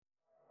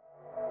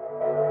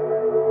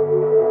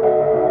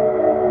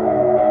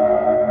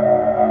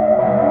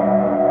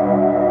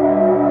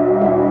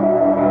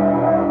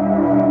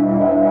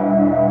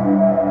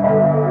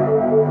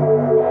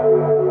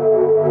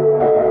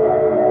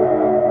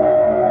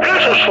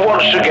us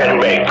once again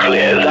make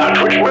clear that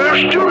which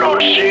most do not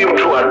seem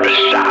to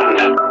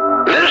understand.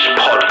 This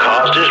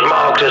podcast is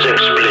marked as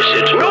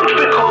explicit not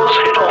because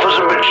it offers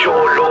a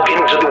mature look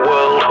into the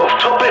world of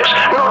topics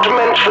not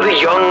meant for the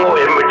young or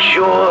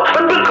immature,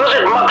 but because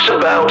it mucks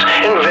about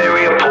in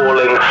very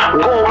appalling,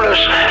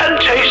 gormless, and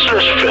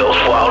tasteless filth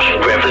whilst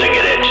reveling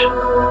in it.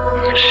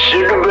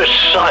 Cinema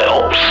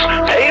Psyops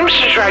aims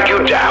to drag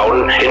you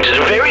down into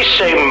the very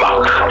same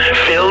muck,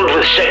 filled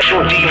with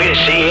sexual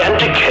deviancy and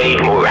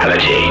decayed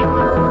morality.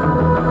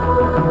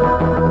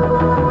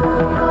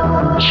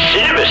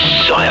 Cinema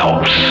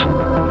Psyops.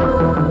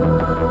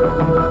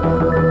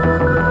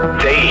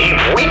 They heap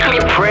weekly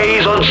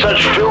praise on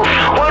such filth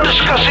while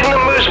discussing the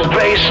most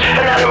base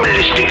and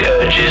animalistic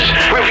urges,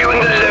 reviewing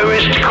the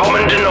lowest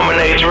common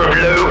denominator of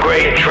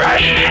low-grade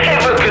trash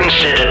ever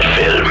considered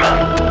film.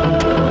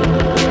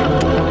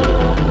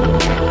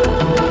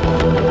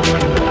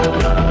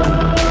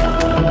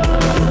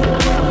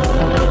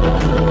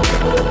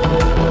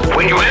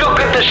 When you look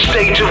at the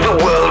state of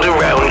the world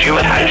around you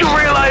and you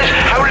realize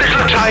how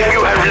little time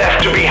you have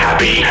left to be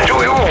happy, do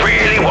you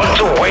really want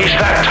to waste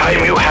that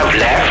time you have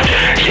left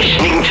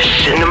listening to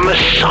Cinema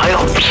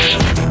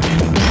Psyops?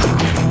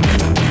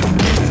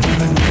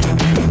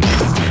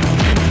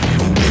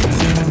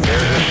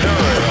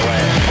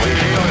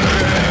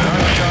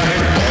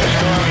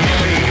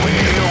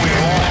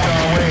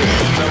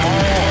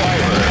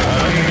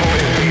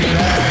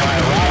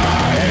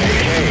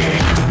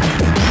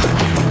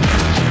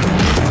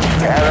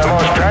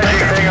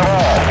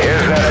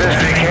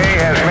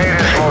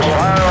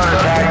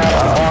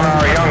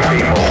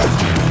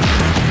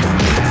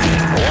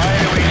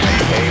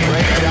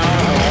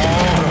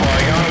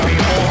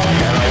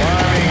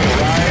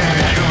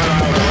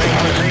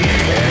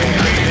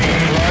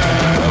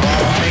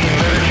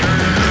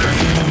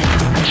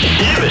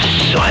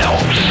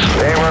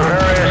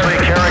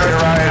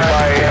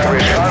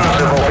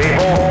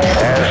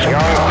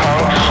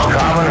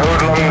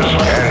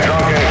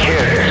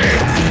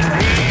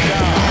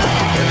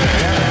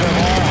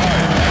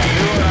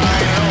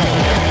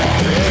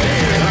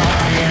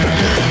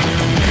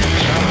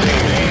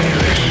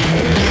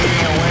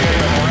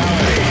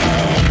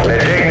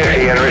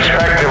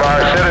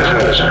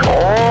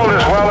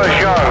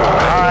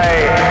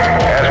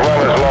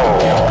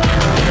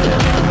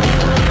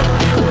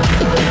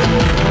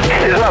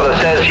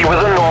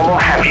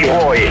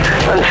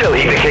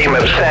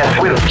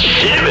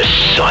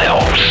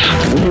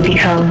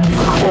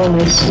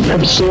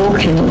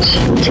 Absorbed in it.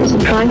 It is a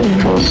driving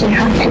force. You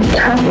have to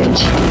have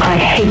it. I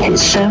hate it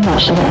so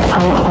much that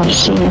I want to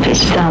see if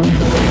it's done to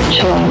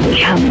the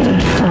camera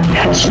and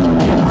personal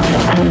level.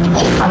 And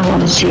I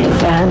want to see it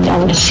banned. I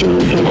want to see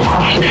it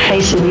off the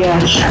face of the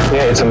earth.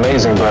 Yeah, it's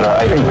amazing, but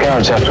I think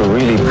parents have to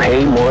really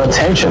pay more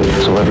attention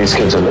to what these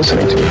kids are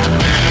listening to.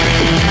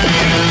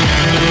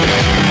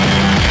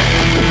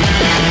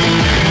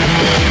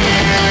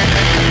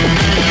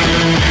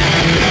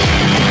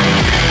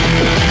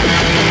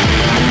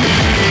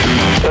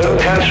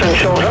 Cancer in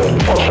children?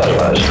 What's that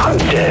about? How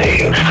dare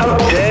you? How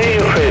dare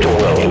you create a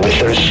world in which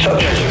there is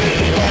such a... It's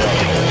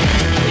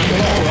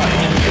not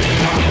right.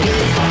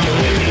 It's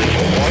utterly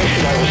evil. Why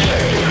should I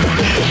respect a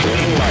capricious,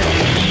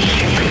 mean-minded,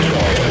 stupid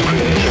God who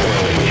creates a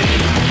world which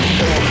is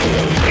so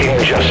full of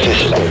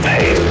injustice and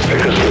pain?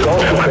 Because the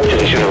God who created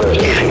this universe,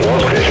 if he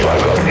was created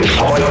by God, is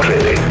quite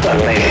clearly a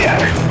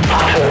maniac.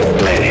 Utter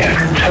maniac.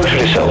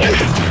 Totally selfish.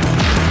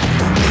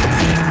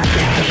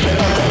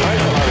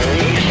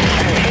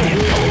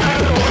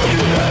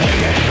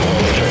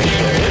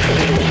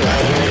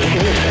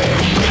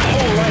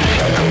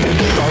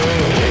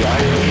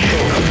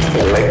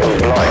 Make them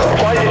blind.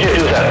 Why did you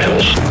do that to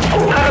us?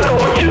 Who had a go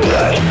to do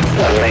that?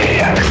 A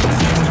maniac.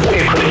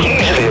 You could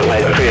easily have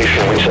made a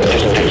creation which that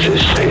doesn't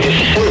exist. It is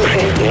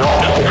simply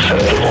not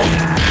acceptable.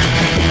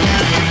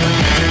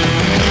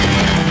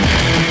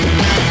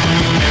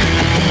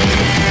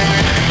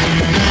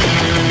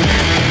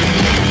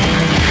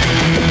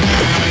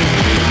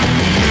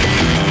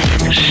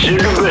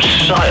 Cinema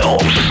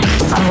Psyops.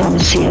 I want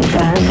to see it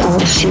banned. I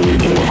want to see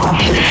it off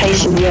the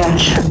face of the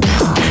earth.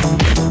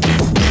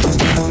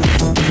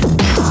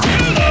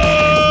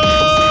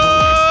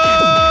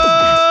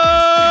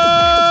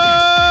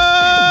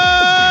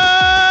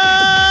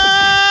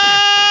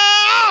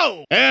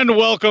 And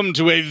welcome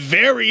to a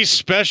very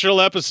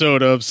special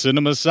episode of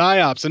Cinema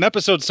Psyops. An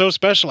episode so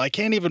special I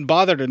can't even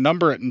bother to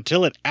number it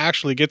until it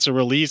actually gets a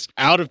release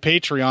out of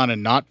Patreon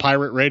and not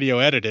Pirate Radio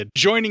edited.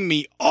 Joining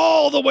me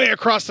all the way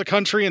across the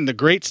country in the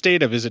great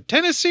state of, is it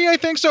Tennessee? I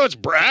think so. It's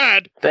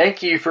Brad.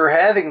 Thank you for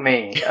having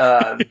me.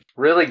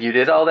 Really? You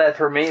did all that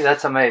for me?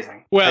 That's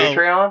amazing. Well,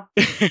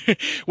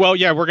 Patreon? Well,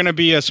 yeah, we're going to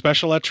be a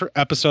special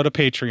episode of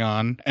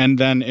Patreon. And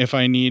then if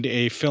I need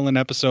a fill-in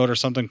episode or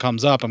something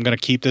comes up, I'm going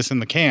to keep this in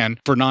the can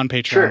for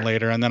non-Patreon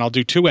later. And then I'll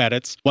do 2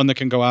 edits, one that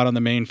can go out on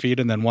the main feed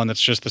and then one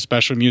that's just the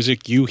special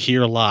music you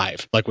hear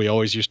live, like we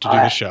always used to do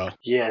the show.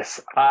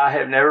 Yes. I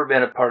have never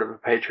been a part of a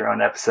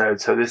Patreon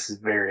episode, so this is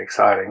very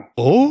exciting.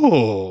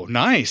 Oh,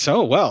 nice.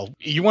 Oh, well,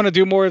 you want to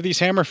do more of these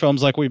Hammer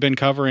films like we've been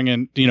covering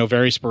and,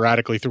 very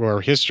sporadically through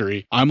our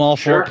history. I'm all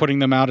for putting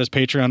them out as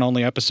Patreon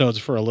only episodes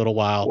for a little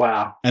while.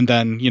 Wow. And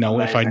then,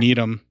 if I need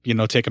them,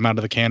 take them out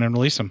of the can and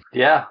release them.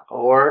 Yeah.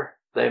 Or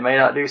they may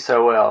not do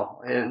so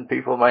well and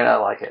people may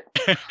not like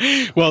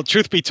it. Well,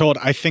 truth be told,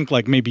 I think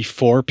like maybe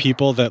 4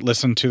 people that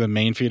listen to the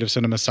main feed of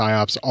Cinema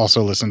Psyops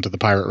also listen to the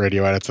pirate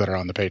radio edits that are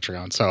on the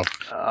Patreon. So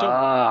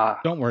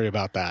don't worry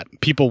about that.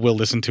 People will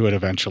listen to it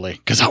eventually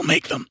because I'll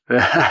make them.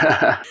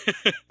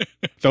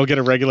 They'll get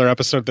a regular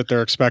episode that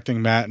they're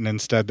expecting, Matt, and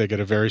instead they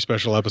get a very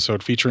special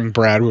episode featuring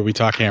Brad where we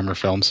talk Hammer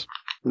films.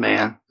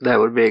 Man, that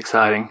would be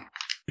exciting.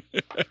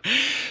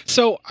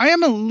 So I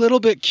am a little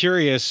bit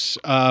curious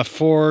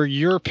for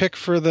your pick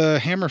for the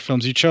Hammer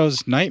films. You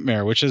chose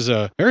Nightmare, which is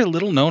a very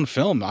little known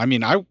film. I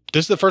mean,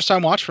 this is the first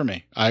time watch for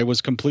me. I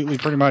was completely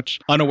pretty much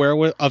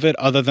unaware of it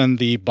other than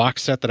the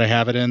box set that I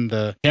have it in,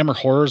 the Hammer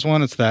Horrors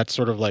one. It's that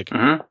sort of like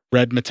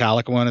red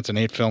metallic one. It's an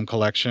 8-film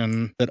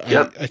collection that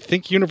I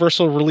think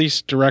Universal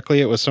released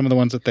directly. It was some of the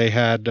ones that they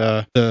had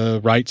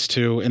the rights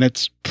to, and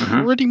it's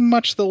pretty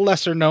much the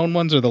lesser known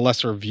ones or the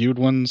lesser viewed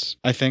ones,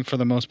 I think, for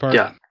the most part.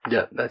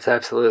 Yeah, that's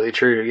absolutely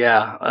true.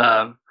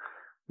 Yeah.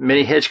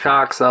 Many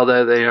Hitchcocks,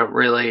 although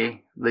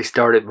they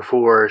started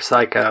before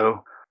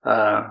Psycho,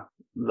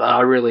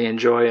 I really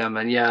enjoy them.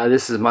 And yeah,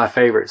 this is my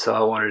favorite, so I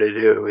wanted to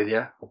do it with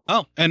you.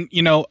 Oh, and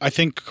I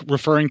think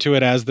referring to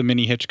it as the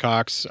mini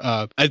Hitchcocks,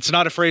 it's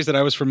not a phrase that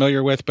I was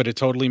familiar with, but it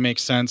totally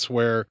makes sense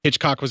where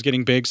Hitchcock was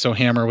getting big, so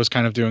Hammer was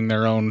kind of doing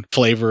their own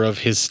flavor of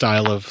his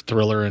style of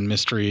thriller and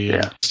mystery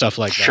and stuff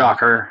like that.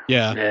 Shocker.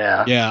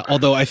 Yeah.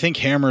 Although I think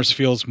Hammer's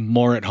feels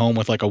more at home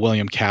with like a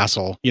William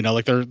Castle.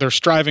 Like they're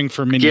striving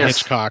for mini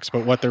Hitchcocks,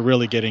 but what they're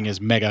really getting is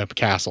mega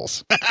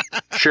castles.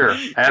 Sure,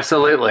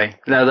 absolutely.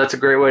 No, that's a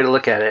great way to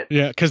look at it.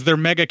 Yeah, because they're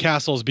mega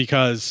castles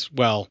because,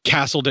 well,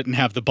 Castle didn't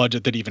have the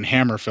budget that even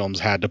Hammer films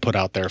had to put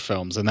out their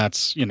films. And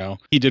that's,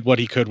 he did what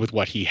he could with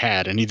what he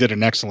had, and he did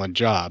an excellent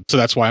job. So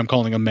that's why I'm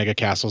calling them mega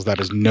castles. That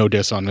is no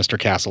diss on Mr.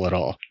 Castle at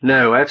all.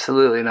 No,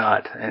 absolutely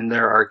not. And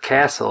there are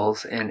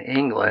castles in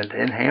England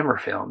in Hammer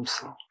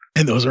films.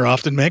 And those are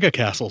often mega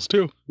castles,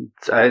 too.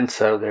 And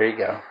so there you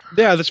go.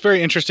 Yeah, that's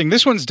very interesting.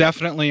 This one's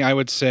definitely, I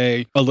would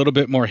say, a little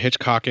bit more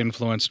Hitchcock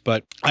influenced,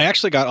 but I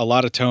actually got a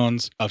lot of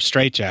tones of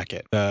Straight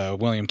Jacket, the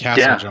William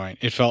Castle joint.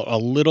 It felt a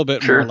little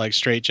bit more like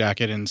Straight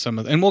Jacket in some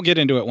of and we'll get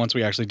into it once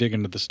we actually dig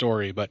into the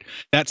story, but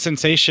that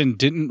sensation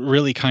didn't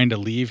really kind of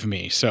leave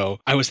me. So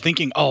I was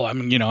thinking,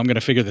 I'm going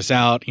to figure this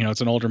out.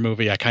 It's an older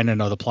movie. I kind of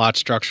know the plot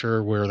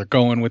structure, where they're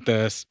going with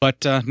this.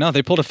 But no,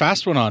 they pulled a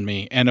fast one on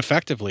me, and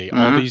effectively,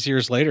 all these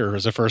years later,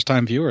 as a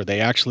first-time viewer,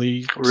 they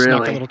actually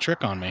snuck a little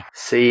trick on me.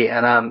 See,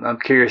 and I'm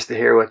curious to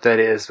hear what that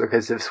is,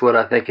 because if it's what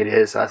I think it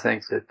is, I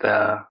think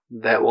that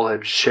that will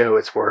show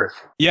its worth.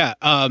 Yeah,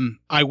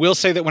 I will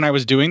say that when I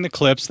was doing the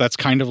clips, that's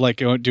kind of like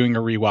doing a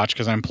rewatch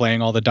because I'm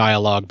playing all the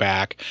dialogue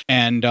back,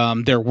 and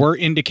there were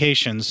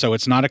indications, so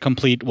it's not a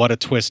complete what a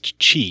twist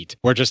cheat,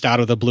 where just out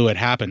of the blue it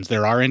happens.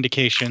 There are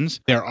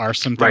indications. There are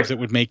some things that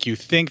would make you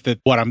think that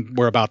what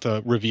we're about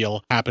to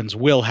reveal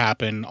will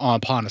happen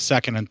upon a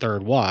second and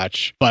third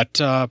watch, but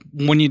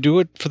when you do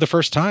it for the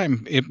first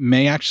time, it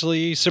may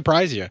actually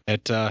surprise you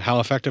at how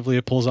effectively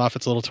it pulls off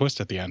its little twist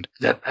at the end.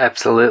 Yep,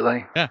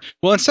 absolutely. Yeah.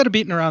 Well, instead of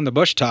beating around the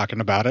bush talking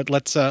about it,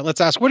 let's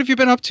ask, what have you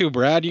been up to,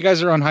 Brad? You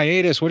guys are on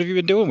hiatus. What have you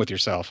been doing with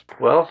yourself?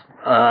 Well,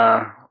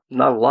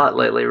 not a lot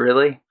lately,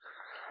 really.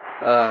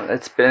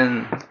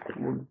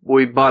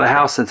 We bought a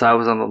house since I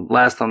was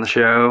last on the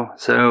show,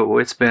 so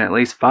it's been at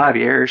least 5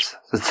 years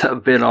since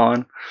I've been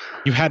on.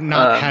 You had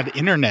not had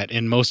internet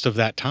in most of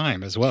that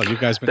time as well. You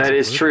guys been That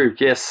is true.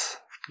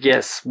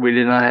 Yes, we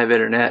did not have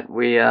internet.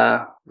 We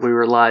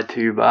were lied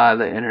to by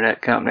the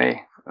internet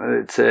company.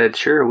 It said,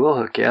 sure, we'll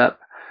hook you up.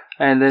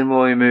 And then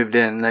when we moved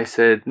in, they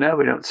said, no,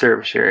 we don't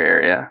service your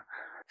area.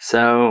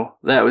 So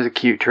that was a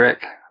cute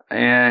trick.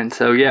 And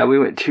so, yeah, we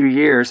went 2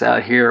 years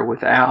out here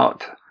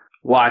without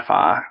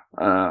Wi-Fi.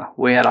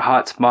 We had a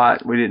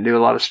hotspot. We didn't do a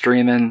lot of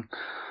streaming.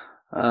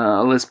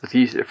 Elizabeth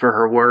used it for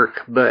her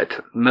work,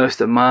 but most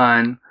of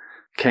mine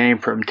came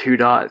from 2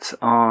 dots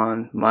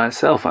on my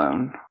cell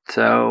phone.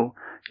 So,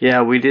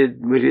 yeah, we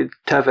did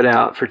tough it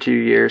out for 2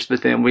 years,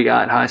 but then we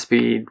got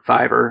high-speed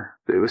fiber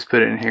that was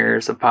put in here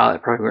as a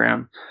pilot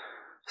program.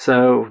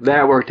 So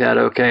that worked out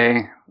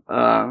okay.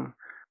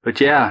 But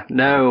yeah,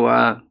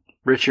 no,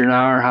 Richard and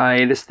I are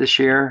hiatus this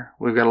year.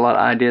 We've got a lot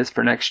of ideas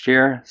for next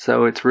year,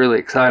 so it's really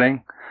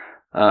exciting.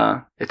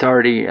 It's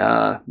already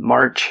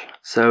March,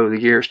 so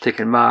the year's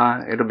ticking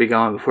by. It'll be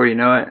gone before you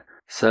know it.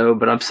 So,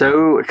 but I'm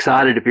so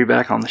excited to be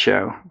back on the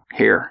show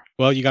here.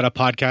 Well, you got a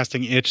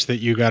podcasting itch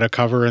that you got to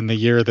cover in the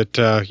year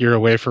that you're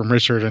away from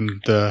Richard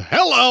and the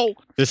hello.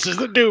 This is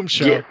the Doom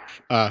Show. Yeah,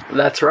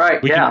 that's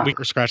right. We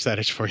can scratch that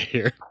itch for you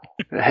here.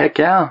 Heck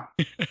yeah.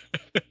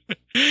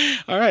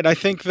 All right. I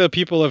think the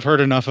people have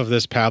heard enough of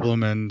this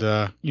pablum and,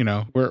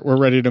 we're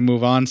ready to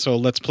move on. So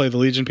let's play the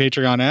Legion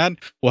Patreon ad.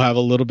 We'll have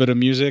a little bit of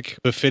music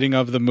befitting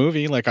of the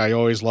movie, like I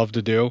always love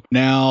to do.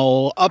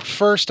 Now, up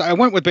first, I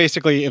went with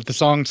basically if the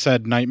song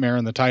said nightmare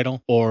in the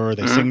title, or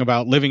they sing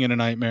about living in a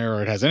nightmare,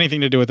 or it has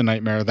anything to do with the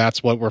nightmare,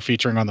 that's what we're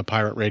featuring on the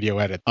Pirate Radio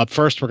edit. Up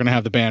first, we're going to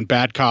have the band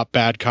Bad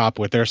Cop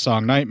with their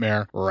song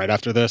Nightmare right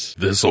after this.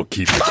 This'll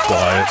keep you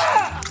quiet.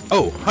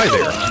 Oh, hi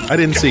there. I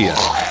didn't see you.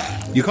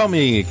 You caught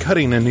me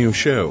cutting a new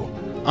show.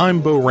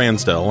 I'm Bo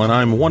Ransdell, and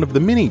I'm one of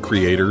the many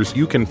creators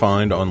you can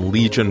find on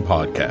Legion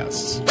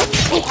Podcasts.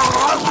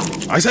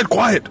 I said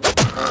quiet!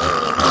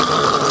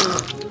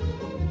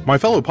 My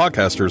fellow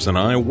podcasters and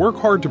I work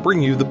hard to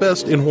bring you the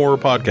best in horror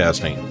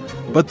podcasting,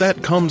 but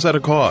that comes at a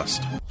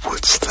cost.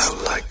 Wouldst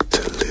thou like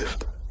to live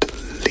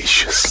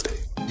deliciously?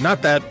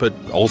 Not that, but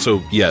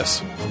also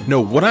yes. No,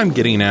 what I'm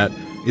getting at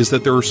is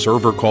that there are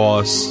server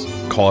costs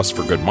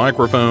for good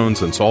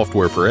microphones and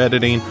software for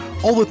editing,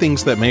 all the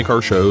things that make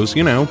our shows,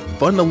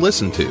 fun to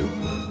listen to.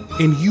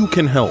 And you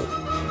can help.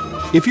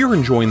 If you're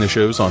enjoying the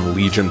shows on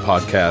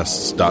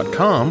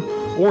legionpodcasts.com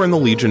or in the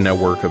Legion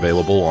Network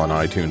available on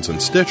iTunes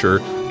and Stitcher,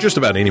 just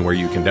about anywhere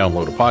you can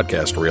download a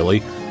podcast,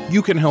 really,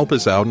 you can help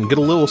us out and get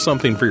a little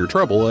something for your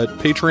trouble at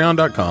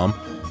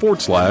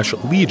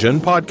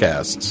patreon.com/Legion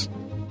Podcasts.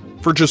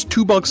 For just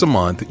 $2 a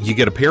month, you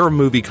get a pair of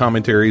movie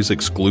commentaries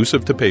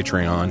exclusive to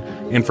Patreon,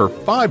 and for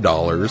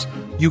 $5,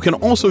 you can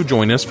also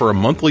join us for a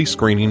monthly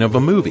screening of a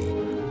movie.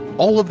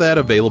 All of that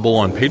available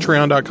on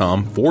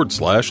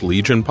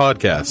patreon.com/Legion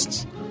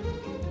Podcasts.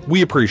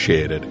 We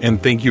appreciate it,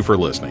 and thank you for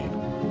listening.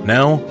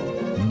 Now,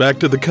 back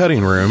to the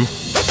cutting room.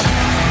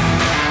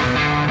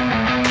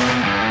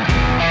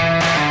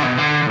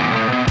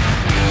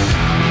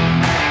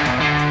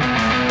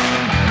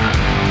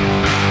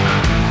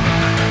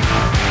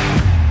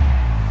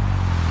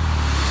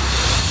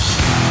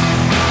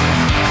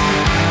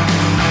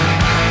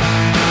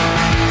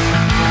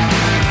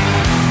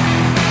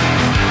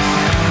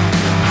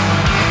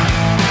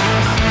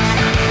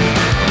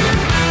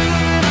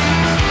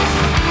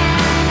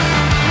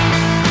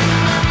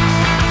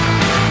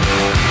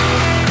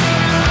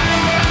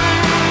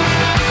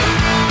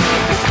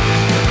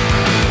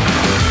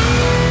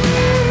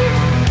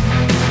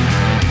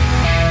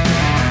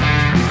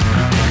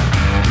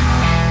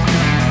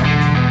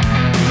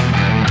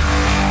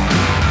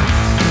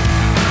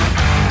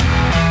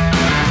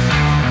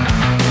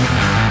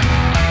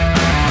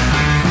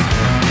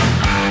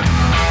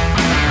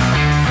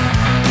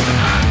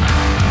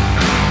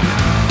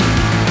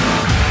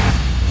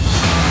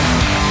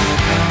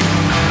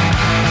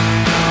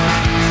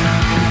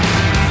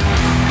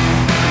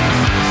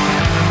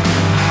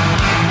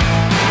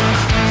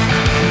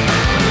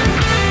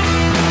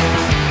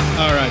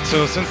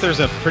 So since there's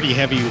a pretty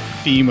heavy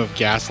theme of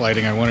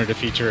gaslighting, I wanted to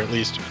feature at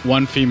least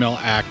one female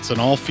act. It's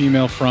an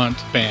all-female front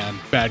band,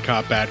 Bad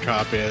Cop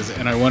is,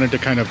 and I wanted to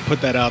kind of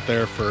put that out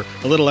there for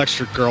a little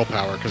extra girl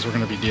power, because we're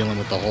going to be dealing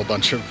with a whole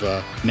bunch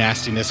of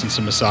nastiness and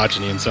some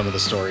misogyny in some of the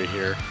story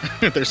here.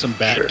 There's some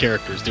bad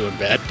characters doing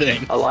bad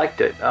things. I liked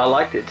it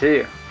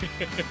too.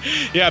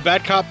 Yeah,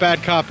 Bad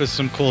Cop is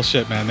some cool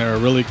shit, man. They're a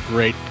really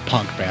great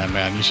punk band,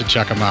 man. You should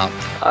check them out.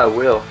 I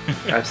will.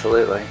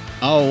 Absolutely.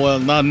 Oh, well,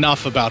 not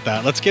enough about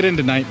that. Let's get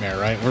into Nightmare,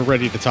 right? We're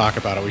ready to talk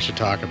about it. We should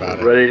talk about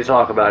it. Ready to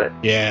talk about it.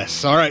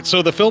 Yes. All right.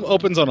 So the film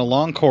opens on a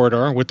long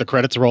corridor with the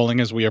credits rolling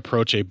as we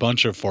approach a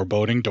bunch of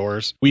foreboding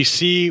doors.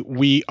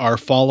 We are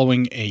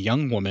following a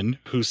young woman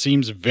who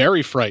seems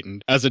very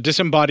frightened as a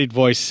disembodied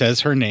voice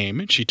says her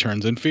name and she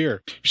turns in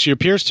fear. She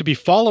appears to be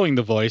following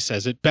the voice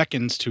as it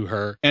beckons to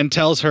her and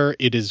tells her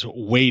it is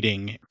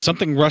waiting.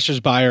 Something rushes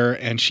by her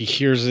and she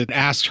hears it,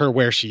 asks her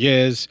where she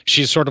is.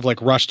 She's sort of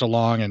like rushed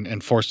along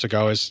and forced to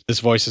go as this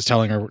voice is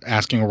telling her,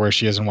 asking her where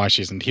she is and why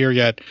she isn't here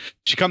yet.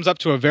 She comes up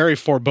to a very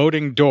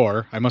foreboding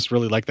door. I must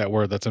really like that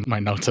word. That's in my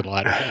notes a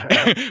lot.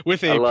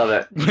 I love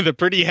it. With a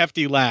pretty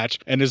hefty latch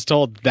and is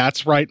told,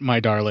 "That's right, my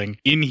darling,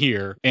 in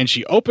here." And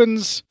she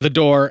opens the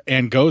door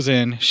and goes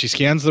in. She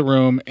scans the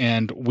room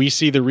and we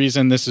see the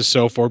reason this is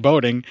so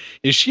foreboding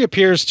is she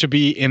appears to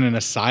be in an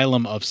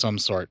asylum of some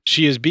sort.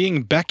 She is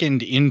being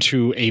beckoned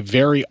into a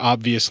very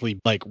obviously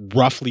like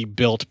roughly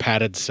built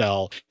padded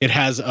cell. It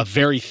has a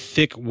very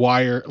thick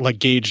wire, like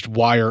gauged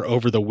wire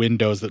over the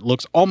windows that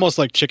looks almost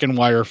like chicken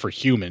wire for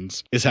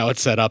humans is how it's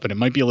set up, and it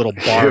might be a little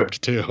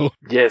barbed too.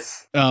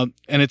 Yes. And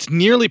it's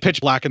nearly pitch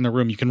black in the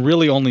room. You can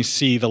really only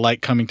see the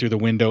light coming through the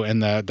window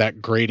and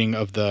that grating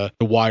of the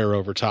wire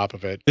over top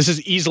of it. This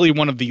is easily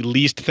one of the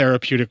least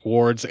therapeutic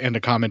wards and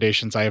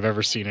accommodations I have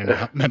ever seen in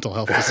a mental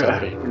health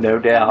facility. No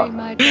doubt.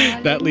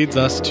 That leads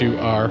us to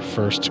our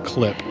first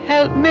clip.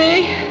 Help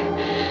me!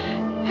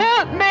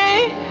 Help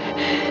me!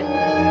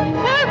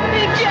 Help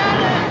me,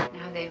 Janet!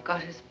 Now they've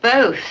got us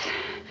both,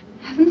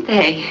 haven't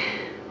they?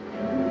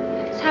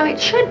 That's how it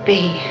should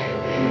be,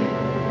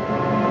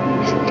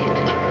 isn't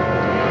it?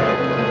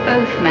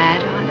 both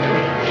mad, aren't we?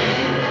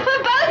 We're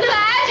both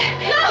mad!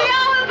 No!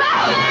 We're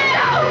both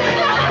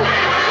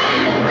mad!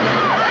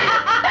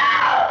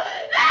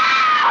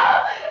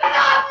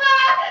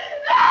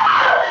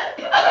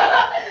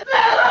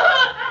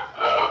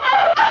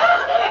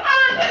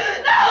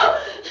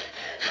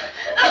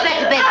 Get back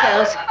to bed,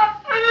 girls.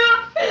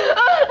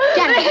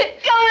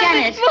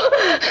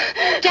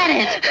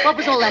 Janet, what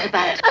was all that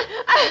about?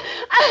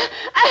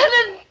 I had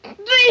a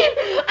dream,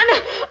 and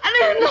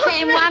The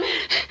same one?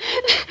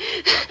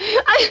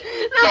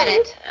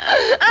 Janet,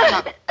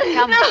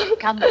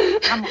 come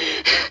on.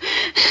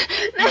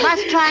 You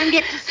must try and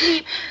get to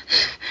sleep.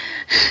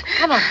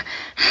 Come on.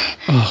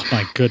 Oh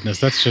my goodness,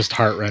 that's just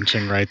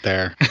heart-wrenching right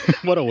there.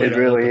 What a way It to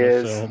really open a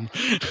is. film.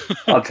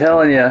 I'm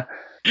telling you.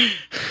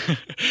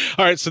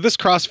 All right, so this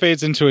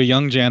crossfades into a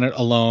young Janet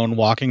alone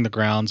walking the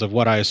grounds of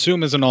what I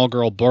assume is an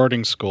all-girl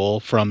boarding school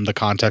from the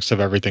context of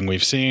everything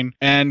we've seen.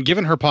 And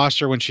given her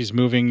posture when she's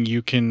moving,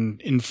 you can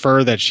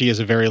infer that she is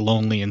a very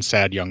lonely and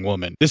sad young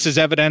woman. This is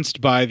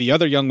evidenced by the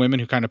other young women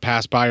who kind of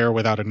pass by her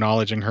without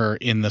acknowledging her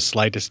in the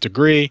slightest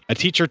degree. A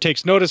teacher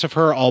takes notice of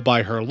her all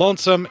by her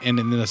lonesome and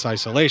in this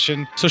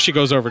isolation, so she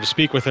goes over to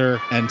speak with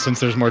her, and since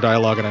there's more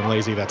dialogue and I'm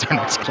lazy, that's our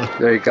next clip.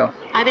 There you go.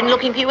 I've been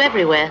looking for you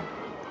everywhere.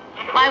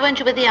 Why weren't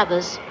you with the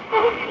others?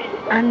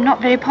 I'm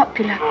not very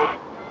popular.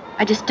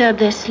 I disturb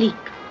their sleep.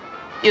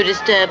 You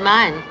disturb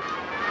mine.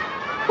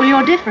 Well,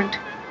 you're different.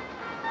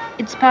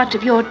 It's part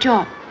of your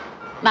job.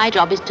 My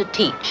job is to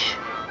teach.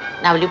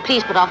 Now, will you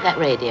please put off that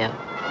radio?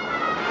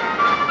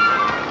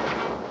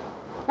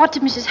 What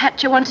did Mrs.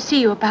 Hatcher want to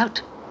see you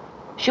about?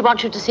 She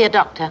wants you to see a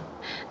doctor.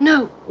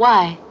 No.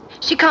 Why?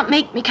 She can't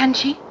make me, can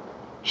she?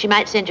 She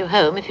might send you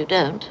home if you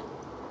don't.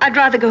 I'd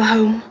rather go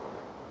home.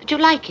 But you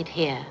like it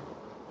here.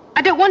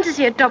 I don't want to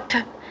see a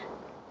doctor.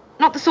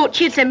 Not the sort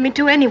she'd send me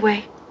to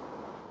anyway.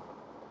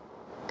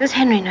 Does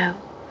Henry know?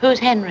 Who's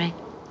Henry?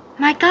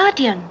 My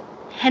guardian.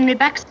 Henry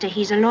Baxter.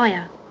 He's a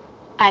lawyer.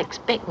 I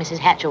expect Mrs.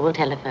 Hatcher will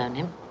telephone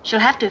him.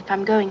 She'll have to if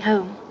I'm going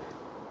home.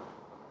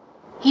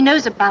 He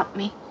knows about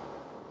me.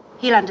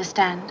 He'll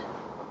understand.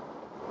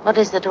 What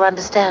is there to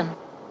understand?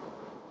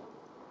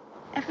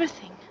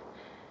 Everything.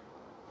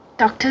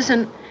 Doctors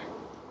and...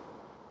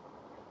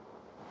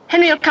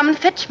 Henry'll come and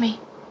fetch me.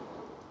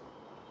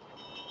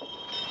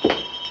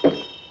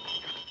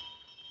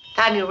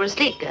 Time you were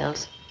asleep,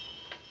 girls.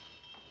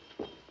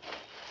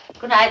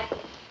 Good night.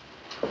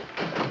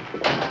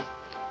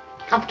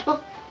 Comfortable?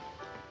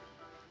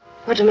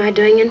 What am I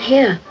doing in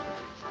here?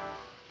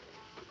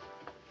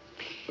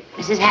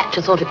 Mrs.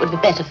 Hatcher thought it would be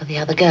better for the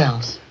other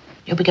girls.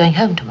 You'll be going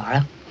home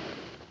tomorrow.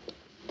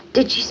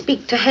 Did she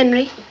speak to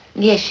Henry?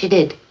 Yes, she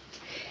did.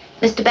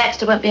 Mr.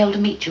 Baxter won't be able to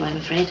meet you, I'm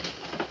afraid.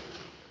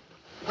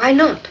 Why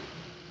not?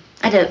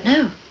 I don't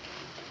know.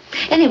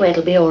 Anyway,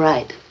 it'll be all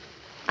right.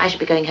 I shall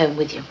be going home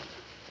with you.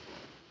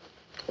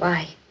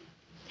 Why?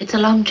 It's a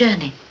long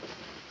journey.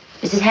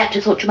 Mrs.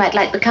 Hatcher thought you might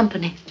like the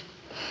company.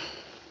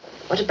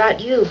 What about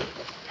you?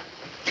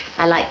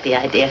 I like the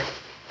idea.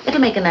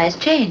 It'll make a nice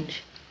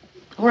change.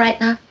 All right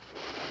now?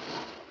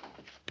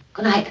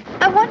 Good night.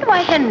 I wonder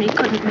why Henry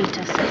couldn't meet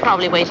us. He's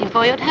probably waiting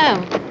for you at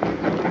home.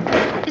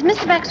 Is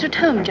Mr. Baxter at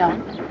home,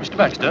 John? Mr.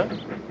 Baxter?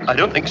 I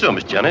don't think so,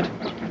 Miss Janet.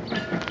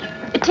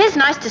 It is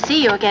nice to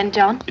see you again,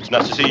 John. It's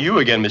nice to see you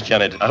again, Miss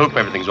Janet. I hope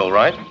everything's all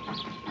right.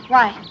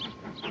 Why?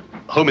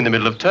 Home in the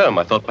middle of term.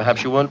 I thought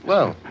perhaps you weren't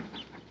well.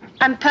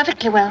 I'm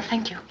perfectly well,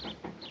 thank you.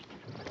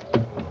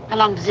 How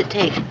long does it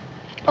take?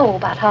 Oh,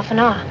 about half an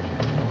hour.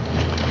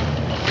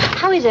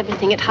 How is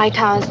everything at High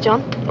Towers,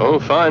 John? Oh,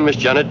 fine, Miss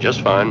Janet, just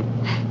fine.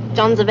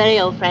 John's a very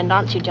old friend,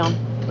 aren't you, John?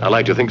 I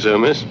like to think so,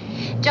 miss.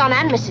 John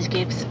and Mrs.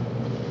 Gibbs.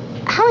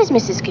 How is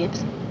Mrs.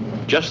 Gibbs?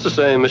 Just the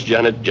same, Miss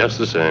Janet, just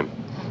the same.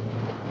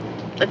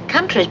 The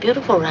country's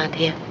beautiful around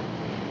here.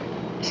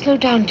 Slow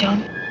down,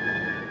 John.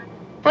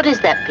 What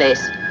is that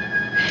place?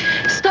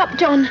 Stop,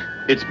 John.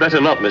 It's better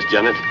not, Miss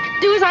Janet.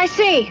 Do as I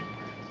say.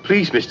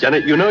 Please, Miss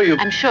Janet, you know you...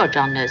 I'm sure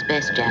John knows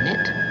best, Janet.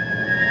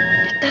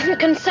 It doesn't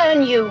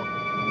concern you.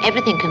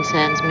 Everything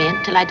concerns me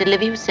until I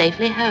deliver you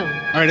safely home.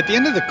 All right, at the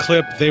end of the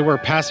clip, they were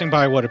passing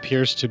by what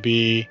appears to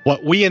be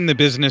what we in the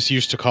business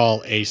used to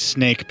call a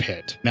snake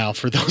pit. Now,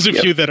 for those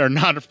of you that are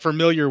not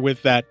familiar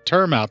with that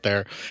term out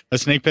there, a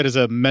snake pit is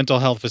a mental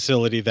health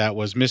facility that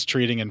was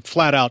mistreating and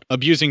flat out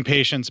abusing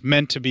patients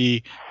meant to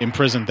be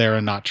imprisoned there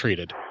and not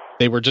treated.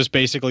 They were just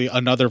basically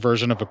another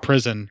version of a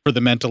prison for the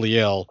mentally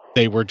ill.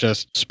 They were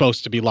just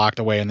supposed to be locked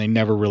away and they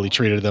never really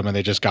treated them and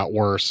they just got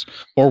worse.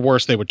 Or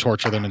worse, they would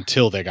torture them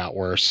until they got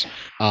worse.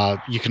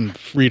 You can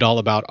read all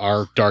about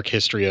our dark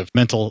history of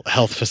mental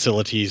health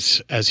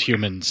facilities as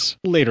humans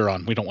later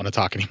on. We don't want to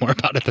talk any more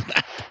about it than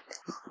that.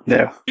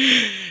 No.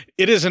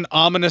 It is an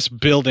ominous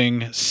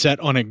building set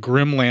on a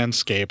grim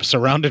landscape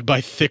surrounded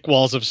by thick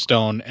walls of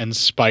stone and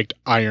spiked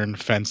iron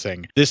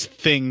fencing. This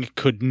thing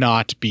could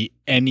not be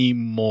any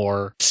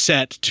more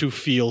set to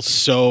feel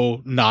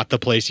so not the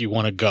place you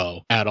want to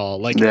go at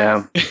all. Like,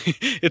 yeah.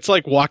 It's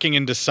like walking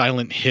into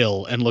Silent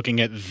Hill and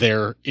looking at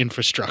their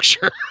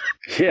infrastructure.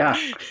 Yeah.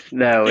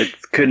 No, it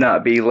could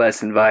not be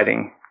less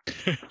inviting.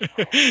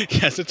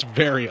 Yes, it's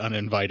very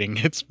uninviting.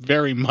 It's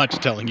very much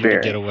telling you to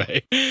get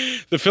away.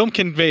 The film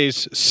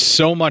conveys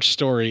so much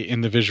story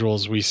in the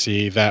visuals we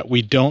see that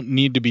we don't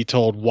need to be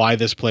told why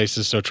this place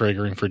is so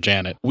triggering for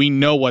Janet. We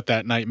know what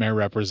that nightmare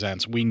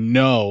represents. We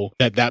know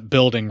that that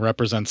building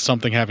represents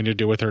something having to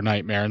do with her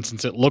nightmare. And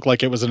since it looked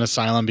like it was an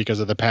asylum because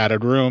of the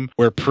padded room,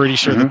 we're pretty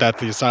sure that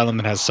that's the asylum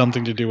that has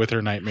something to do with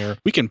her nightmare.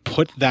 We can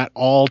put that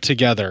all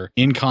together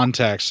in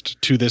context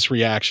to this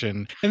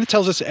reaction. And it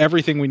tells us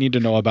everything we need to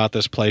know about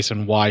this place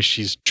and why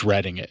she's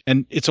dreading it.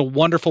 And it's a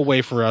wonderful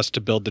way for us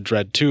to build the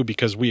dread too,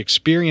 because we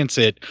experience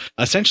it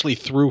essentially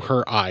through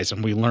her eyes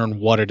and we learn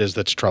what it is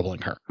that's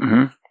troubling her.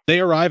 They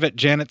arrive at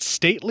Janet's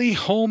stately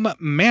home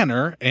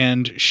manor,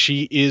 and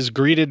she is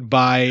greeted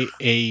by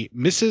a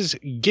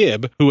Mrs.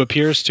 Gibb, who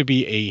appears to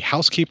be a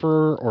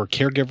housekeeper or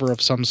caregiver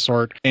of some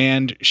sort,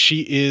 and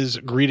she is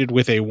greeted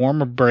with a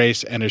warm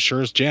embrace and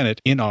assures Janet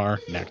in our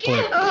next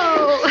clip.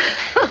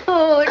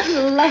 Oh, it's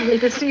lovely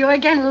to see you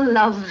again.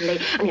 Lovely.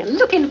 And you're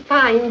looking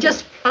fine,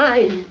 just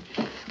fine.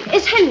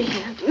 Is Henry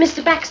here?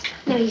 Mr. Baxter?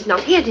 No, he's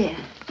not here, dear.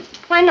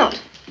 Why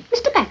not?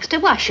 Mr. Baxter,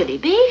 why should he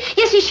be?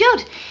 Yes, he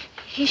should.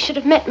 He should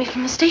have met me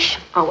from the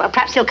station. Oh, well,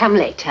 perhaps he'll come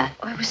later.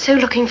 Oh, I was so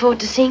looking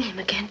forward to seeing him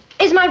again.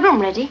 Is my room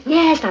ready?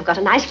 Yes, I've got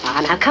a nice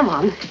bar now. Come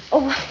on.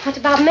 Oh, what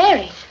about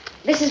Mary?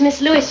 This is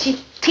Miss Lewis.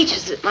 She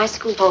teaches at my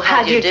school. Oh,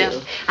 how do you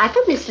do? I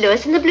put Miss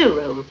Lewis in the blue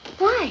room.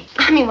 Why?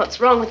 I mean, what's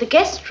wrong with the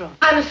guest room?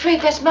 I'm afraid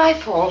that's my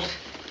fault.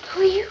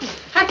 Who are you?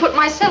 I put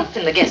myself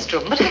in the guest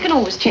room, but I can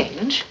always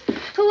change.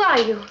 Who are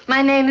you?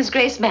 My name is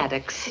Grace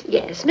Maddox.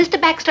 Yes, Mr.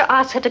 Baxter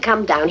asked her to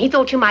come down. He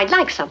thought you might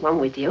like someone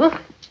with you.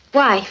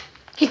 Why?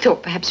 He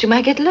thought perhaps you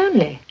might get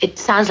lonely. It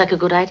sounds like a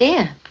good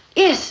idea.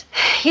 Yes,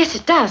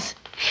 it does.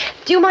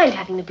 Do you mind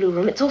having the blue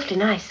room? It's awfully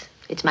nice.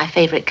 It's my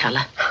favorite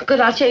color. Good,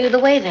 I'll show you the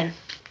way then.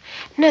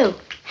 No,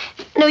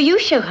 you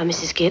show her,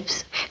 Mrs.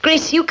 Gibbs.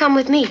 Grace, you come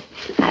with me.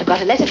 I've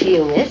got a letter for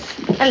you, miss.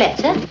 A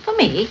letter? For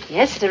me?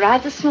 Yes, it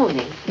arrived this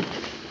morning.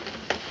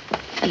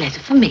 A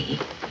letter for me?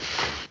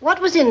 What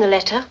was in the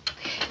letter?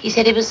 He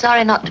said he was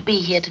sorry not to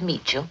be here to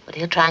meet you, but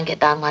he'll try and get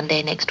down one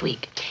day next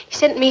week. He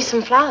sent me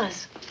some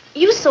flowers.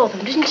 You saw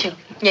them, didn't you?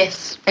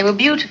 Yes, they were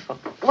beautiful.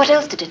 What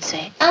else did it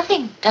say?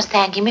 Nothing. Just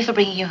thanking me for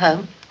bringing you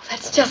home.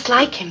 That's just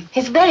like him.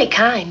 He's very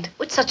kind.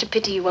 It's such a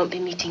pity you won't be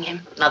meeting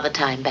him. Another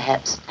time,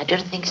 perhaps. I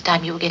don't think it's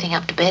time you were getting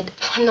up to bed.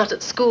 I'm not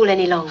at school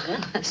any longer.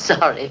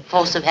 Sorry,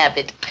 force of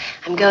habit.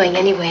 I'm going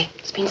anyway.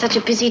 It's been such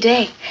a busy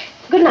day.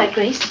 Good night,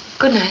 Grace.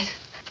 Good night.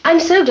 I'm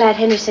so glad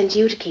Henry sent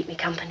you to keep me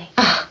company.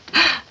 Oh,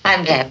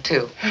 I'm glad,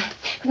 too.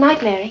 Good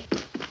night, Mary.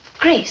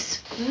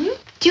 Grace,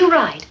 do you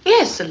ride?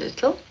 Yes, a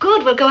little.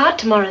 Good, we'll go out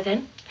tomorrow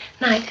then.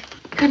 Night.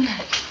 Good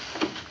night.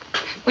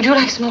 Would you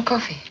like some more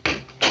coffee?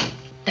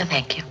 No,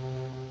 thank you.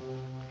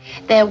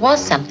 There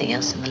was something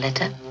else in the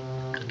letter.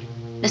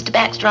 Mr.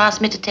 Baxter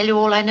asked me to tell you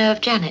all I know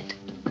of Janet.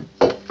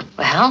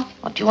 Well,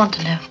 what do you want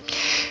to know?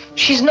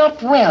 She's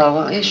not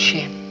well, is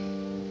she?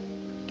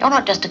 You're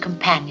not just a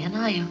companion,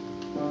 are you?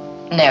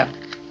 No,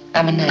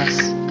 I'm a nurse.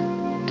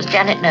 Does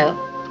Janet know?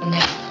 No.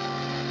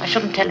 I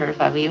shouldn't tell her if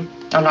I were you.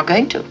 I'm not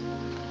going to.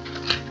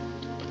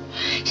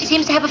 She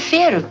seems to have a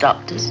fear of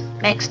doctors.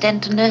 May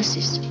extend to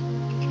nurses.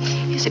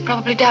 Yes, it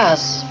probably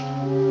does.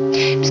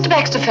 Mr.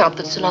 Baxter felt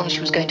that so long as she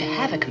was going to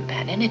have a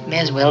companion, it may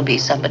as well be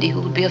somebody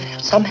who would be of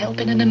some help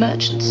in an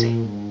emergency.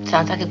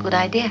 Sounds like a good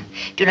idea.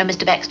 Do you know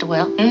Mr. Baxter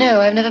well?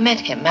 No, I've never met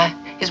him.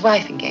 His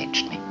wife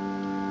engaged me.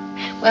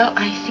 Well,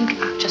 I think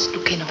I'll just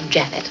look in on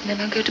Janet and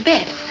then I'll go to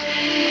bed.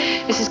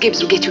 Mrs.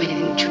 Gibbs will get you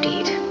anything that you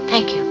need.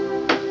 Thank you.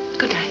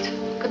 Good night.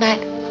 Good night.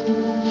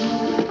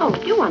 Oh,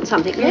 you want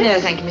something, miss? No,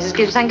 thank you, Mrs.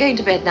 Gibbs. I'm going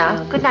to bed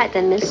now. Oh, good night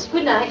then, miss.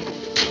 Good night.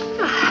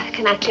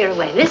 Can I clear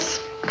away, miss?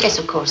 Yes,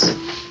 of course.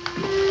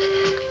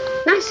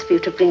 Nice of you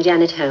to bring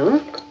Janet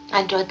home.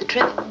 I enjoyed the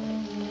trip.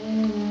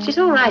 She's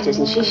all right,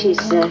 isn't she?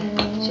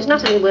 She's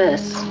not any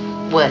worse.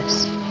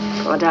 Worse?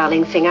 Poor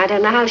darling thing. I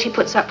don't know how she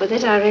puts up with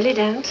it. I really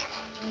don't.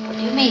 What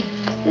do you mean?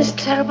 This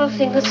terrible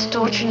thing that's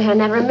torturing her.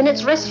 Never a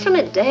minute's rest from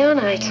it, day or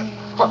night.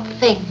 What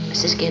thing,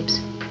 Mrs. Gibbs?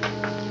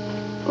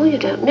 Oh, you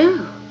don't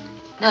know?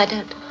 No, I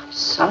don't.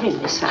 Sorry,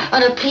 miss. Oh,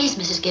 no, please,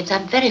 Mrs. Gibbs.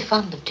 I'm very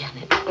fond of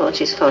Janet. Oh,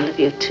 she's fond of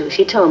you, too.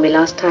 She told me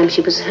last time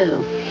she was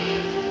home.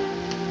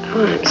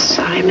 Oh, I'm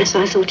sorry, miss.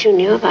 I thought you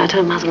knew about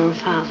her mother and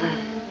father.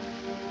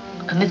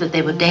 Only that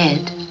they were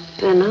dead.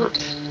 They're not.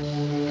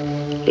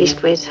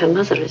 Leastways, her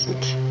mother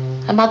isn't.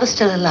 Her mother's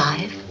still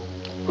alive?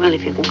 Well,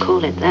 if you can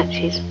call it that,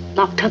 she's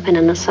locked up in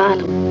an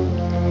asylum.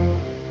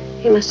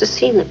 You must have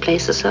seen the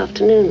place this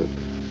afternoon.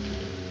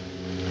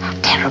 How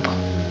terrible.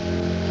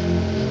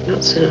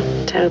 Not so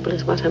terrible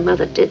as what her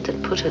mother did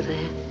that put her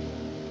there.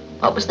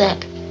 What was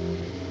that?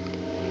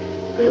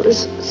 Well, it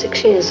was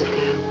 6 years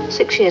ago.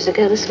 6 years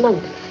ago this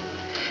month.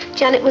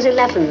 Janet was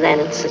 11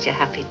 then, and such a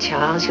happy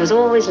child. She was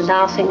always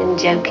laughing and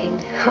joking.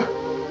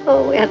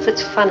 Oh, we had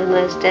such fun in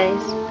those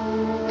days.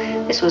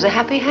 This was a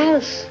happy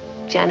house.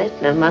 Janet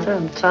and her mother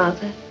and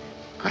father.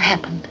 What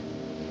happened?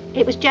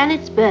 It was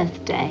Janet's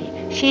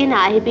birthday. She and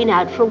I had been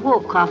out for a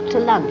walk after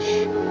lunch.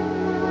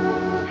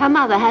 Her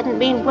mother hadn't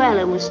been well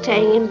and was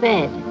staying in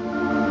bed.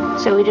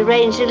 So we'd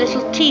arranged a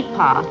little tea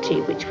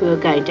party, which we were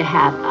going to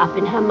have up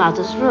in her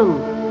mother's room.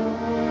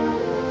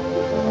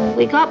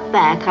 We got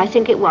back, I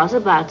think it was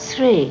about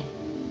 3.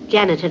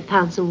 Janet had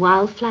found some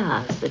wild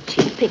flowers that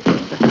she picked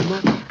for her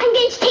mother. I'm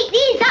going to take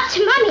these up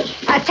to Mummy.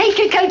 I'll take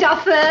your coat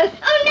off first.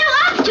 Oh,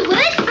 no, afterwards.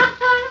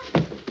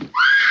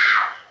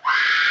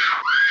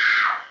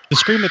 The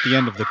scream at the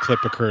end of the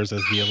clip occurs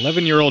as the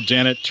 11-year-old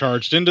Janet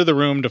charged into the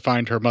room to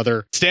find her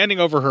mother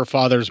standing over her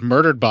father's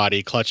murdered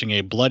body, clutching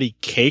a bloody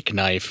cake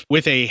knife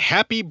with a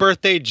Happy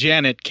Birthday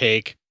Janet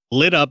cake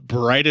lit up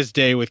bright as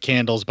day with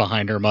candles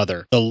behind her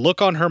mother. The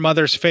look on her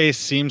mother's face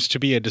seems to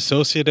be a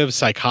dissociative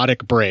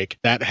psychotic break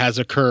that has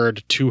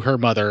occurred to her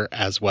mother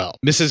as well.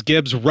 Mrs.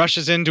 Gibbs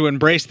rushes in to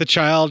embrace the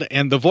child,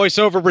 and the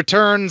voiceover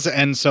returns,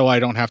 and so I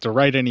don't have to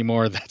write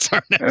anymore. That's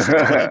our next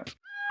clip.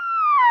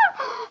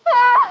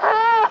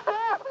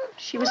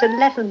 She was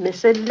 11,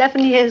 miss,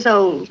 11 years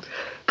old.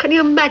 Can you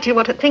imagine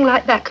what a thing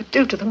like that could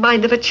do to the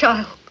mind of a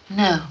child?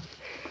 No.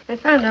 They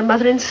found her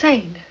mother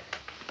insane.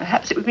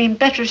 Perhaps it would have been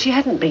better if she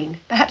hadn't been.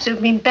 Perhaps it would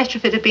have been better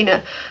if it had been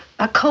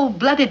a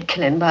cold-blooded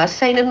killing by a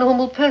sane and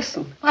normal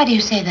person. Why do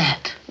you say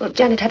that? Well,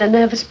 Janet had a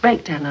nervous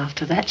breakdown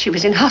after that. She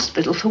was in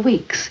hospital for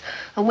weeks.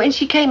 And when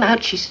she came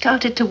out, she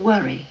started to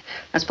worry.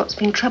 That's what's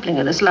been troubling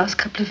her this last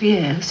couple of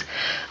years.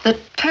 The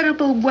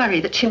terrible worry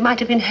that she might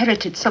have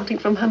inherited something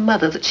from her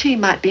mother, that she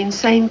might be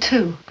insane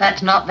too.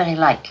 That's not very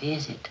likely,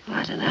 is it?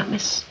 I don't know,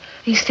 miss.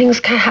 These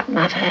things can happen,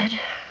 I've heard.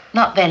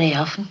 Not very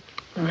often.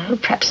 No,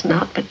 perhaps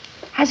not, but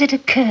has it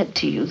occurred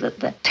to you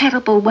that the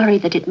terrible worry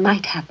that it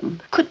might happen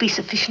could be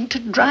sufficient to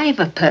drive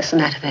a person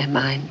out of their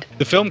mind?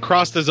 The film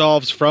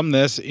cross-dissolves from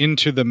this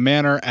into the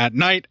manor at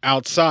night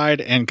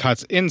outside and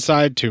cuts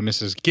inside to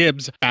Mrs.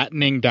 Gibbs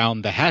battening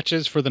down the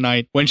hatches for the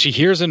night when she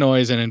hears a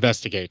noise and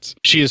investigates.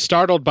 She is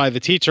startled by the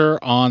teacher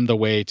on the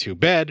way to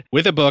bed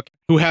with a book,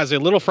 who has a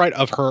little fright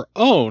of her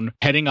own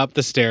heading up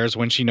the stairs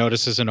when she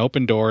notices an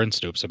open door and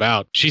snoops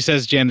about. She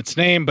says Janet's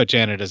name, but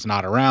Janet is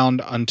not around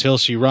until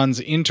she runs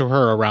into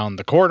her around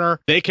the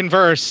corner. They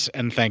converse,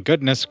 and thank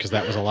goodness, because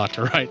that was a lot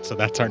to write, so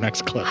that's our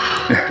next clip.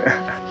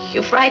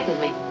 You frightened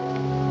me.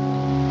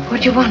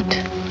 What do you want?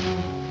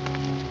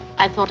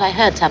 I thought I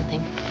heard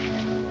something.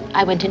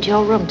 I went into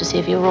your room to see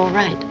if you were all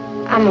right.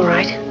 I'm all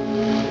right.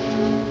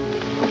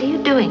 What are you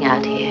doing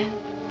out here?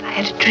 I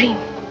had a dream.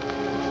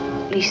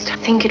 At least I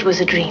think it was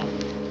a dream.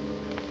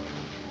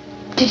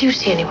 Did you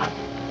see anyone?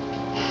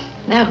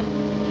 No.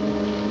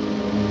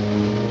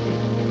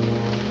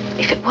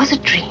 If it was a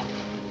dream,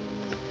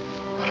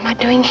 what am I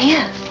doing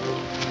here?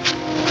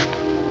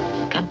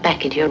 Come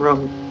back into your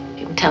room.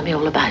 You can tell me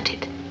all about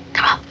it.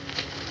 Come on.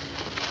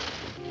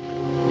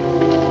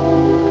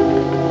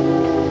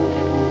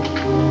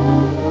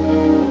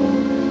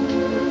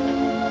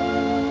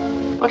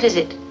 What is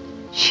it?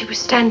 She was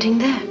standing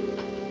there.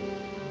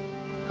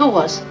 Who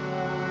was?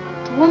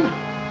 The woman.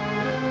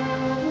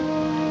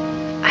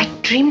 I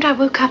dreamed I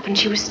woke up and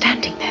she was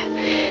standing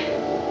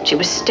there. She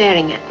was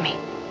staring at me.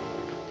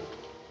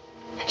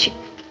 And she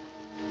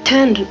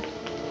turned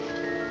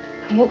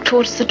and walked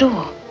towards the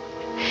door.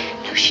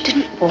 No, she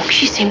didn't walk.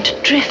 She seemed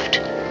to drift.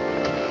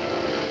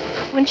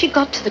 When she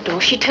got to the door,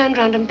 she turned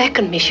round and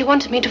beckoned me. She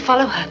wanted me to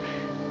follow her.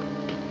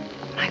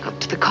 When I got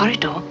to the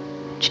corridor,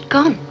 she'd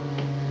gone.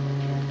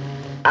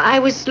 I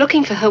was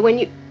looking for her when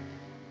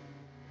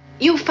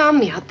you found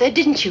me out there,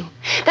 didn't you?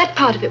 That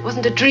part of it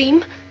wasn't a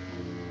dream.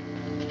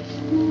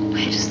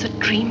 Where does the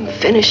dream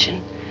finish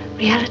and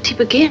reality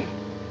begin?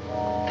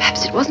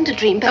 Perhaps it wasn't a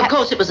dream. Of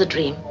course it was a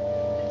dream.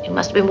 You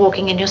must have been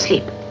walking in your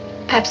sleep.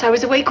 Perhaps I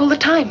was awake all the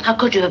time. How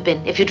could you have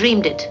been if you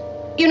dreamed it?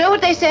 You know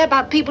what they say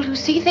about people who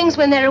see things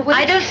when they're awake?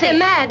 I don't think... They're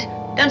mad.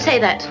 Don't say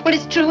that. Well,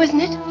 it's true, isn't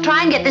it?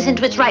 Try and get this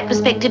into its right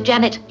perspective,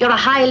 Janet. You're a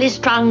highly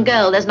strung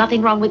girl. There's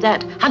nothing wrong with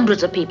that.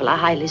 Hundreds of people are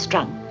highly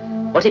strung.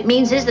 What it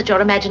means is that your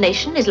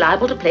imagination is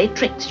liable to play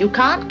tricks. You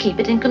can't keep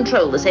it in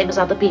control the same as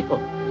other people.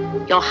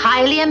 You're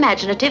highly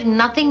imaginative,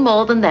 nothing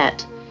more than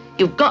that.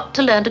 You've got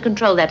to learn to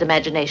control that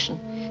imagination.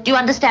 Do you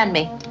understand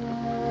me?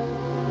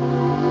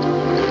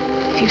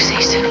 If you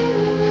say so.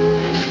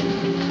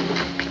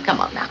 Come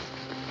on now.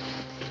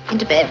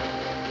 Into bed.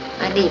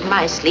 I need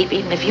my sleep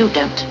even if you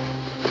don't.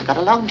 I've got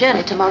a long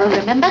journey tomorrow,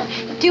 remember?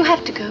 Do you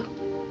have to go?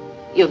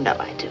 You know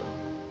I do.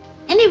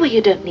 Anyway,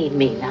 you don't need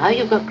me now.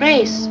 You've got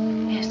Grace.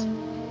 Yes.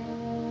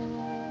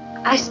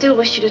 I still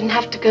wish you didn't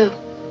have to go.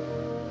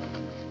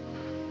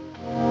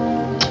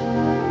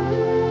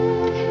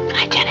 Good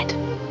night, Janet.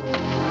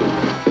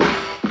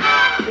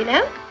 You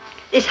know,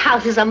 this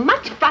house is a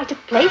much brighter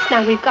place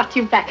now we've got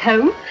you back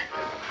home.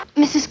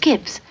 Mrs.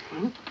 Gibbs,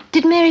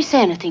 did Mary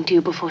say anything to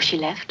you before she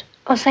left?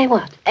 Or say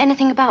what?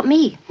 Anything about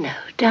me? No,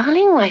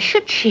 darling, why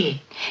should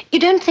she?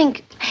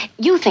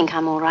 You think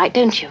I'm all right,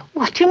 don't you?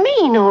 What do you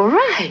mean, all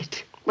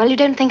right? Well, you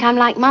don't think I'm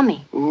like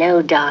Mummy?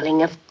 No,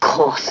 darling, of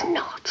course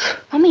not.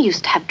 Mummy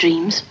used to have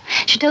dreams.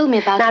 She told me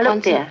about it once. Now,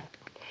 look, dear,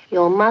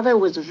 your mother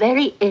was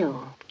very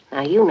ill.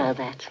 Now, you know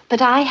that.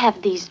 But I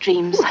have these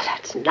dreams. Well,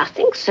 that's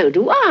nothing. So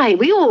do I.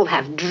 We all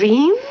have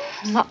dreams.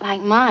 Not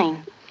like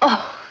mine.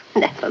 Oh,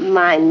 never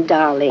mind,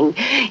 darling.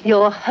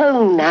 You're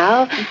home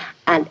now,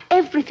 and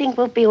everything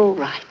will be all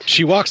right.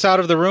 She walks out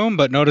of the room,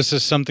 but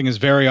notices something is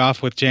very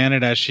off with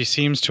Janet as she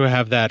seems to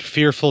have that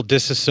fearful,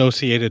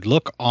 disassociated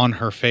look on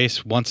her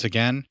face once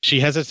again.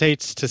 She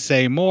hesitates to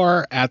say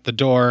more at the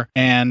door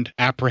and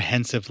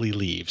apprehensively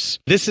leaves.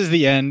 This is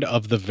the end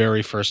of the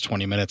very first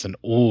 20 minutes, and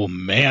oh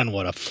man,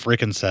 what a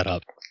freaking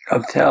setup.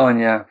 I'm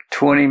telling you,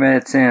 20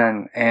 minutes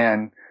in,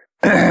 and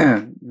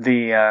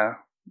the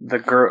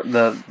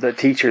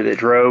teacher that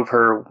drove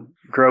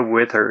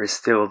with her is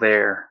still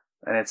there.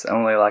 And it's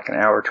only like an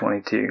hour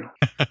 22.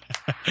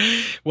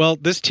 Well,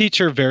 this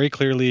teacher very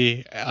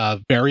clearly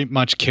very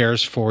much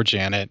cares for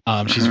Janet.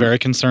 She's very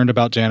concerned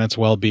about Janet's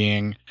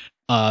well-being.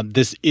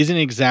 This isn't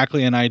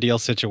exactly an ideal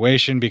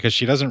situation because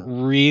she doesn't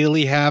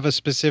really have a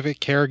specific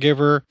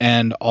caregiver,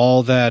 and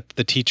all that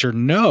the teacher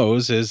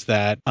knows is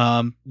that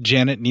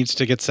Janet needs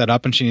to get set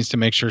up and she needs to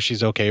make sure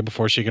she's okay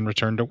before she can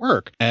return to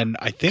work. And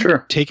I think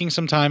taking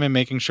some time and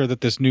making sure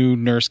that this new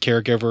nurse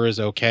caregiver is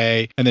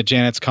okay and that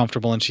Janet's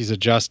comfortable and she's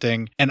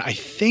adjusting. And I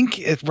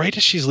think right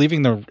as she's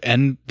leaving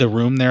the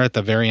room there at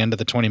the very end of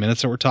the 20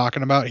 minutes that we're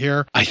talking about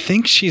here, I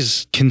think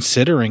she's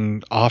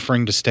considering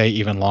offering to stay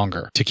even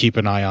longer to keep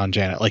an eye on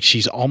Janet. Like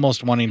she's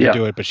almost wanting to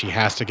do it, but she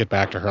has to get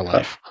back to her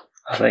life.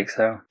 I think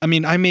so. I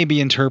mean, I may be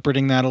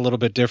interpreting that a little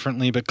bit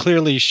differently, but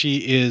clearly she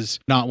is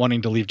not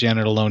wanting to leave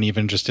Janet alone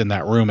even just in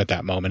that room at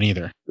that moment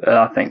either.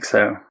 I think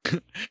so.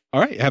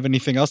 All right. Have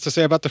anything else to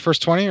say about the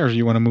first 20, or do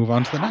you want to move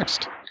on to the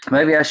next?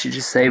 Maybe I should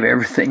just save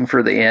everything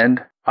for the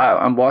end.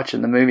 I'm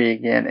watching the movie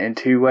again in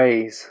two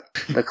ways.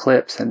 The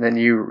clips and then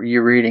you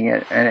reading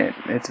it, and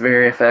it's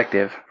very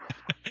effective.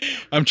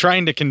 I'm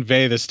trying to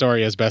convey the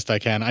story as best I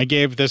can. I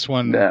gave this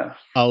one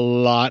a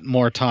lot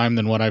more time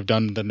than what I've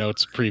done the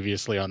notes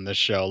previously on this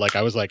show. Like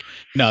I was like,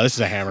 no, this is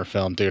a Hammer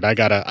film, dude. I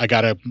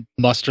gotta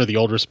muster the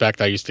old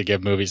respect I used to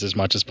give movies as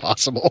much as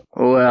possible.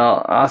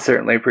 Well, I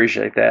certainly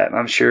appreciate that.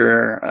 I'm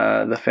sure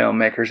the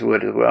filmmakers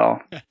would as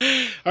well.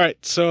 All right,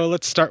 so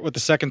let's start with the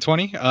second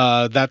 20.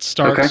 That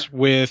starts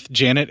with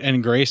Janet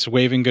and Grace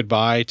waving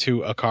goodbye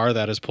to a car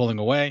that is pulling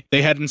away.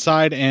 They head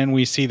inside and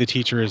we see the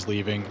teacher is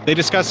leaving. They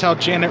discuss how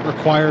Janet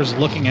requires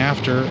looking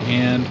after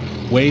and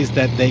ways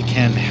that they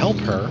can help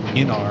her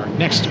in our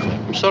next clip.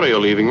 I'm sorry you're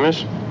leaving, miss.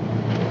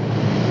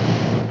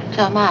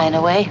 So am I, in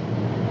a way.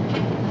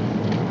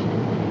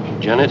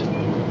 Janet?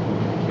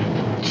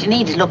 She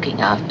needs looking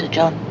after,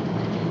 John.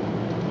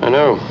 I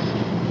know.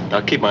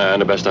 I'll keep my eye on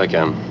her best I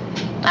can.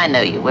 I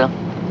know you will.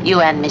 You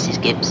and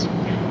Mrs. Gibbs.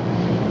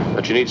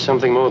 But she needs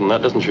something more than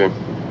that, doesn't she?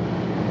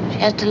 She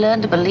has to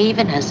learn to believe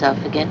in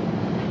herself again.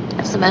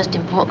 That's the most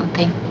important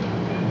thing.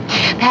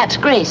 Perhaps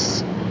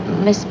Grace,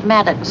 Miss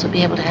Maddox, will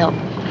be able to help.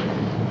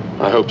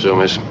 I hope so,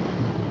 miss.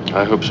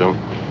 I hope so.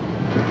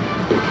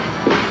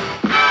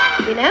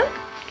 You know,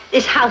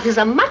 this house is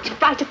a much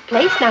brighter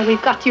place now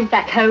we've got you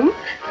back home.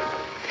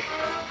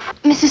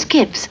 Mrs.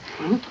 Gibbs,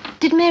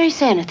 did Mary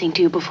say anything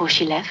to you before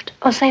she left?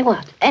 Or say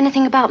what?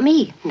 Anything about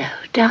me? No,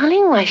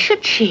 darling, why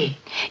should she?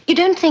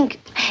 You think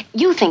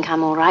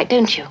I'm all right,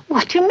 don't you?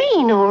 What do you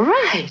mean, all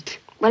right?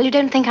 Well, you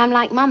don't think I'm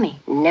like Mummy?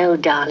 No,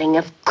 darling,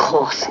 of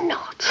course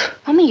not.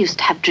 Mummy used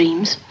to have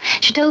dreams.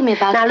 She told me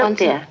about it once. Now, look,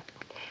 dear,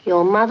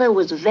 your mother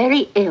was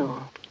very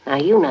ill. Now,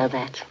 you know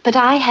that. But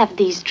I have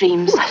these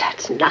dreams. Well,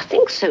 that's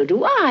nothing. So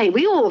do I.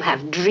 We all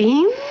have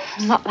dreams.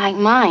 Not like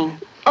mine.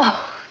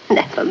 Oh,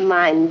 never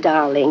mind,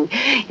 darling.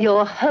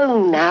 You're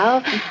home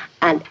now,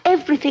 and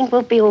everything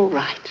will be all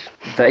right.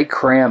 They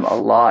cram a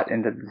lot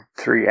into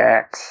 3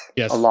 acts.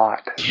 Yes. A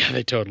lot. Yeah,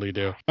 they totally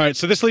do. All right,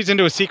 so this leads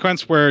into a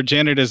sequence where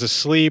Janet is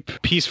asleep,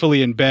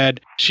 peacefully in bed.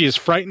 She is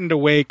frightened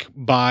awake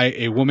by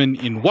a woman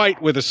in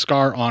white with a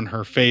scar on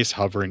her face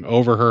hovering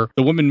over her.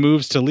 The woman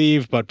moves to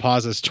leave, but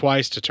pauses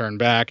twice to turn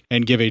back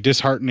and give a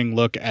disheartening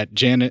look at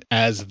Janet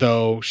as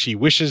though she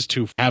wishes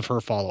to have her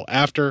follow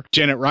after.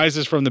 Janet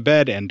rises from the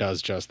bed and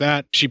does just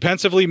that. She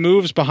pensively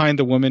moves behind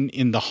the woman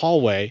in the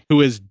hallway,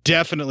 who is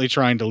definitely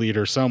trying to lead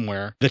her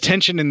somewhere. The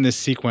tension in this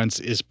sequence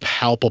is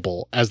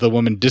palpable as the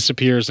woman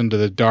disappears into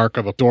the dark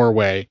of a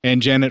doorway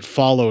and Janet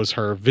follows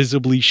her,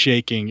 visibly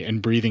shaking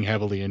and breathing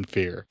heavily in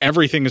fear.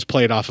 Everything is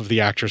played off of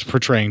the actress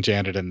portraying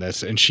Janet in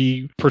this, and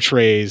she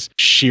portrays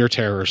sheer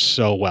terror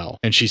so well,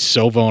 and she's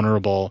so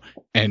vulnerable,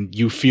 and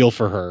you feel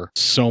for her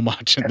so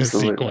much in this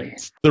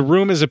sequence. The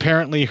room is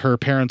apparently her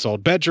parents'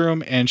 old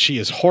bedroom, and she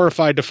is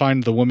horrified to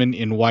find the woman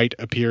in white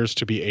appears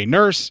to be a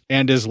nurse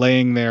and is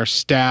laying there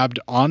stabbed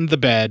on the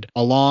bed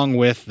along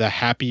with the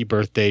happy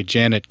birthday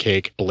Janet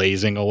cake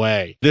blazing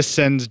away. This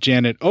sends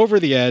Janet over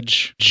the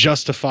edge,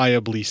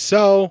 justifiably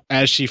so,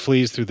 as she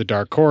flees through the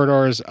dark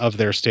corridors of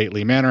their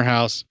stately manor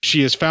house.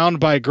 She is found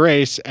by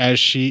Grace as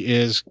she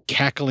is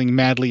cackling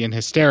madly in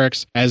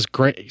hysterics as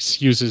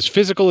Grace uses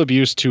physical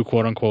abuse to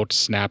quote-unquote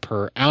snap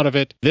her out of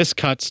it. This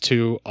cuts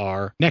to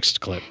our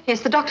next clip.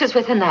 Yes, the doctor's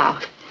with her now.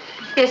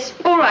 Yes,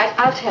 all right,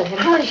 I'll tell him.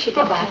 How is she,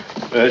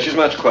 Bye-bye? She's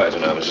much quieter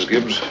now, Mrs.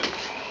 Gibbs.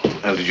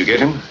 How did you get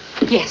him?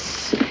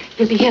 Yes,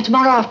 he'll be here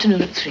tomorrow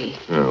afternoon at 3.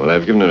 Oh, well,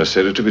 I've given her a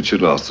sedative. It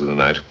should last through the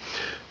night.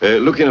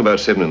 Look in about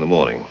 7 in the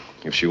morning.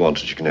 If she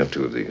wants it, she can have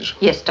 2 of these.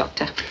 Yes,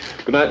 Doctor.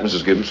 Good night,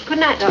 Mrs. Gibbs. Good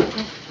night,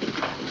 Doctor.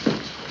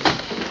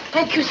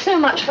 Thank you so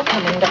much for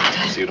coming,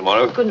 Doctor. See you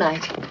tomorrow. Good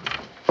night.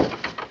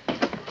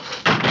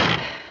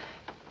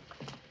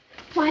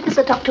 Why does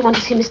the doctor want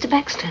to see Mr.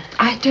 Baxter?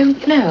 I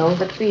don't know,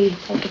 but we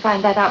hope to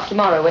find that out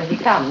tomorrow when he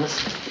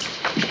comes.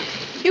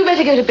 You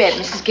better go to bed,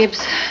 Mrs.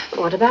 Gibbs.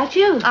 What about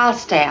you? I'll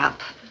stay up.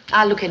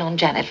 I'll look in on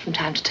Janet from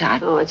time to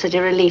time. Oh, it's such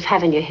a relief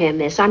having you here,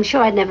 miss. I'm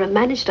sure I'd never have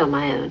managed on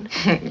my own.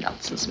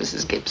 Nonsense,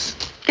 Mrs. Gibbs.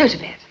 Go to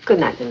bed. Good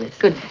night, then, miss.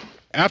 Good night.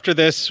 After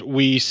this,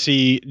 we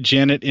see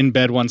Janet in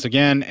bed once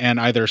again and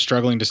either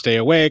struggling to stay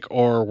awake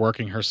or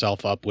working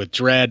herself up with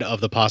dread of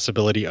the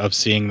possibility of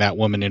seeing that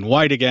woman in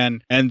white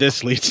again. And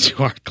this leads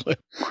to our clip.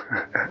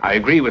 I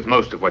agree with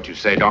most of what you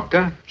say,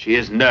 Doctor. She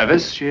is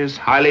nervous. She is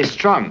highly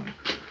strung.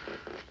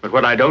 But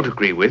what I don't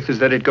agree with is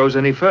that it goes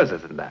any further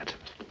than that.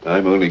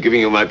 I'm only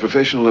giving you my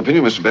professional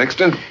opinion, Mr.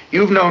 Baxter.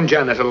 You've known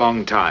Janet a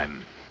long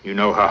time. You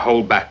know her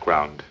whole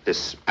background,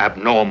 this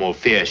abnormal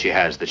fear she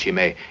has that she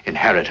may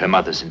inherit her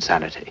mother's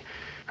insanity.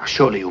 Now,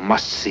 surely you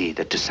must see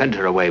that to send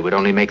her away would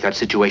only make that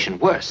situation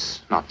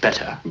worse, not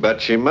better.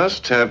 But she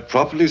must have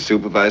properly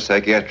supervised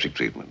psychiatric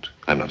treatment.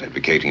 I'm not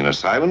advocating an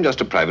asylum,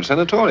 just a private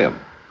sanatorium.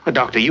 Well,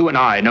 Doctor, you and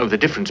I know the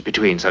difference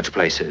between such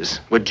places.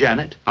 Would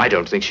Janet? I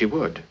don't think she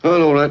would.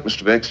 Well, all right,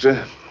 Mr.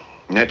 Baxter.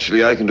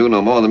 Naturally, I can do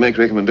no more than make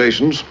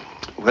recommendations.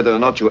 Whether or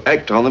not you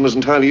act on them is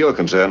entirely your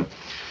concern.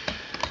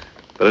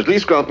 But at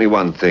least grant me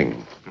one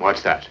thing.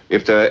 What's that?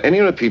 If there are any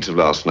repeats of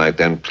last night,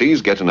 then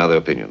please get another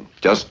opinion.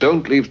 Just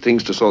don't leave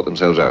things to sort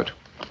themselves out.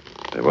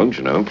 They won't,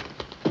 you know.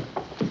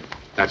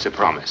 That's a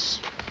promise.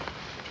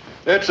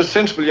 That's a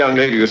sensible young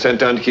lady you sent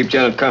down to keep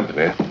Janet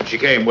company. She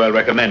came well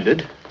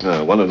recommended.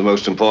 One of the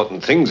most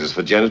important things is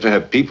for Janet to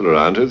have people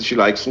around her that she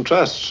likes and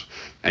trusts.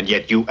 And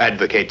yet you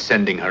advocate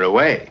sending her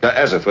away.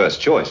 As a first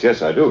choice,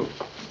 yes, I do.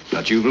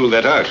 But you rule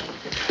that out.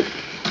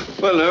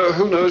 Well, no,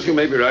 who knows? You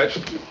may be right.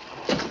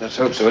 Let's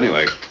hope so,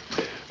 anyway.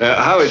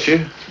 How is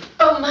she?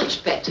 Oh,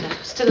 much better.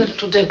 Still a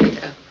little dopey,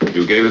 though.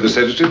 You gave her the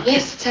sedative?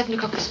 Yes, at 7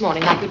 o'clock this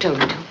morning, like we told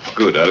me to.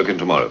 Good, I'll look in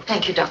tomorrow.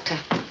 Thank you, Doctor.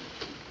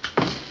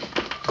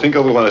 Think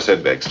over what I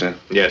said, Baxter.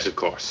 Yes, of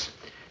course.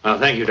 Well,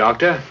 thank you,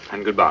 Doctor,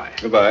 and goodbye.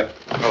 Goodbye.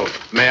 Oh,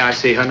 may I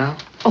see her now?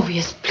 Oh,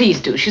 yes,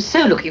 please do. She's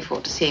so looking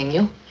forward to seeing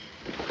you.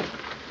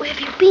 Where have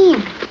you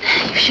been?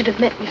 You should have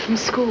met me from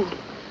school.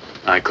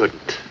 I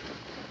couldn't.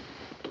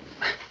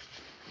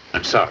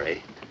 I'm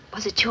sorry.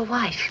 Was it your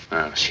wife?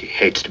 Oh, she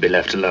hates to be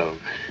left alone.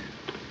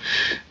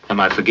 Am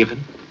I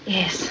forgiven?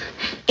 Yes.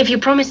 If you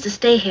promise to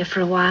stay here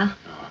for a while.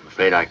 I'm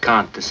afraid I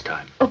can't this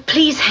time. Oh,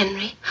 please,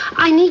 Henry.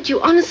 I need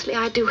you. Honestly,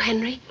 I do,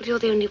 Henry. You're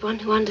the only one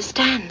who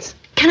understands.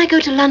 Can I go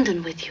to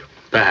London with you?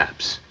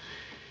 Perhaps.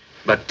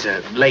 But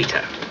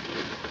later.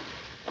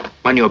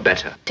 When you're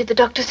better. Did the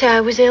doctor say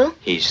I was ill?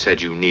 He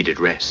said you needed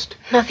rest.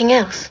 Nothing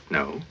else?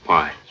 No.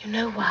 Why? You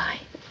know why.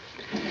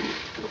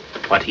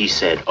 What he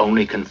said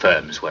only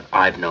confirms what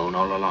I've known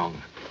all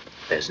along.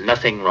 There's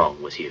nothing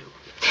wrong with you.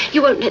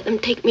 You won't let them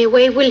take me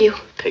away, will you?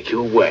 Take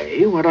you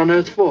away? What on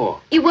earth for?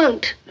 You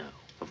won't. No,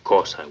 of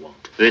course I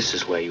won't. This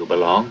is where you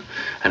belong,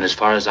 and as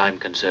far as I'm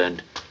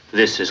concerned,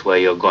 this is where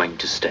you're going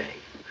to stay.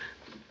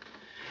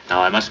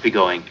 Now I must be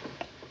going.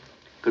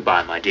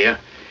 Goodbye, my dear.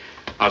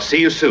 I'll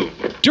see you soon.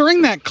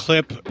 During that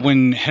clip,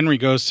 when Henry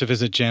goes to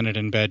visit Janet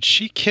in bed,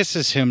 she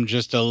kisses him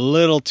just a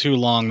little too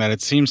long that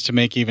it seems to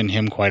make even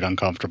him quite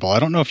uncomfortable. I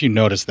don't know if you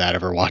noticed that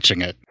ever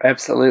watching it.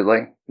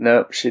 Absolutely.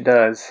 Nope, she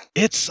does.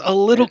 It's a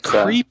little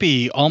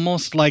creepy,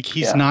 almost like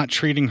he's not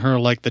treating her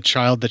like the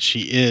child that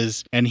she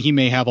is, and he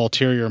may have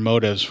ulterior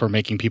motives for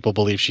making people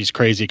believe she's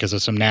crazy because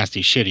of some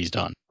nasty shit he's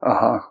done.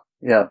 Uh-huh.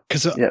 Yep.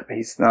 Yep,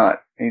 he's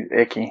not. He's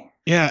icky.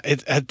 Yeah,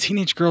 a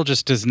teenage girl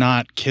just does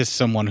not kiss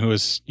someone who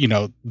is,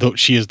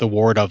 she is the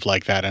ward of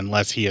like that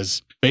unless he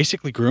has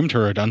basically groomed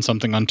her or done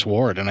something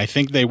untoward. And I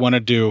think they want to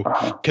do,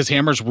 because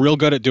Hammer's real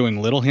good at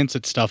doing little hints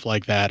at stuff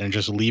like that and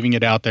just leaving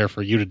it out there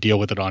for you to deal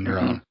with it on your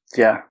own.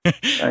 Yeah,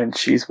 and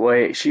she's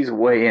way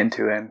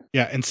into him.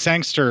 Yeah, and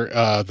Sangster,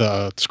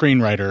 the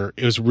screenwriter,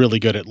 is really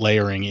good at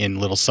layering in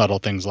little subtle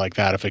things like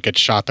that. If it gets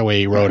shot the way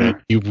he wrote it,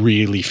 you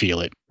really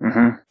feel it.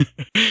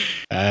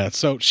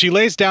 So she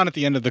lays down at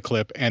the end of the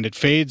clip, and it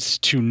fades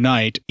to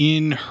night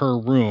in her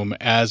room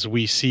as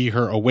we see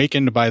her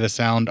awakened by the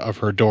sound of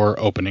her door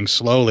opening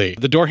slowly.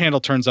 The door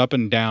handle turns up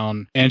and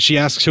down, and she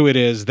asks who it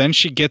is. Then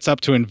she gets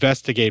up to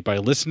investigate by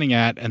listening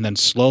at and then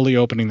slowly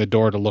opening the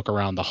door to look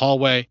around the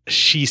hallway.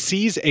 She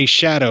sees a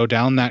shadow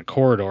down that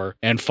corridor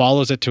and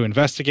follows it to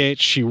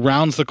investigate. She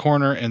rounds the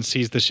corner and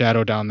sees the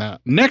shadow down that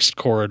next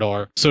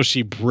corridor, so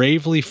she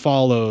bravely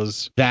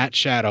follows that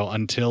shadow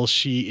until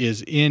she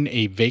is in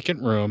a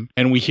vacant room,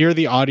 and we hear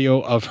the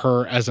audio of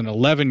her as an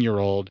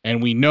 11-year-old,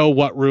 and we know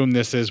what room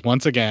this is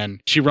once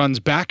again. She runs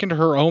back into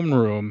her own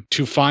room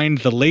to find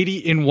the lady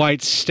in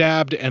white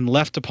stabbed and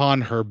left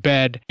upon her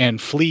bed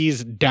and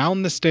flees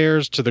down the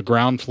stairs to the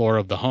ground floor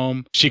of the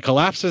home. She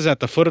collapses at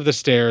the foot of the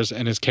stairs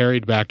and is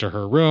carried back to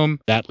her room.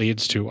 That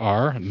leads to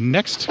our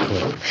next clip.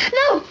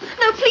 No,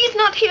 please,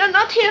 not here,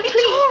 please. It's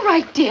all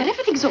right, dear.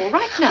 Everything's all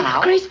right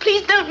now. Grace,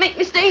 please don't make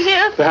me stay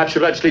here. Perhaps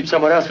you'd like to sleep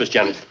somewhere else, Miss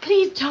Janet.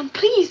 Please, John,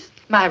 please.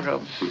 My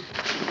room.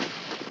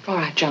 All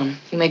right, John.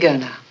 You may go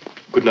now.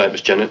 Good night,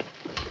 Miss Janet.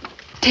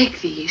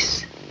 Take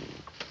these.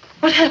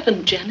 What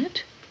happened,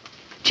 Janet?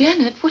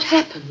 Janet, what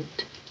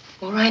happened?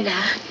 All right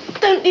now.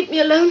 Don't leave me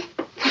alone.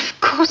 Of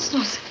course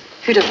not.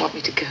 You don't want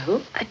me to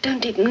go? I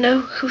don't even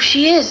know who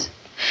she is.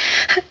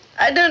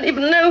 I don't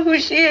even know who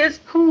she is.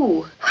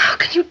 Who? How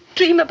can you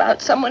dream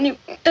about someone you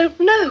don't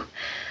know?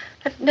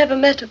 I've never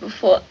met her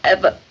before,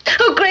 ever.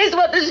 Oh, Grace,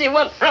 what does she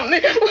want from me?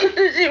 What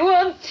does she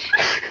want?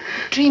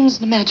 Dreams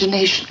and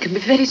imagination can be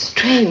very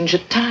strange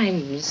at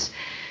times.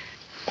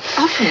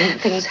 Often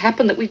things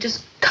happen that we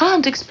just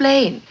can't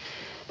explain.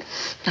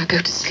 Now go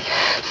to sleep.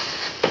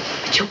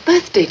 It's your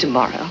birthday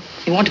tomorrow.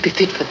 You want to be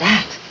fit for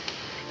that.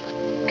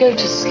 Go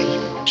to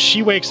sleep.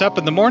 She wakes up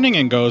in the morning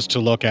and goes to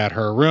look at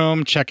her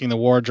room, checking the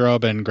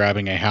wardrobe and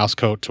grabbing a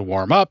housecoat to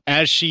warm up.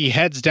 As she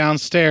heads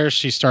downstairs,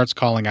 she starts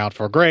calling out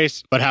for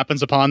Grace, but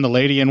happens upon the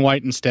lady in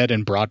white instead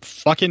in broad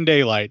fucking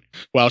daylight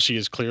while she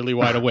is clearly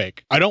wide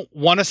awake. I don't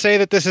want to say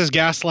that this is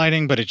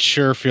gaslighting, but it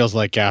sure feels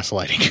like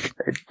gaslighting.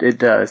 It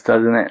does,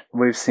 doesn't it?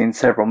 We've seen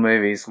several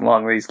movies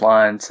along these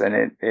lines, and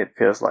it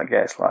feels like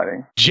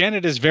gaslighting.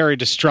 Janet is very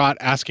distraught,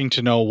 asking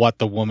to know what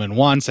the woman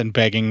wants and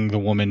begging the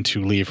woman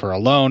to leave her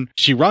alone.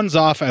 She runs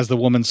off as the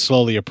woman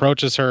slowly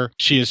approaches her.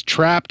 She is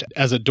trapped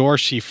as a door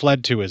she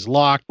fled to is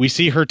locked. We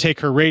see her take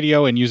her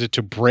radio and use it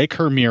to break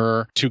her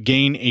mirror to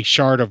gain a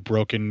shard of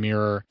broken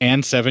mirror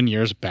and 7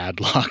 years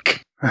bad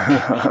luck.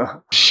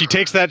 She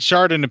takes that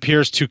shard and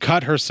appears to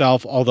cut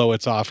herself, although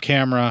it's off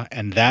camera,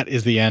 and that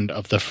is the end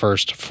of the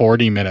first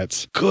 40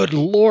 minutes. Good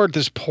Lord,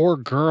 this poor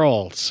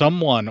girl.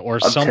 Someone or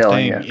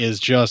something is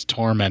just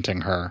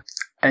tormenting her.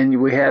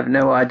 And we have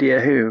no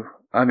idea who.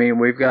 I mean,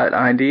 we've got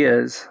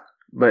ideas,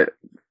 but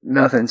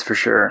nothing's for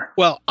sure.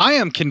 Well, I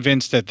am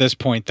convinced at this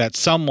point that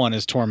someone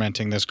is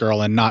tormenting this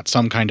girl and not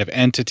some kind of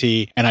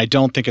entity, and I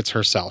don't think it's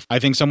herself. I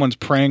think someone's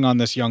preying on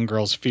this young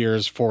girl's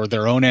fears for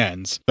their own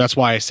ends. That's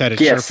why I said it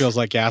sure feels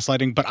like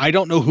gaslighting, but I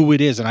don't know who it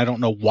is, and I don't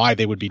know why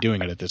they would be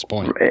doing it at this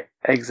point.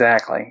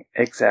 Exactly.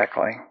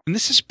 And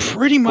this is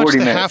pretty much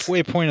the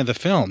halfway point of the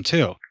film,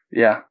 too.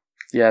 Yeah.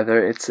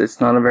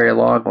 It's not a very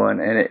long one,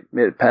 and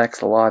it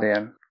packs a lot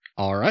in.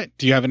 All right.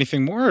 Do you have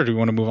anything more, or do we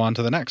want to move on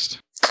to the next?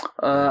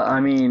 I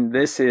mean,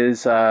 this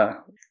is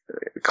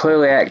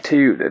clearly Act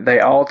 2. They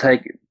all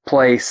take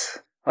place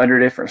under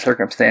different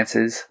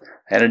circumstances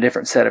and a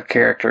different set of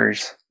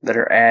characters that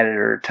are added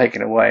or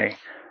taken away.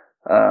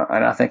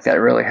 And I think that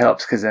really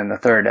helps because in the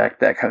third act,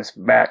 that comes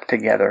back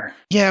together.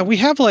 Yeah, we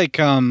have like,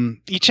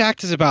 each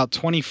act is about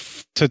 20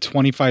 to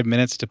 25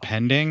 minutes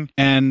depending.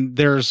 And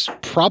there's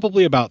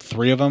probably about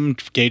 3 of them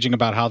gauging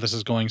about how this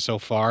is going so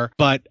far.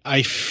 But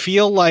I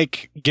feel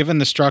like given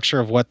the structure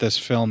of what this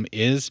film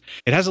is,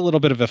 it has a little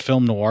bit of a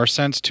film noir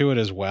sense to it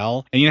as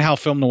well. And you know how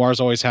film noirs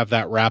always have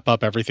that wrap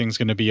up, everything's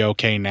going to be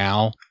okay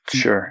now.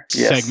 Sure.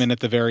 Yes. Segment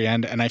at the very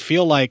end. And I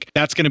feel like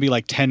that's going to be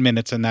like 10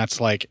 minutes and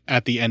that's like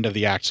at the end of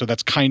the act. So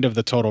that's kind of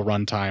the total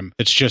runtime.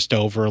 It's just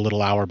over a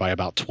little hour by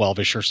about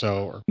 12-ish or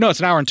so. No, it's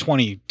an hour and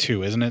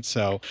 22, isn't it?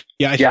 So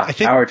I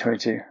think hour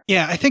 22.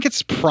 Yeah, I think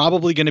it's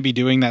probably going to be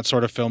doing that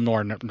sort of film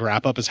noir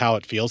wrap up is how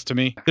it feels to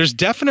me. There's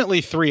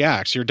definitely 3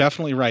 acts. You're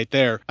definitely right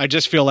there. I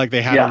just feel like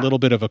they had a little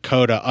bit of a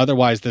coda.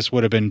 Otherwise, this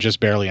would have been just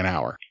barely an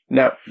hour.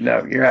 No,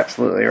 you're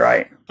absolutely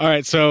right. All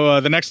right,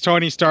 so the next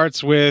 20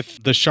 starts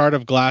with the shard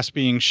of glass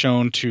being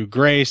shown to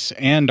Grace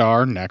and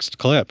our next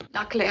clip.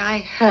 Luckily, I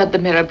heard the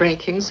mirror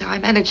breaking, so I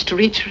managed to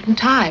reach her in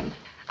time.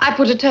 I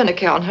put a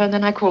tourniquet on her, and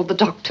then I called the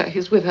doctor.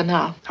 He's with her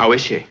now. How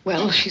is she?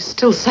 Well, she's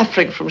still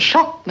suffering from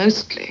shock,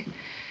 mostly.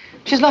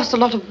 She's lost a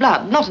lot of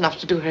blood, not enough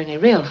to do her any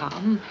real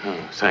harm.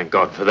 Oh, thank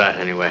God for that,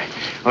 anyway.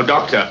 Oh,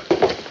 Doctor,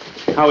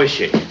 how is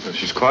she? Well,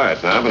 she's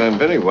quiet now, but I'm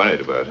very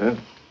worried about her.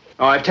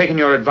 Oh, I've taken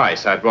your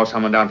advice. I've brought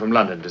someone down from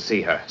London to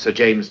see her, Sir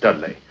James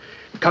Dudley.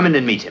 Come in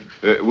and meet him.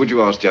 Would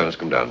you ask Janet to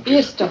come down, please?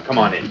 Yes, Doctor. Come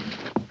on in.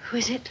 Who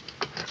is it?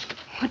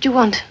 What do you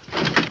want?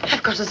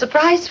 I've got a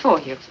surprise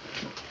for you.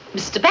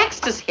 Mr.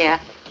 Baxter's here.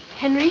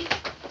 Henry?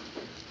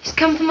 He's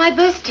come for my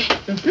birthday.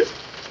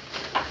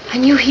 I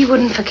knew he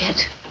wouldn't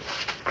forget.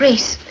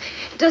 Grace,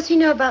 does he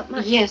know about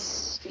my...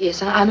 Yes,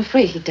 I'm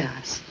afraid he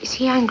does. Is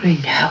he angry?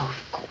 No,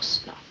 of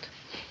course not.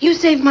 You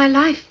saved my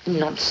life.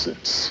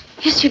 Nonsense.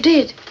 Yes, you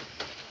did.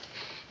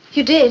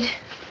 You did.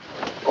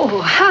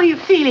 Oh, how are you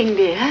feeling,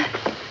 dear?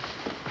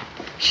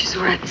 She's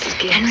all right, Mrs.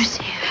 Gibbs. Henry's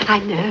here. I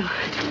know.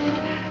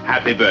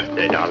 Happy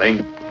birthday,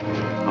 darling.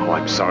 Oh,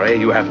 I'm sorry.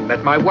 You haven't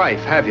met my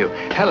wife, have you?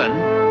 Helen?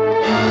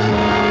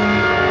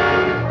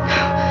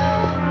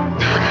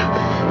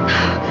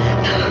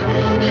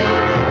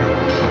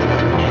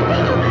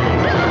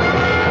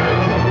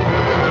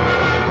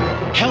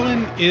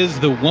 Helen is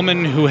the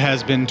woman who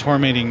has been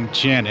tormenting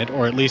Janet,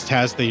 or at least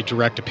has the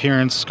direct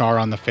appearance, scar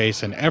on the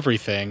face and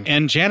everything.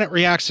 And Janet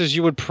reacts as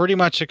you would pretty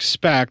much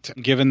expect,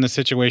 given the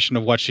situation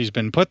of what she's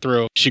been put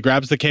through. She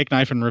grabs the cake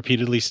knife and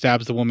repeatedly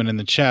stabs the woman in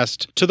the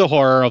chest, to the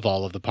horror of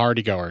all of the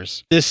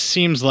partygoers. This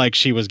seems like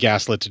she was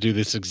gaslit to do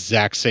this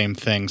exact same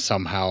thing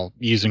somehow,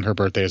 using her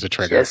birthday as a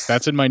trigger. Yes.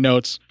 That's in my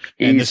notes.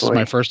 And this is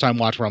my first time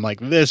watch where I'm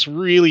like, this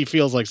really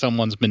feels like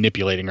someone's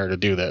manipulating her to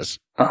do this.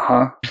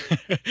 Uh-huh.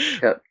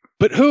 Yep.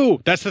 But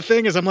who? That's the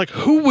thing is I'm like,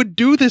 who would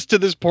do this to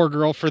this poor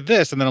girl for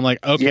this? And then I'm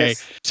like, okay,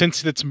 Yes.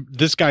 since it's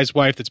this guy's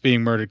wife that's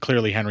being murdered,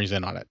 clearly Henry's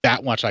in on it.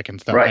 That much I can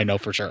I know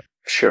for sure.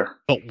 Sure.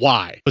 But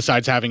why?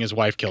 Besides having his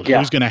wife killed, Yeah.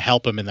 who's going to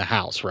help him in the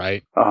house,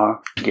 right?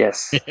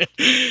 Yes.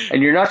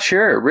 And you're not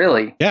sure,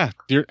 really. Yeah.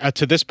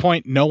 To this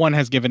point, no one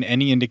has given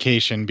any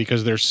indication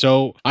because they're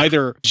so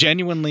either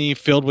genuinely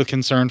filled with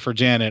concern for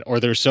Janet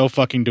or they're so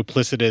fucking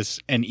duplicitous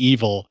and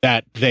evil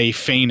that they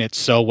feign it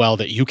so well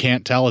that you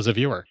can't tell as a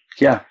viewer.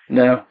 Yeah,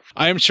 no.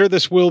 I am sure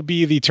this will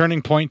be the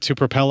turning point to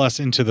propel us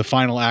into the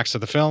final acts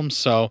of the film.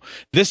 So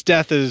this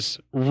death is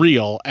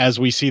real as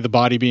we see the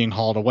body being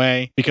hauled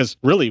away because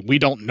really we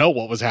don't know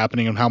what was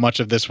happening and how much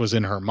of this was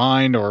in her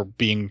mind or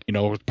being,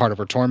 part of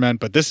her torment.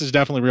 But this is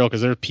definitely real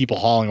because there are people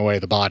hauling away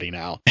the body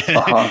now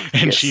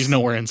and she's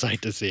nowhere in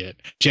sight to see it.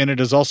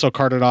 Janet is also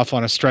carted off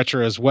on a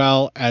stretcher as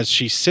well. As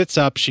she sits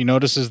up, she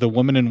notices the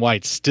woman in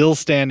white still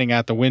standing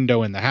at the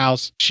window in the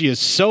house. She is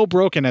so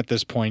broken at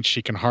this point,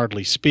 she can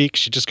hardly speak.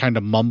 She just kind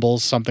of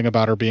mumbles something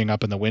about her being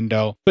up in the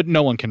window, but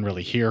no one can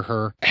really hear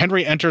her.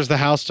 Henry enters the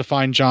house to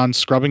find John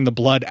scrubbing the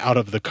blood out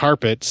of the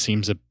carpet.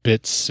 Seems a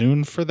bit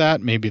soon for that.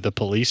 Maybe the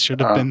police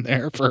should have been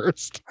there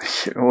first.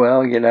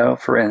 Well,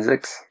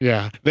 forensics.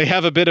 Yeah. They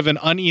have a bit of an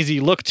uneasy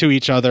look to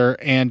each other,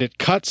 and it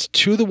cuts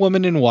to the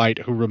woman in white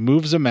who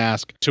removes a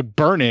mask to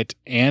burn it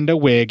and a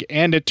wig,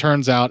 and it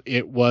turns out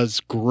it was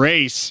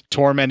Grace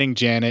tormenting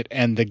Janet,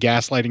 and the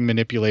gaslighting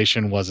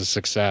manipulation was a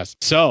success.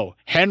 So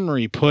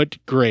Henry put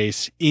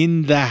Grace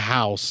in the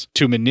house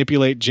to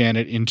manipulate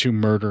Janet into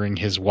murdering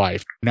his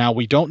wife. Now,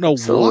 we don't know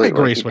why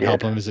Grace would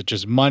help him. Is it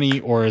just money,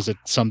 or is it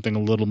something a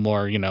little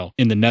more,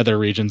 in the nether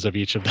regions of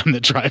each of them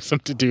that drives them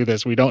to do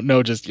this? We don't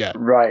know just yet.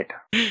 Right.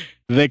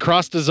 They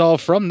cross-dissolve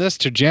from this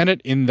to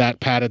Janet in that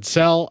padded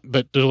cell,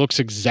 but it looks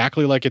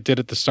exactly like it did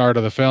at the start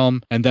of the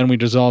film, and then we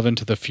dissolve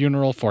into the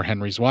funeral for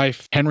Henry's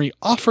wife. Henry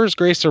offers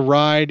Grace a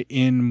ride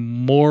in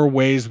more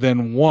ways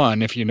than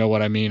one, if you know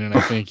what I mean, and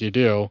I think you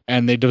do.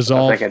 And they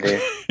dissolve. I think I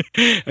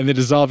do. And they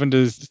dissolve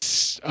into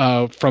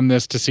from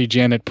this to see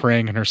Janet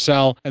praying in her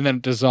cell, and then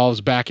it dissolves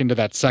back into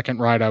that second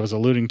ride I was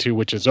alluding to,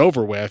 which is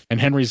over with,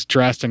 and Henry's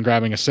dressed and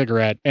grabbing a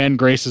cigarette, and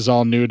Grace is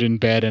all nude in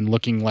bed and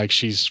looking like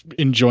she's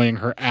enjoying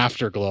her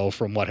afterglow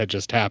from what had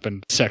just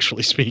happened,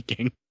 sexually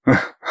speaking.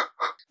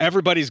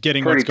 Everybody's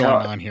getting what's going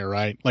on here,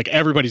 right? Like,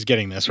 everybody's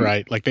getting this,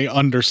 right? Like, they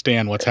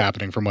understand what's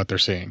happening from what they're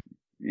seeing.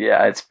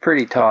 Yeah, it's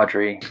pretty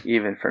tawdry,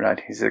 even for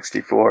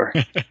 1964.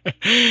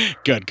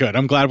 Good.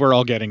 I'm glad we're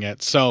all getting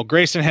it. So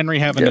Grace and Henry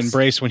have an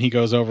embrace when he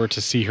goes over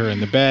to see her in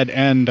the bed,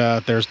 and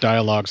there's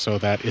dialogue, so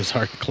that is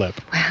our clip.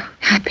 Well,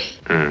 happy.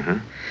 Mm-hmm.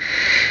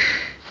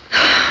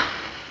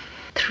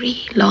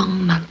 3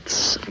 long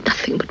months of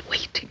nothing but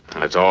waiting.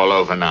 It's all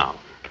over now.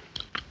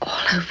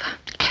 All over.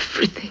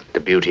 Everything. The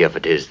beauty of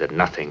it is that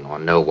nothing or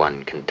no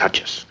one can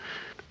touch us.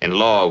 In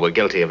law, we're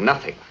guilty of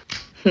nothing.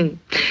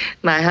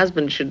 My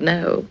husband should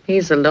know.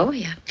 He's a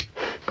lawyer.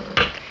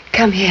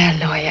 Come here,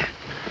 lawyer.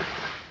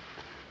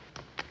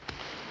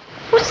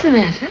 What's the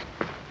matter?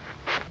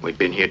 We've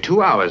been here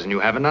 2 hours and you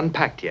haven't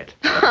unpacked yet.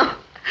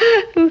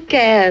 Who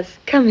cares?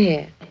 Come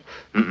here.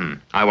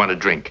 I want a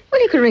drink.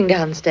 Well, you could ring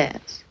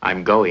downstairs.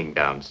 I'm going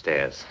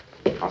downstairs.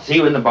 I'll see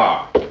you in the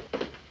bar.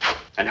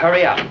 And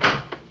hurry up.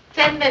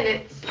 10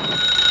 minutes.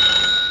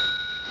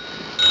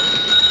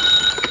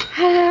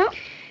 Hello?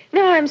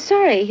 No, I'm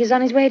sorry. He's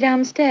on his way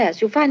downstairs.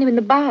 You'll find him in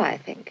the bar, I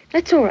think.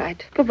 That's all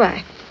right.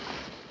 Goodbye.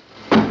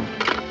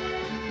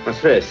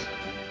 What's this?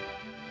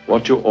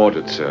 What you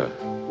ordered, sir.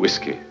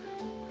 Whiskey.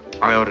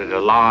 I ordered a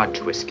large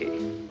whiskey.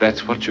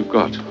 That's what you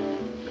got.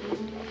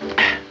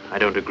 I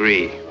don't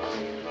agree.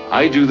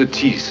 I do the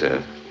tea,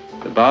 sir.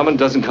 The barman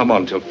doesn't come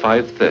on till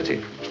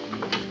 5:30.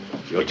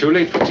 You're too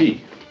late for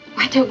tea.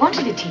 I don't want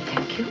any tea,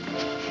 thank you.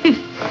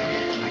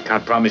 I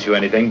can't promise you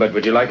anything, but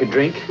would you like a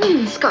drink?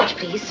 Scotch,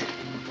 please.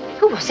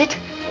 Who was it?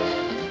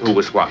 Who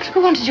was what?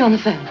 Who wanted you on the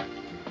phone?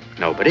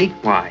 Nobody.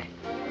 Why?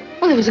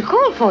 Well, there was a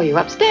call for you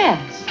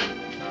upstairs.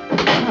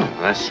 Oh,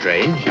 that's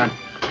strange.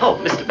 Oh,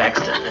 Mr.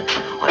 Baxter.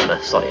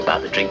 I'm sorry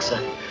about the drink, sir.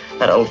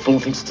 That old fool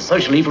thinks it's a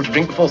social evil to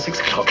drink before 6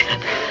 o'clock.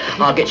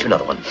 I'll get you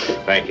another one.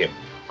 Thank you.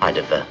 I'd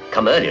have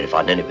come earlier if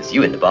I'd known it was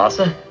you in the bar,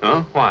 sir.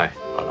 Oh, why?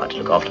 I like to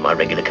look after my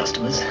regular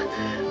customers.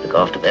 Look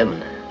after them,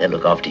 and they'll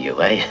look after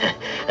you, eh?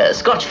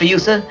 Scotch for you,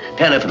 sir.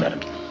 Piano for madam.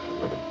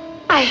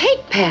 I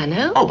hate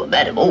piano. Oh, but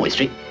madam always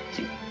treat...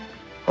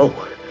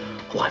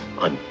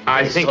 I'm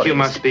I think sorry, you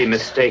must be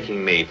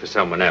mistaking me for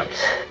someone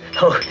else.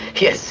 Oh,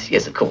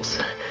 yes, of course.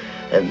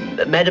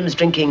 Madam's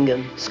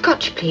drinking...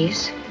 Scotch,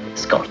 please.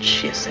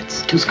 Scotch, yes,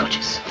 that's 2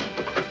 scotches.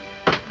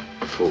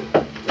 Fool.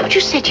 But you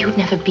said you'd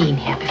never been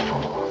here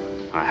before.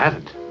 I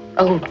haven't.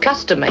 Old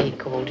customer, he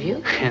called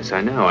you. Yes,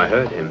 I know. I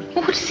heard him.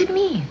 Well, what does it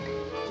mean?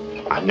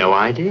 I've no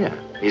idea.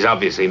 He's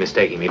obviously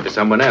mistaking me for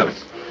someone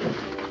else.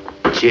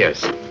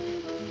 Cheers.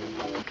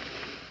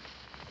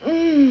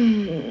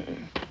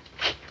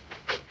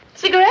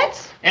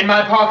 Cigarettes? In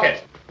my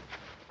pocket.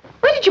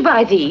 Where did you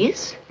buy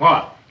these?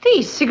 What?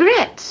 These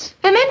cigarettes.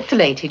 They're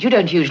mentholated. You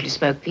don't usually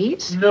smoke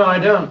these. No, I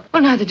don't.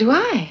 Well, neither do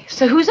I.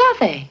 So whose are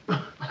they?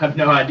 I've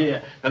no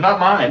idea. They're not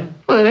mine.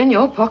 Well, they're in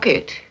your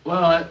pocket.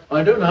 Well,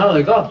 I don't know how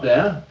they got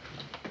there.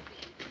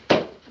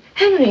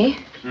 Henry,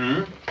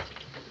 Hmm?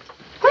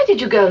 where did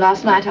you go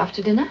last night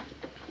after dinner?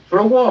 For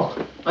a walk.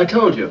 I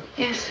told you.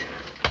 Yes.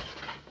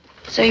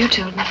 So you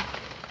told me.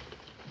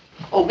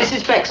 Oh,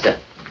 Mrs. Baxter.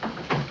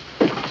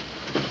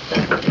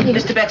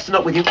 Mr. Baxter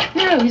not with you?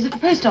 No, he's at the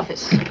post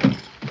office.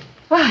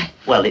 Why?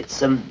 Well, it's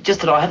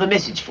just that I have a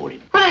message for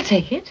him. Will I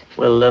take it?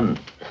 Well,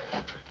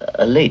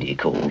 a lady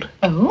called.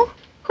 Oh?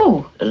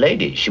 Who? A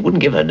lady. She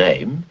wouldn't give her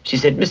name. She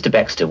said Mr.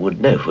 Baxter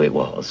would know who it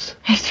was.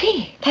 I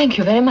see. Thank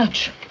you very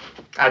much.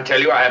 I'll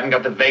tell you, I haven't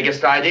got the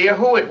vaguest idea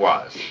who it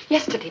was.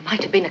 Yesterday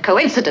might have been a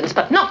coincidence,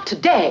 but not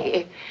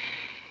today.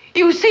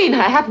 You've seen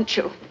her, haven't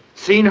you?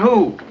 Seen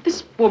who?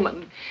 This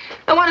woman.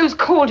 The one who's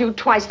called you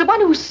twice. The one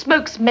who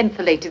smokes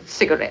mentholated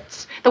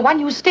cigarettes. The one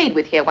you stayed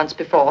with here once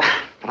before.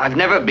 But I've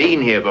never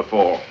been here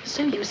before.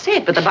 So you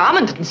said, but the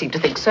barman didn't seem to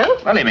think so.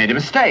 Well, he made a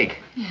mistake.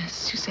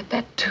 Yes, you said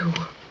that too.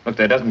 Look,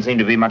 there doesn't seem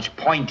to be much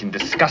point in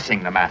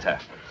discussing the matter.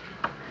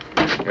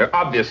 You're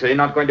obviously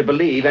not going to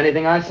believe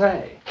anything I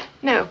say.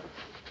 No,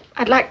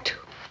 I'd like to,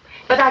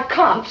 but I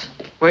can't.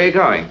 Where are you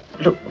going?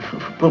 Look,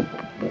 well,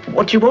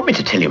 what do you want me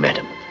to tell you,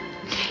 madam?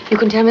 You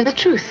can tell me the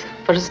truth,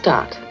 for a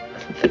start.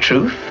 The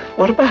truth?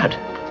 What about?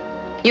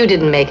 You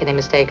didn't make any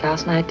mistake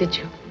last night, did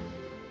you?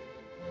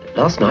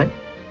 Last night?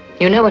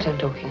 You know what I'm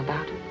talking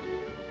about.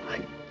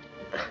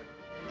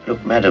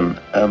 Look, madam,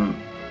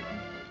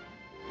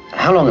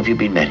 how long have you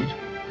been married?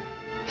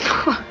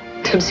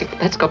 Don't see what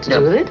that's got to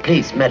do with it.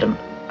 Please, madam,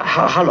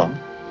 how long?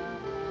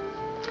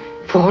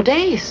 4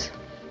 days.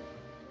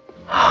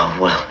 Oh,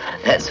 well,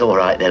 that's all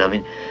right then. I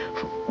mean,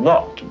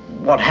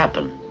 what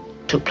happened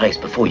took place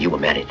before you were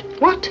married?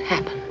 What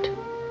happened?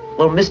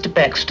 Well, Mr.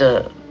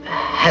 Baxter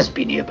has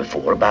been here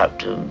before,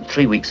 about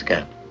 3 weeks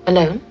ago.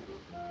 Alone?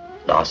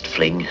 Last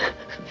fling.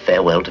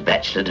 Farewell to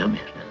bachelordom.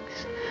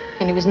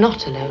 And he was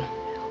not alone.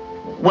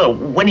 Well,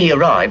 when he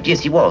arrived,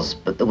 yes, he was,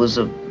 but there was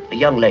a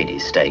young lady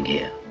staying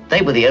here.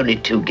 They were the only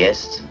 2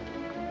 guests.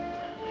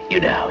 You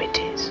know how it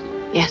is.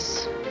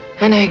 Yes,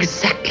 I know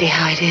exactly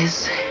how it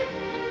is.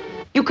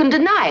 You can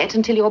deny it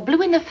until you're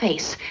blue in the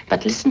face,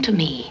 but listen to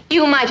me.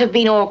 You might have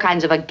been all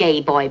kinds of a gay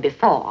boy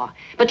before,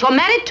 but you're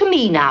married to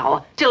me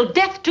now, till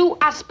death do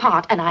us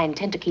part, and I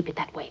intend to keep it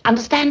that way.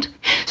 Understand?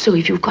 So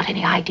if you've got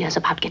any ideas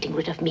about getting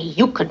rid of me,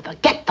 you can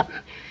forget them.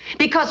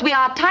 Because we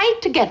are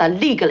tied together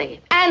legally,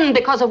 and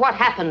because of what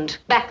happened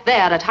back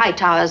there at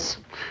Hightowers.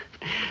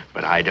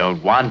 But I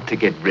don't want to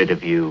get rid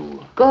of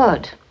you.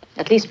 Good.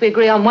 At least we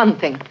agree on one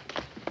thing.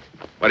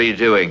 What are you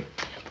doing?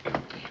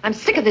 I'm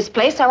sick of this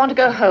place. I want to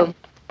go home.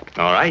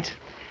 All right.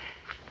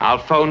 I'll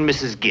phone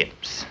Mrs.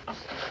 Gibbs.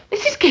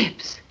 Mrs.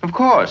 Gibbs? Of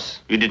course.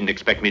 You didn't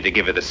expect me to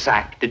give her the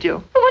sack, did you?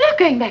 Well, we're not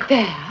going back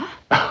there.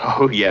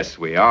 Oh, yes,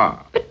 we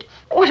are. But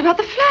what about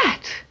the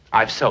flat?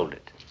 I've sold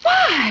it.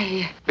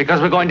 Why?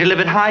 Because we're going to live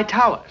at High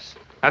Towers.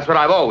 That's what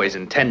I've always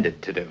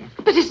intended to do.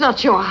 But it's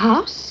not your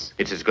house.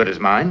 It's as good as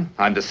mine.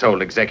 I'm the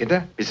sole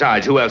executor.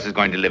 Besides, who else is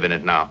going to live in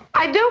it now?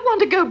 I don't want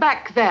to go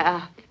back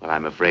there. Well,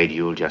 I'm afraid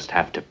you'll just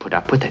have to put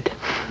up with it.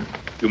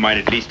 You might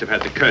at least have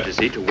had the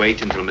courtesy to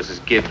wait until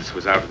Mrs. Gibbs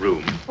was out of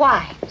room.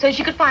 Why? So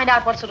she could find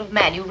out what sort of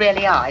man you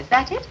really are, is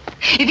that it?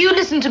 If you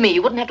listened to me,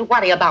 you wouldn't have to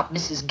worry about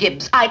Mrs.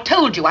 Gibbs. I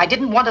told you I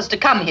didn't want us to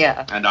come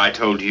here. And I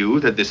told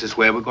you that this is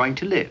where we're going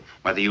to live,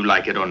 whether you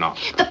like it or not.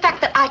 The fact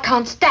that I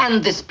can't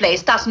stand this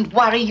place doesn't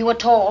worry you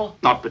at all.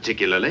 Not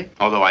particularly,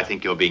 although I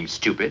think you're being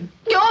stupid.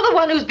 You're the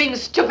one who's being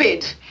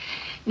stupid.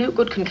 No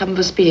good can come of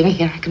us being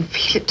here. I can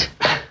feel it.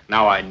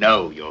 Now I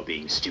know you're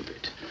being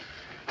stupid.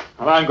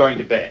 Well, I'm going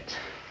to bed.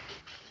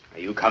 Are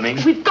you coming?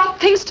 We've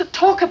got things to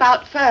talk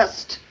about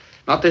first.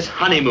 Not this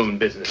honeymoon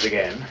business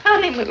again.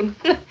 Honeymoon?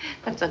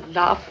 That's a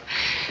laugh.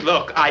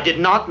 Look, I did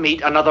not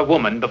meet another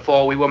woman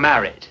before we were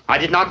married. I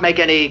did not make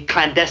any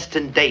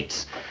clandestine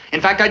dates.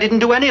 In fact, I didn't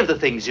do any of the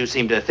things you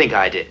seem to think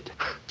I did.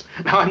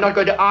 Now, I'm not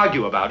going to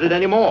argue about it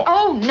anymore.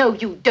 Oh, no,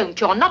 you don't.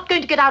 You're not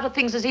going to get out of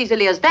things as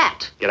easily as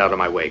that. Get out of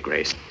my way,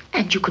 Grace.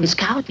 And you can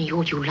scowl me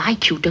all you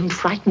like. You don't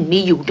frighten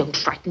me. You don't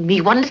frighten me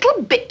one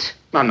little bit.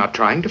 I'm not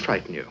trying to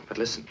frighten you, but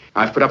listen.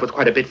 I've put up with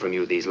quite a bit from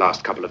you these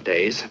last couple of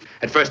days.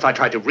 At first I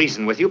tried to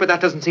reason with you, but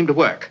that doesn't seem to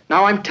work.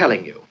 Now I'm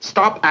telling you,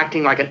 stop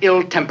acting like an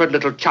ill-tempered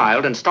little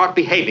child and start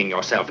behaving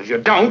yourself. If you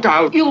don't,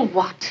 I'll... You'll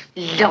what?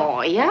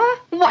 Lawyer?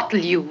 What'll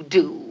you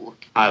do?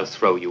 I'll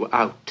throw you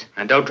out.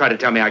 And don't try to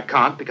tell me I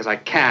can't, because I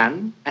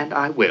can, and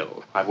I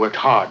will. I've worked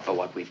hard for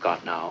what we've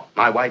got now.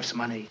 My wife's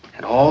money,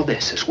 and all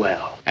this as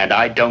well. And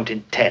I don't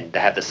intend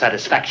to have the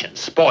satisfaction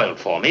spoiled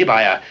for me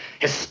by a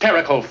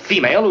hysterical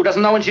female who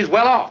doesn't know when she's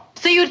well off.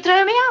 So you'd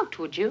throw me out,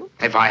 would you?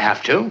 If I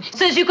have to.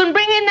 So you can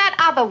bring in that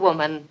other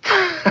woman.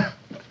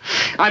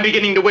 I'm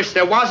beginning to wish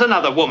there was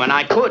another woman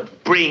I could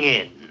bring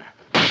in.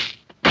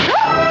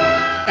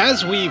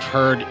 As we've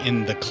heard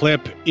in the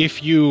clip,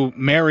 if you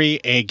marry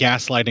a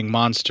gaslighting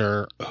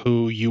monster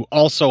who you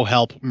also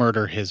help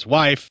murder his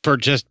wife for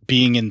just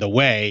being in the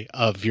way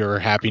of your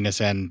happiness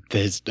and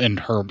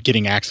her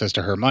getting access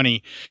to her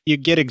money, you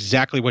get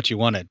exactly what you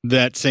wanted.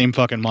 That same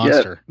fucking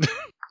monster. Yeah.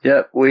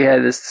 Yep, we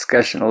had this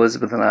discussion,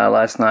 Elizabeth and I,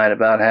 last night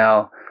about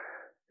how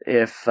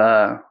if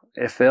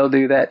they'll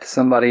do that to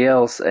somebody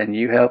else and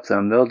you help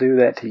them, they'll do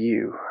that to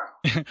you.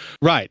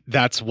 Right.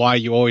 That's why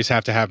you always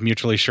have to have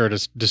mutually assured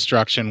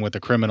destruction with a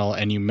criminal,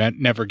 and you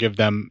never give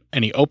them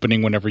any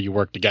opening whenever you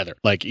work together.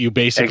 Like, you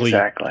basically,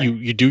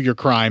 you do your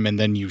crime and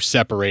then you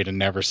separate and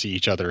never see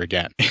each other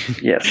again.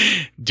 Yes.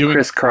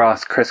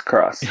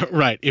 Crisscross.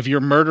 Right. If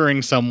you're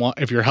murdering someone,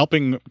 if you're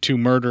helping to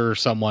murder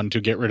someone to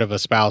get rid of a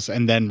spouse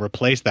and then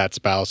replace that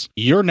spouse,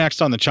 you're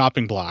next on the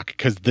chopping block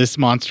because this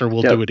monster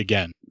will do it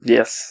again.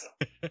 Yes.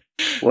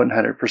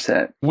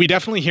 100%. We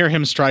definitely hear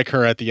him strike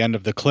her at the end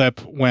of the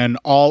clip when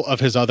all of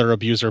his other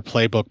abuser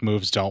playbook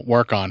moves don't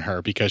work on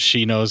her because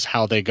she knows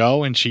how they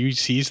go and she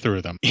sees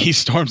through them. He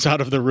storms out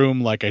of the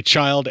room like a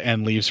child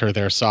and leaves her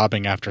there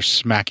sobbing after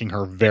smacking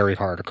her very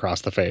hard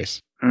across the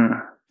face.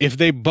 If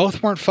they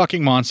both weren't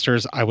fucking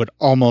monsters, I would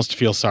almost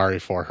feel sorry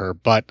for her,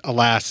 but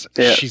alas,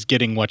 she's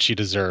getting what she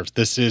deserves.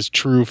 This is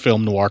true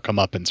film noir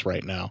comeuppance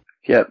right now.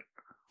 Yep.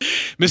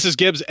 Mrs.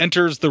 Gibbs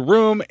enters the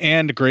room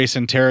and Grace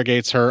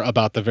interrogates her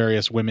about the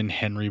various women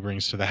Henry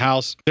brings to the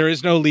house. There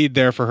is no lead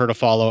there for her to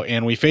follow,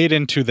 and we fade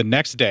into the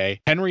next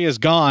day. Henry is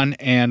gone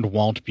and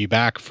won't be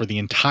back for the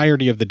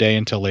entirety of the day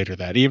until later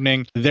that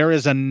evening. There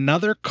is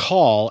another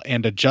call,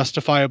 and a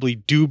justifiably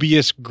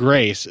dubious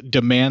Grace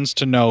demands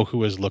to know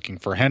who is looking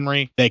for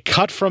Henry. They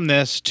cut from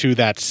this to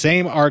that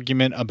same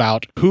argument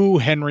about who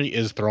Henry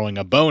is throwing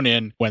a bone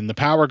in when the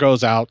power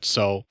goes out,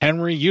 so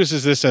Henry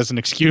uses this as an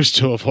excuse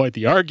to avoid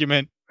the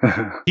argument.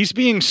 He's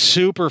being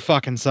super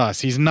fucking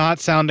sus. He's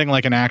not sounding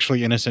like an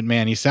actually innocent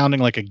man. He's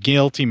sounding like a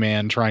guilty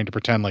man trying to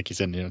pretend like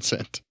he's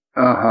innocent.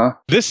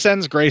 This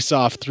sends Grace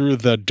off through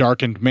the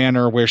darkened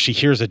manor where she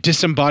hears a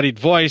disembodied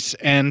voice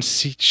and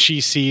she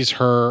sees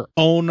her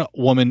own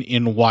woman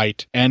in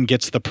white and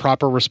gets the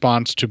proper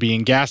response to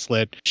being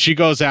gaslit. She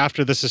goes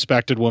after the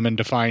suspected woman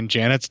to find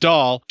Janet's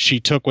doll she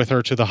took with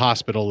her to the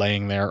hospital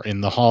laying there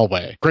in the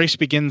hallway. Grace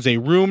begins a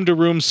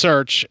room-to-room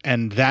search,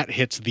 and that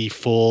hits the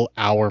full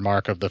hour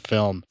mark of the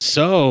film.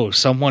 So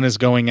someone is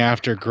going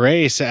after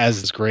Grace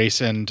as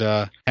Grace and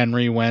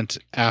Henry went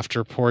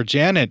after poor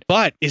Janet.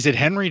 But is it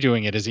Henry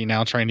doing it? Is he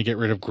now trying to get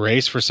rid of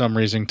Grace for some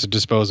reason to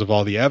dispose of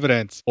all the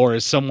evidence? Or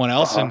is someone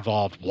else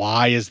involved?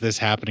 Why is this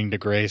happening to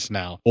Grace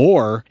now?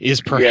 Or is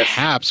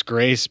perhaps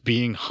Grace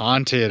being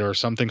haunted or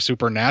something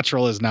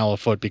supernatural is now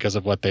afoot because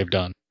of what they've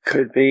done?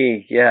 Could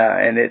be, yeah,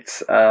 and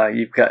it's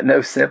you've got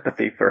no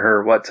sympathy for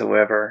her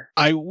whatsoever.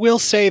 I will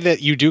say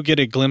that you do get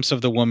a glimpse of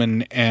the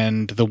woman,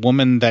 and the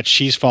woman that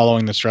she's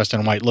following that's dressed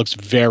in white looks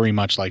very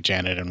much like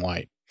Janet in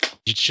white.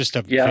 It's just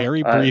a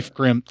very brief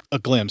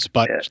glimpse,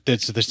 but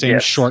it's the same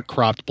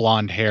short-cropped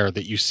blonde hair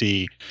that you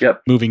see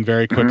moving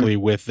very quickly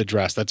with the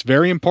dress. That's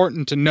very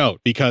important to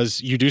note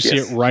because you do see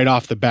it right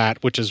off the bat,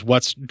 which is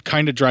what's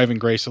kind of driving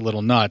Grace a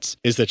little nuts,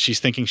 is that she's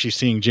thinking she's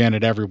seeing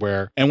Janet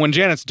everywhere. And when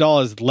Janet's doll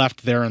is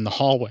left there in the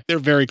hallway, they're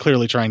very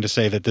clearly trying to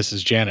say that this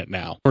is Janet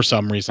now for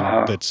some reason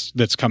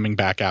that's coming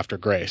back after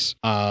Grace.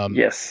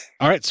 Yes.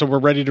 All right, so we're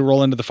ready to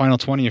roll into the final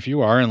 20 if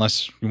you are,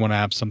 unless you want to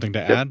have something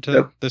to add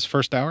to this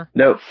first hour.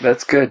 Nope,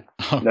 that's good.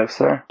 No,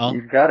 sir.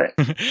 You've got it.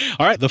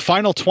 All right. The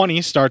final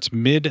 20 starts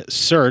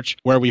mid-search,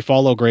 where we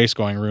follow Grace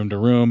going room to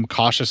room,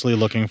 cautiously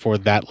looking for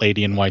that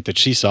lady in white that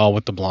she saw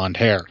with the blonde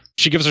hair.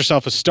 She gives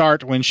herself a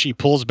start when she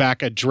pulls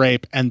back a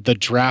drape and the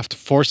draft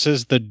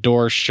forces the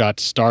door shut,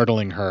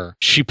 startling her.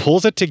 She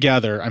pulls it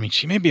together. I mean,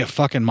 she may be a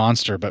fucking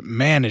monster, but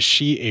man, is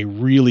she a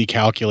really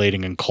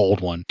calculating and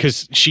cold one.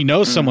 Because she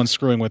knows someone's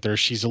screwing with her.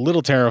 She's a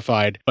little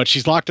terrified, but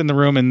she's locked in the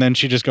room and then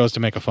she just goes to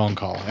make a phone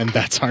call. And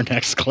that's our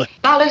next clip.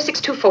 Marlowe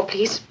 624,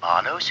 please.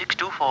 Marlowe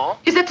 624?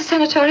 Is that the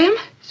sanatorium?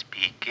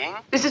 Speaking.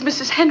 This is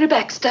Mrs. Henry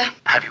Baxter.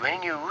 Have you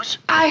any news?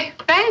 I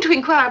rang to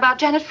inquire about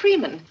Janet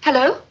Freeman.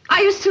 Hello?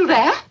 Are you still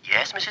there?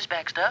 Yes, Mrs.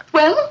 Baxter.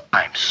 Well?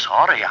 I'm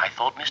sorry. I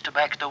thought Mr.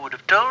 Baxter would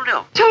have told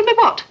you. Told me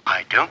what?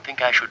 I don't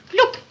think I should...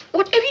 Look,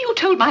 whatever you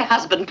told my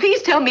husband,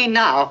 please tell me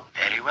now.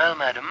 Very well,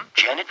 madam.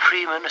 Janet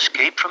Freeman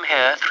escaped from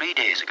here 3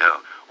 days ago.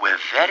 We're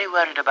very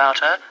worried about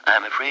her.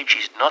 I'm afraid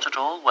she's not at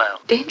all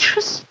well.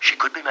 Dangerous? She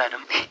could be,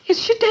 madam. Is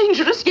she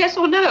dangerous, yes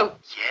or no?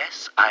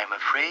 Yes, I'm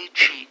afraid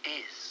she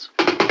is.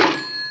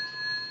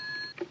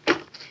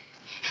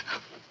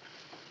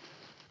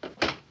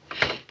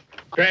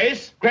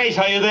 Grace? Grace,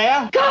 are you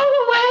there? Go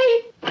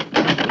away!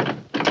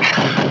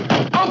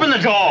 Open the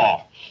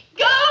door!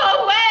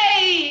 Go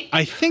away!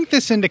 I think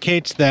this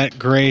indicates that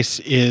Grace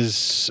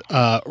is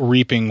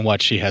reaping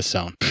what she has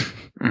sown.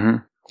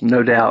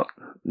 No doubt.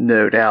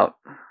 No doubt.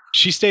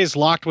 She stays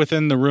locked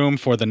within the room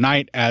for the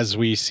night as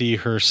we see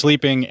her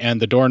sleeping, and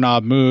the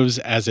doorknob moves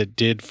as it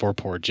did for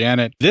poor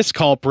Janet. This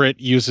culprit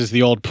uses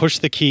the old push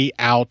the key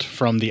out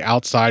from the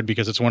outside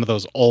because it's one of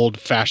those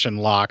old-fashioned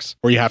locks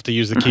where you have to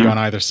use the key on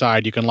either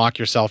side. You can lock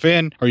yourself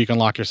in or you can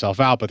lock yourself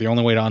out, but the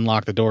only way to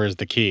unlock the door is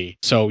the key.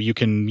 So you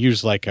can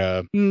use like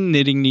a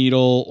knitting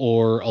needle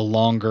or a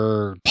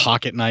longer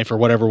pocket knife or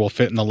whatever will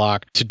fit in the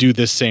lock to do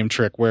this same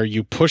trick where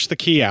you push the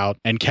key out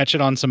and catch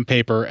it on some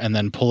paper and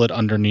then pull it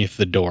underneath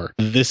the door.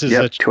 This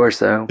This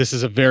is This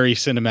is a very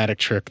cinematic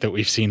trick that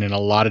we've seen in a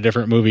lot of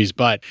different movies,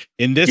 but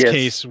in this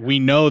case, we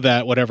know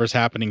that whatever's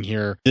happening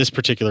here, this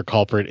particular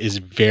culprit is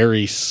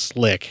very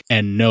slick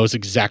and knows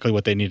exactly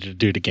what they need to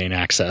do to gain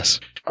access.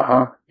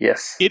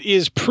 Yes. It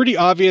is pretty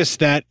obvious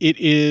that it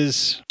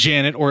is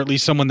Janet, or at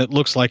least someone that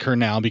looks like her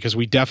now, because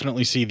we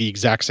definitely see the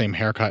exact same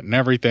haircut and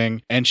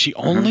everything. And she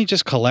only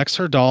just collects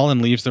her doll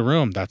and leaves the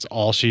room. That's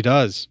all she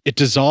does. It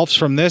dissolves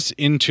from this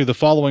into the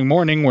following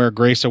morning, where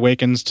Grace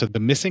awakens to the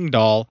missing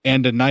doll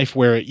and a knife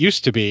where it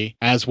used to be,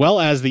 as well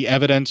as the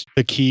evidence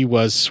the key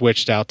was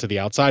switched out to the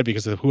outside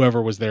because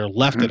whoever was there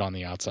left it on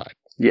the outside.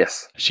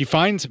 Yes. She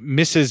finds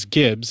Mrs.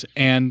 Gibbs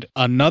and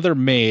another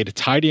maid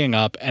tidying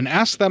up and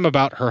asks them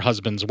about her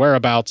husband's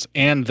whereabouts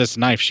and this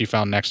knife she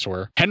found next to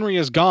her. Henry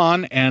is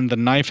gone, and the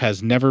knife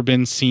has never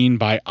been seen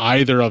by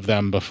either of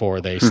them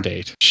before, they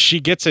state. She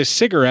gets a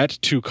cigarette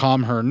to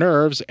calm her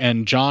nerves,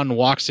 and John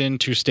walks in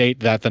to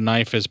state that the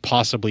knife is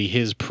possibly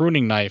his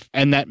pruning knife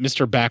and that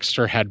Mr.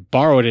 Baxter had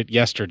borrowed it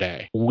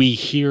yesterday. We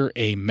hear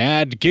a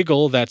mad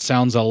giggle that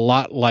sounds a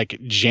lot like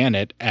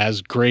Janet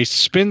as Grace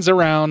spins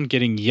around,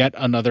 getting yet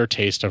another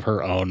taste of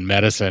her own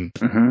medicine.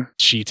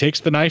 She takes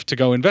the knife to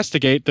go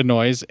investigate the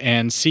noise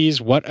and sees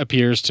what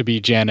appears to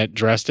be Janet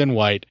dressed in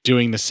white,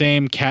 doing the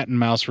same cat and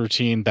mouse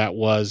routine that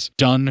was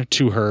done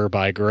to her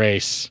by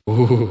Grace.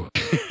 Ooh.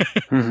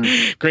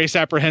 Grace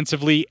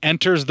apprehensively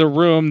enters the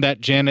room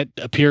that Janet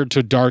appeared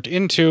to dart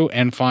into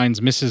and finds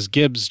Mrs.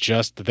 Gibbs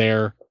just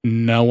there.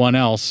 No one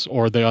else,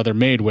 or the other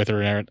maid with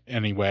her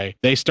anyway.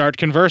 They start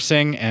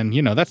conversing, and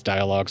that's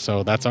dialogue,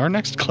 so that's our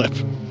next clip.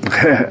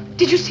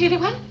 Did you see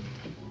anyone?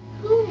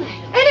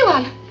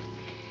 Anyone?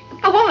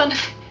 A woman?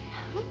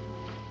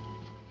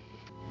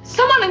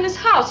 Someone in this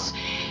house.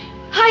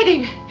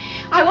 Hiding.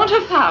 I want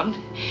her found.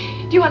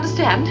 Do you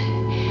understand?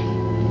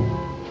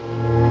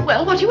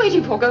 Well, what are you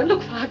waiting for? Go and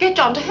look for her. Get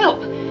John to help.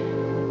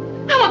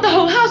 I want the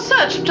whole house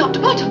searched from top to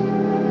bottom.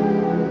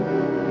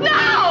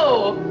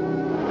 Now!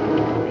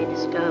 Made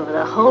us go over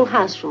the whole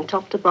house from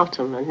top to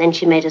bottom, and then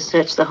she made us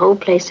search the whole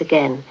place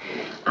again.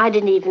 I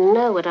didn't even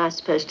know what I was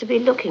supposed to be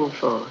looking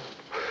for.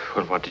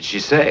 Well, what did she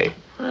say?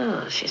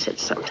 Well, she said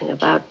something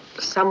about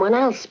someone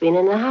else being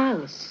in the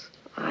house.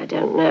 I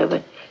don't know,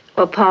 but...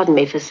 Well, pardon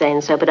me for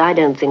saying so, but I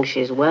don't think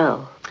she's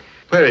well.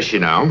 Where is she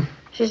now?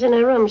 She's in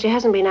her room. She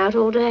hasn't been out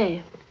all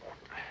day.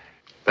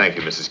 Thank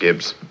you, Mrs.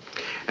 Gibbs.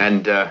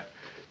 And,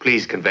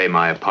 please convey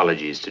my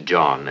apologies to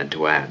John and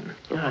to Anne.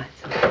 All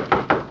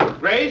right.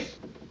 Grace?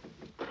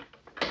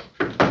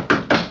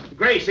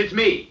 Grace, it's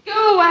me.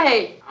 Go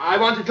away. I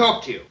want to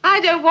talk to you. I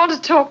don't want to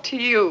talk to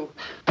you.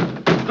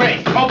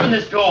 Grace, open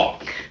this door.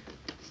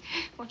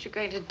 What you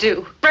going to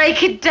do?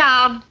 Break it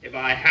down. If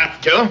I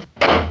have to.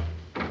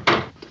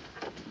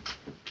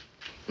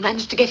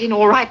 Managed to get in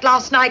all right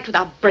last night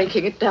without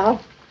breaking it down.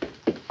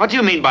 What do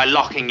you mean by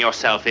locking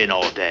yourself in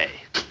all day?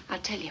 I'll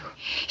tell you.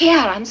 Here,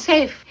 I'm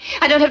safe.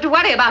 I don't have to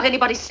worry about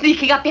anybody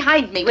sneaking up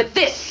behind me with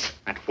this.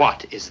 And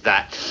what is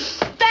that?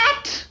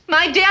 That,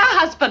 my dear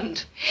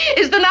husband,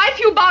 is the knife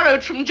you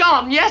borrowed from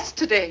John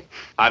yesterday.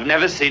 I've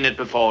never seen it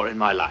before in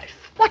my life.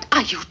 What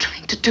are you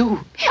trying to do?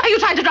 Are you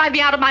trying to drive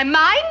me out of my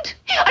mind?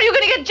 Are you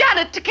going to get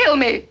Janet to kill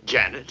me?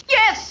 Janet?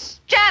 Yes,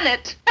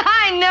 Janet.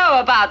 I know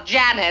about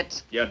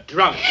Janet. You're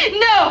drunk.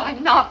 No,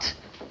 I'm not.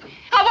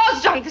 I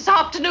was drunk this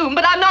afternoon,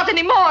 but I'm not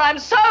anymore. I'm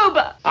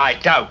sober. I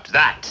doubt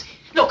that.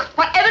 Look,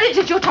 whatever it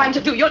is you're trying to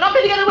do, you're not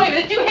going to get away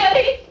with it. Do you hear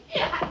me?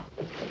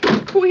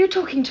 Who are you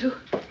talking to?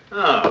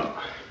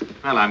 Oh,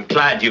 well, I'm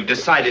glad you've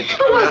decided to...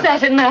 Who was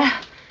that in there?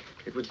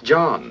 It was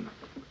John.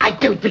 I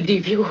don't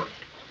believe you.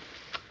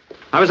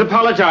 I was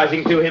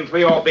apologizing to him for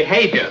your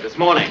behavior this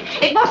morning.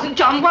 It wasn't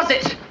John, was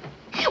it?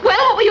 Well,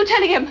 what were you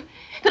telling him?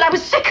 That I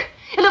was sick?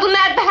 A little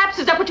mad, perhaps?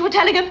 Is that what you were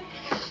telling him?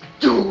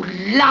 You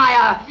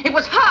liar! It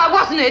was her,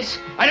 wasn't it?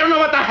 I don't know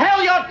what the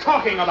hell you're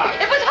talking about.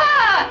 It was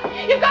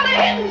her! You've got her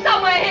hidden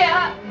somewhere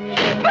here.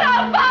 But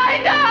I'll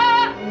find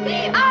her!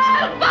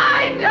 I'll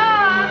find her!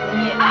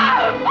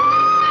 I'll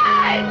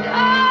find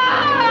her!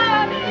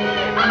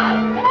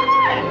 I'll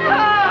find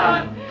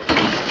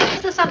her!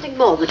 Is there something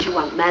more that you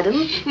want,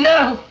 madam?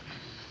 No.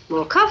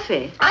 More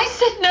coffee? I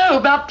said no,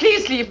 but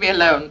please leave me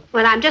alone.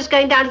 Well, I'm just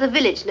going down to the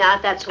village now,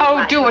 if that's all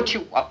right. Oh, do what you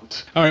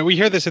want. All right, we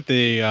hear this at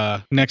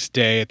the next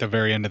day at the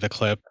very end of the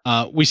clip.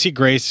 We see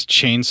Grace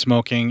chain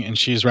smoking, and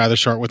she's rather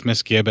short with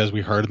Miss Gibb, as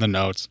we heard in the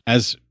notes,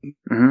 as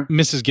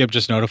Mrs. Gibb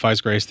just notifies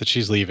Grace that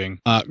she's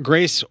leaving.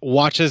 Grace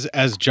watches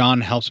as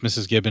John helps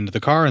Mrs. Gibb into the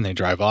car, and they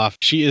drive off.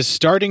 She is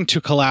starting to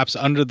collapse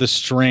under the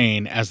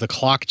strain as the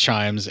clock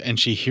chimes, and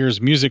she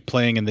hears music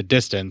playing in the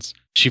distance.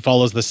 She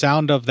follows the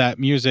sound of that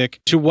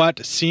music to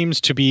what seems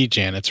to be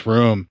Janet's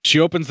room. She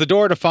opens the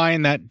door to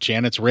find that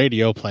Janet's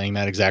radio playing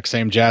that exact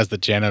same jazz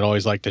that Janet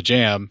always liked to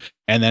jam.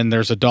 And then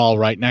there's a doll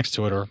right next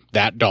to it, or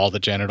that doll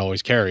that Janet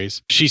always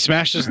carries. She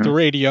smashes the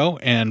radio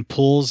and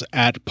pulls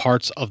at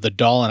parts of the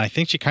doll, and I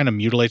think she kind of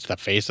mutilates the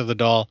face of the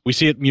doll. We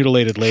see it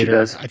mutilated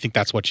later. I think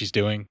that's what she's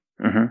doing.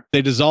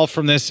 They dissolve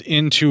from this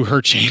into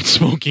her chain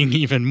smoking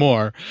even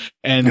more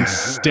and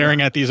staring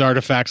at these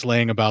artifacts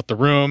laying about the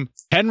room.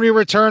 Henry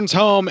returns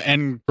home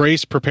and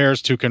Grace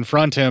prepares to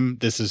confront him.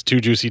 This is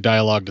too juicy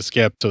dialogue to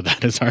skip, so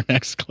that is our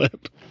next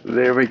clip.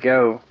 There we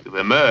go. You've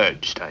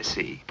emerged, I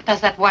see. Does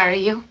that worry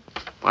you?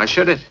 Why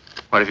should it?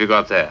 What have you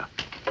got there?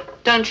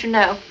 Don't you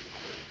know?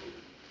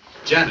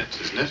 Janet,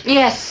 isn't it?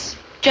 Yes,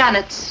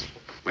 Janet's.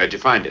 Where'd you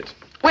find it?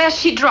 Where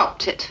she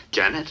dropped it.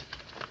 Janet?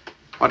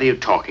 What are you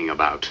talking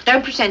about?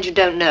 Don't pretend you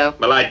don't know.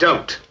 Well, I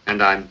don't,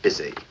 and I'm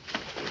busy.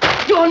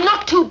 You're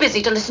not too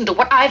busy to listen to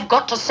what I've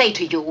got to say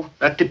to you.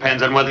 That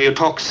depends on whether you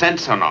talk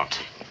sense or not.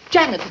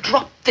 Janet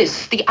dropped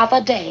this the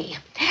other day.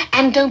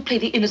 And don't play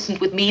the innocent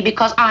with me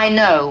because I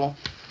know.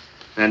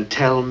 Then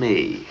tell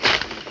me.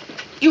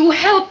 You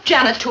helped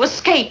Janet to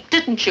escape,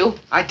 didn't you?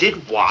 I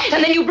did what?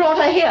 And then you brought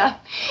her here.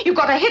 You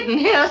got her hidden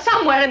here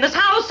somewhere in this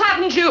house,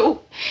 haven't you?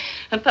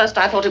 At first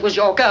I thought it was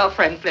your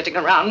girlfriend flitting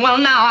around. Well,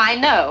 now I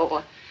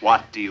know.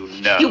 What do you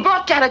know? You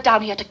brought Janet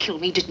down here to kill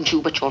me, didn't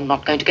you? But you're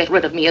not going to get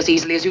rid of me as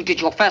easily as you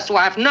did your first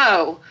wife.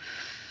 No.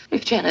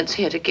 If Janet's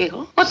here to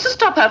kill, what's to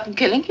stop her from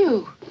killing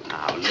you?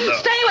 Now, look.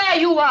 Stay where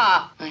you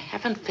are. I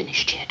haven't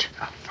finished yet.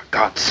 For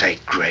God's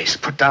sake, Grace,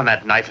 put down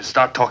that knife and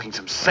start talking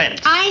some sense.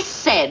 I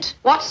said,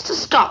 what's to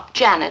stop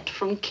Janet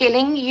from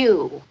killing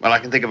you? Well, I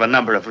can think of a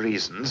number of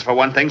reasons. For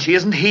one thing, she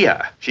isn't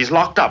here. She's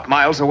locked up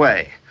miles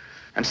away.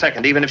 And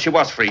second, even if she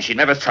was free, she'd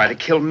never try to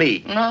kill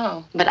me.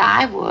 No, but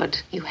I would.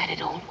 You had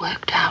it all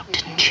worked out,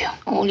 didn't you?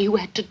 All you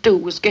had to do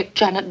was get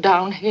Janet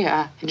down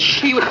here, and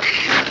she would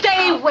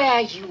stay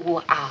where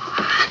you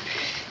are.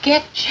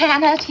 Get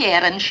Janet here,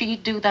 and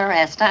she'd do the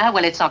rest, huh?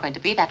 Well, it's not going to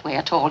be that way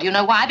at all. You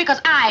know why?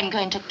 Because I'm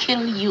going to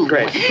kill you.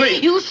 Grace,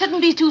 please. You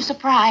shouldn't be too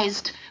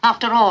surprised.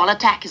 After all,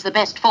 attack is the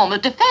best form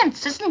of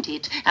defense, isn't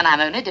it? And I'm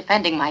only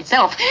defending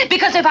myself.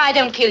 Because if I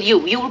don't kill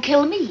you, you'll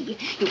kill me.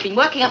 You've been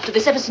working up to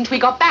this ever since we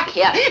got back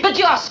here. But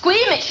you're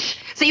squeamish.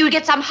 So you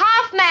get some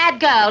half-mad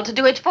girl to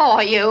do it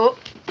for you.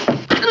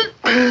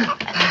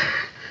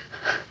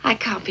 I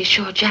can't be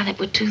sure Janet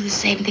would do the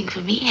same thing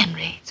for me,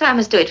 Henry. So I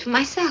must do it for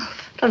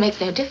myself. It'll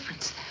make no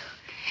difference, though.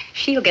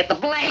 She'll get the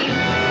blame.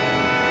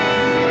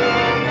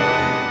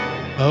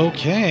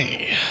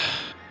 Okay.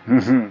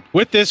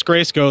 With this,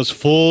 Grace goes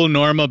full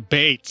Norma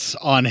Bates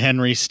on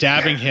Henry,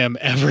 stabbing him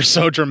ever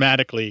so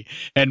dramatically,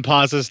 and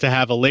pauses to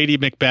have a Lady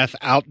Macbeth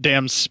out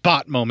damn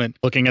spot moment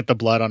looking at the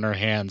blood on her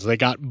hands. They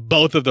got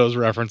both of those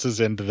references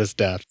into this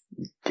death.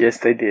 Yes,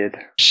 they did.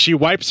 She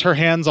wipes her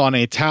hands on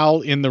a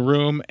towel in the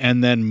room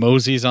and then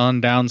moseys on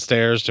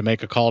downstairs to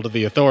make a call to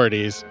the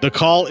authorities. The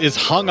call is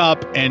hung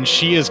up and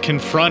she is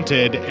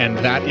confronted, and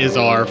that is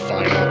our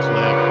final clip.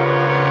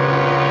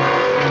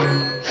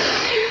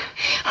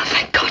 Oh,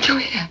 thank God you're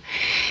here.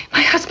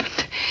 My husband,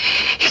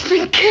 he's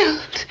been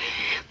killed.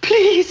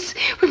 Please,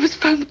 we must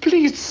phone the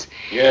police.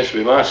 Yes,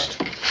 we must.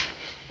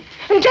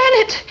 And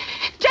Janet's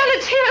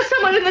here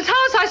somewhere in this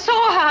house. I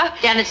saw her.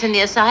 Janet's in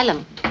the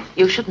asylum.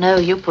 You should know.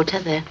 You put her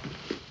there.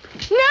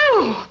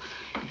 No,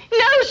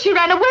 she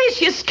ran away.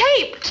 She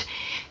escaped.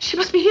 She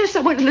must be here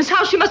somewhere in this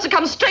house. She must have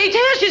come straight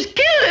here. She's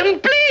killed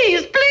him.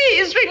 Please,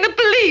 ring the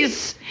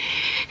police.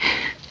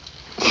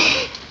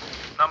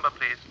 Number,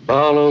 please.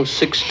 Barlow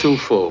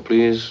 624,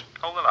 please.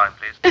 Hold the line,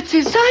 please. It's the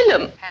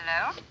asylum.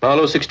 Hello?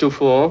 Barlow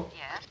 624?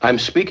 Yes? I'm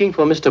speaking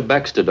for Mr.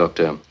 Baxter,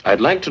 Doctor.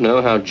 I'd like to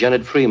know how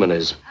Janet Freeman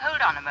is.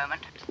 Hold on a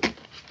moment.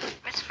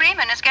 Miss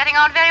Freeman is getting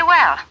on very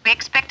well. We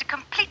expect a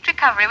complete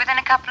recovery within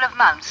a couple of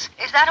months.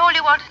 Is that all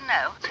you wanted to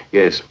know?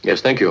 Yes,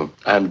 thank you.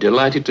 I'm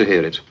delighted to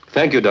hear it.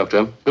 Thank you,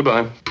 Doctor.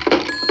 Goodbye.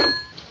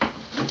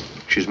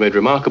 She's made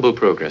remarkable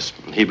progress.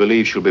 He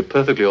believes she'll be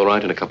perfectly all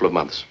right in a couple of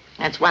months.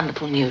 That's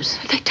wonderful news.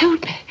 They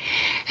told me.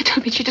 They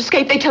told me she'd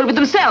escaped. They told me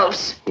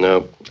themselves.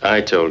 No, I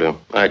told you.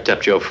 I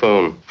tapped your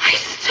phone. I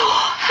saw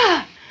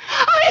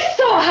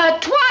her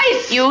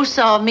twice. You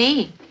saw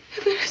me.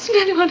 There isn't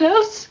anyone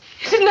else.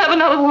 You didn't have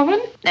another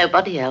woman.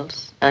 Nobody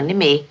else. Only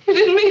me. You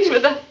didn't meet him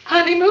at the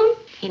honeymoon.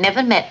 He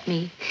never met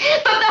me.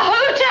 But the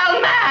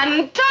hotel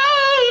man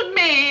told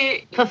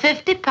me. For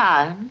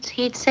 £50,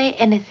 he'd say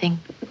anything.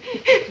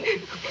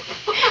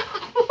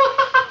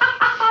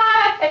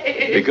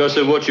 Because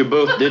of what you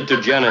both did to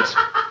Janet.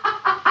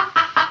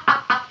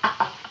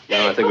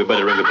 Now I think we'd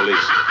better ring the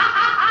police.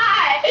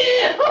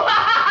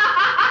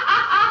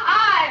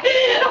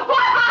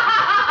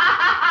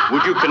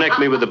 Would you connect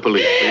me with the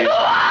police, please?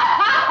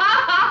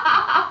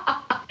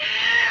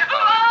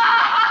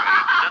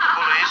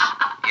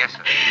 Yes,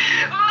 sir.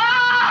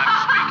 I'm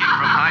speaking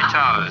from high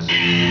towers.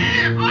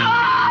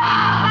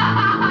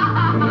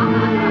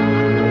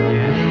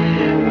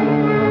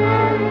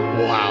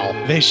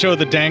 Wow. They show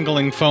the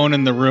dangling phone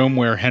in the room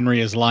where Henry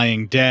is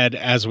lying dead,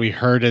 as we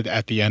heard it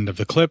at the end of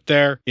the clip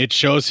there. It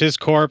shows his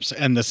corpse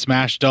and the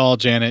smashed doll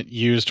Janet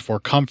used for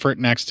comfort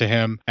next to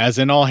him. As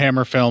in all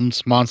Hammer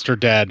films, Monster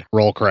Dead,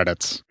 roll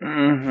credits.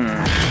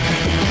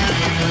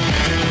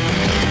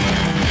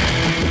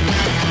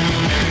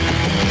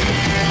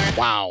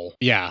 Wow. Wow.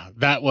 Yeah,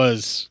 that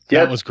was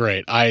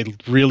great. I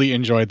really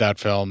enjoyed that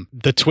film.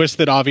 The twist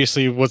that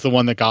obviously was the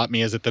one that got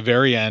me is at the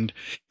very end.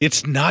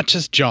 It's not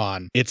just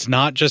John. It's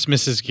not just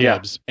Mrs.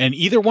 Gibbs. Yeah. And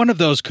either one of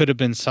those could have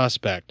been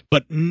suspect.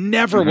 But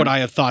never would I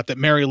have thought that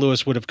Mary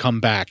Lewis would have come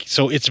back.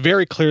 So it's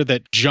very clear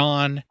that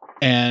John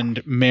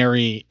and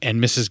Mary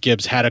and Mrs.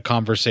 Gibbs had a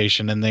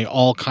conversation, and they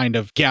all kind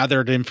of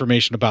gathered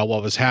information about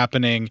what was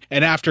happening.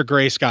 And after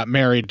Grace got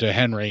married to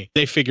Henry,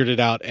 they figured it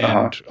out.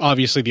 And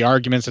obviously the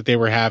arguments that they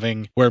were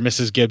having where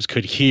Mrs. Gibbs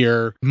could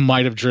hear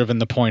might have driven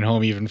the point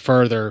home even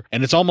further.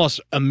 And it's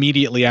almost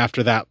immediately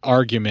after that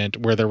argument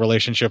where their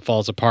relationship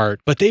falls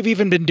apart. But they've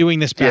even been doing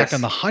this back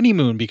on the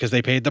honeymoon because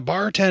they paid the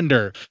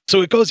bartender.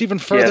 So it goes even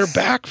further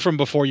back from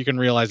before you can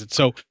realize it.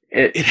 So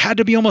it had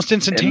to be almost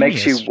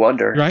instantaneous. It makes you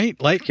wonder. Right?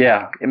 Like,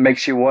 yeah, it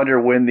makes you wonder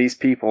when these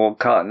people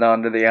cottoned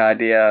on to the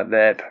idea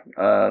that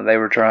they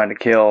were trying to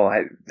kill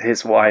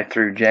his wife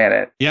through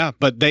Janet. Yeah,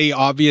 but they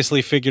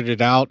obviously figured it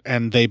out,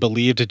 and they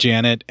believed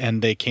Janet,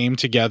 and they came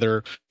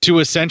together to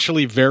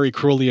essentially very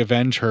cruelly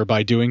avenge her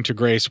by doing to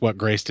Grace what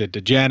Grace did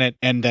to Janet,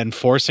 and then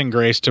forcing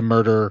Grace to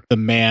murder the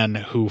man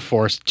who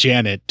forced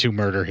Janet to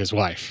murder his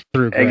wife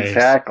through Grace.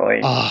 Exactly.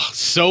 Oh,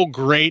 so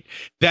great.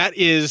 That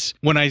is,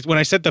 when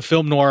I said the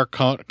film noir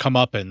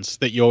comeuppance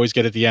that you always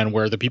get at the end,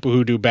 where the people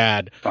who do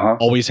bad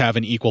always have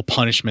an equal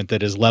punishment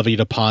that is levied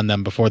upon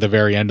them before the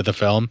very end of the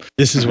film.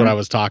 This is what I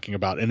was talking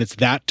about. And it's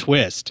that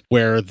twist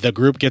where the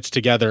group gets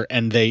together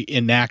and they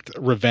enact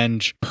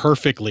revenge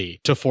perfectly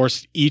to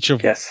force each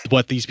of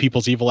what these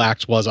people's evil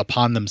acts was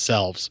upon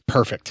themselves.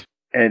 Perfect.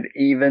 And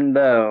even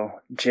though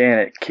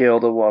Janet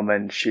killed a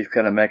woman, she's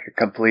going to make a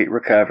complete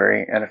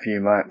recovery in a few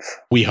months.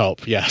 We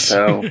hope, yes.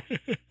 So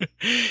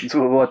it's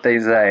what they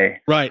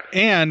say. Right.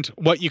 And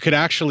what you could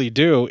actually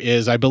do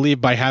is, I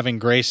believe by having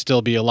Grace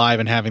still be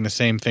alive and having the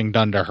same thing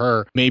done to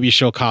her, maybe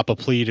she'll cop a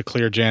plea to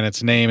clear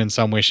Janet's name in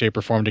some way, shape,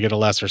 or form to get a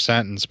lesser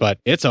sentence. But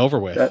it's over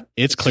with.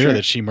 It's clear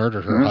that she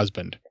murdered her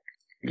husband.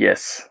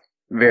 Yes.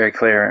 Very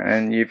clear.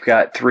 And you've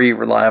got 3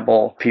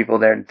 reliable people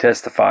there to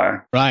testify.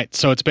 Right.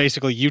 So it's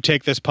basically, you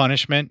take this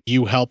punishment,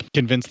 you help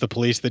convince the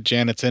police that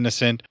Janet's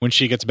innocent. When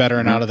she gets better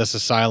and out of this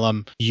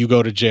asylum, you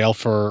go to jail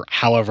for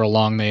however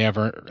long they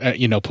ever,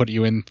 put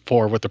you in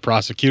for with the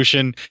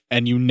prosecution,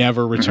 and you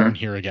never return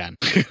here again.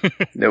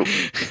 Nope.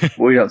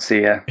 We don't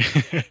see you.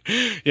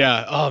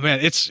 Yeah. Oh,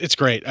 man. It's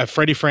great.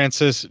 Freddie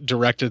Francis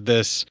directed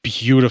this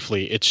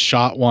beautifully. It's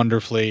shot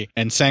wonderfully.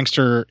 And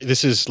Sangster,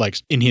 this is like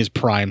in his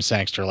prime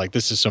Sangster. Like,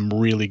 this is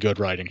some really good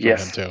writing from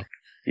him too.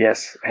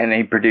 Yes, and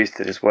he produced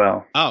it as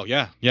well. Oh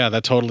yeah,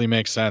 that totally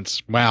makes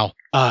sense. Wow.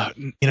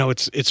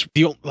 It's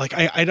the, like,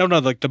 I don't know,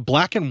 like the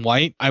black and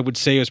white, I would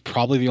say, is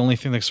probably the only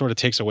thing that sort of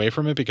takes away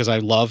from it, because I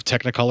love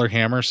Technicolor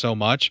Hammer so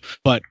much,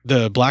 but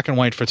the black and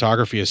white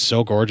photography is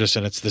so gorgeous,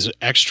 and it's this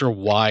extra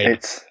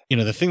wide.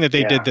 The thing that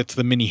they did that's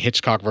the mini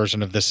Hitchcock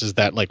version of this is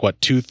that, like,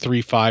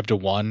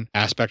 2:3:5:1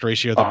 aspect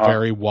ratio, the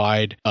very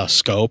wide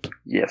scope.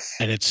 Yes.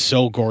 And it's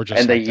so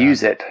gorgeous. And they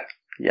use it.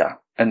 Yeah.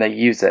 And they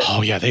use it.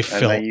 Oh, yeah, they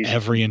fill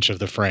every inch of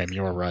the frame.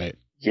 You're right.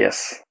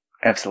 Yes,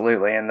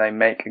 absolutely. And they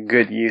make a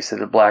good use of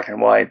the black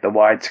and white, the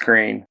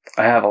widescreen.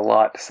 I have a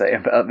lot to say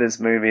about this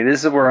movie.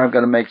 This is where I'm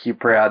going to make you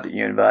proud that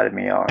you invited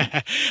me on.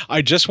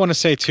 I just want to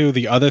say, too,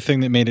 the other thing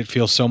that made it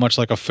feel so much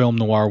like a film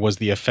noir was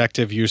the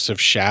effective use of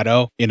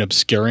shadow in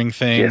obscuring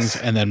things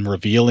and then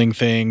revealing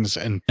things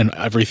and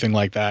everything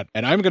like that.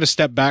 And I'm going to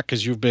step back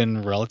because you've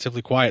been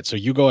relatively quiet. So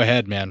you go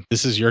ahead, man.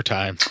 This is your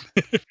time.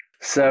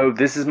 So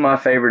this is my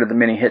favorite of the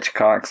mini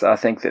Hitchcocks. I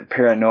think that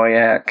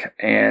Paranoiac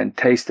and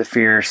Taste of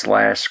Fear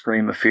 /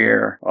 Scream of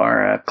Fear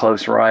are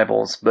close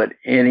rivals, but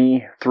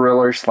any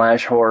thriller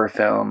 / horror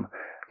film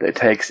that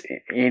takes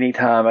any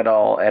time at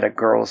all at a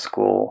girls'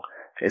 school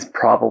is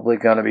probably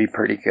going to be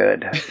pretty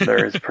good.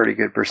 There is a pretty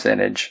good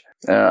percentage.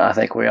 I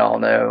think we all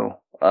know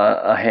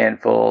a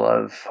handful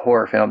of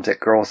horror films at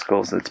girls'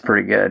 schools that's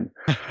pretty good.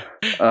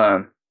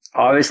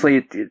 Obviously,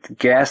 it's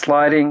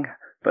gaslighting,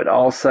 but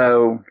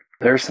also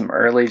there's some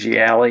early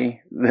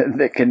gialli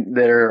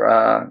that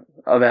are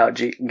about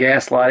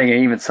gaslighting,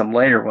 and even some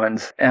later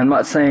ones. And I'm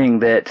not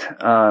saying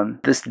that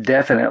this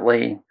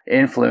definitely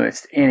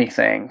influenced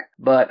anything,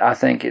 but I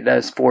think it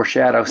does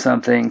foreshadow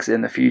some things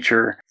in the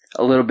future.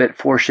 A little bit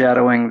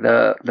foreshadowing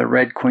the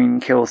Red Queen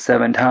kills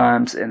 7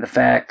 times, and the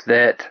fact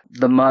that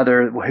the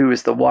mother, who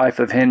is the wife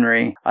of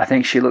Henry, I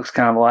think she looks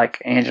kind of like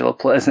Angela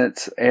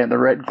Pleasance and the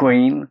Red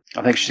Queen.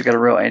 I think she's got a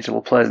real Angela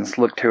Pleasance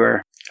look to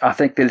her. I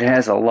think that it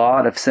has a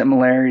lot of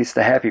similarities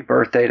to Happy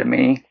Birthday to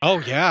Me. Oh,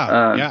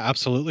 yeah. Yeah,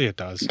 absolutely it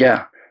does.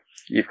 Yeah.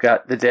 You've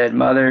got the dead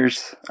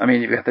mothers. I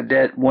mean, you've got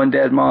the one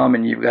dead mom,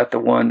 and you've got the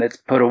one that's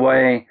put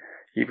away.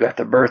 You've got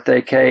the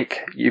birthday cake.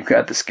 You've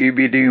got the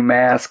Scooby-Doo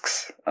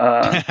masks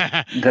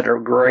that are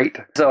great.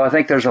 So I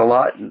think there's a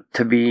lot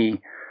to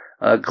be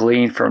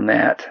gleaned from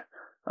that.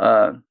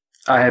 I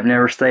have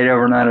never stayed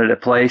overnight at a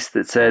place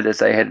that said that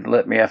they had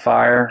lit me a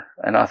fire,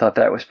 and I thought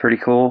that was pretty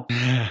cool.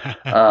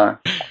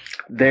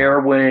 There,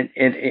 when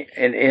it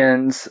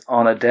ends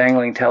on a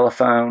dangling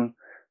telephone,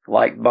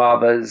 like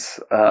Baba's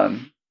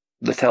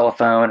the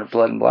telephone or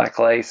Blood and Black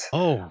Lace.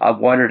 Oh. I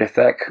wondered if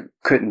that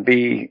couldn't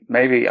be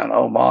maybe an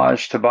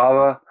homage to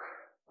Bava.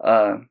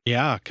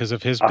 Yeah, because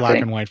of his I black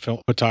think- and white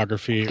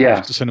photography,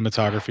 Yeah.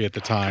 cinematography at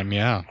the time.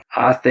 Yeah.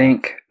 I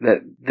think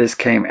that this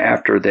came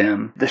after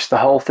them. The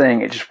whole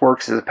thing, it just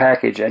works as a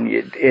package, and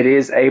it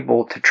is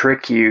able to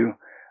trick you.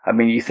 I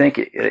mean, you think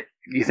it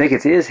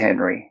is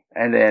Henry,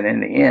 and then in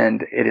the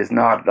end, it is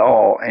not at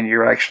all, and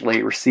you're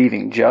actually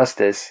receiving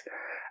justice.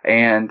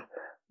 And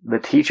the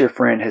teacher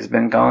friend has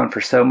been gone for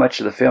so much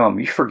of the film,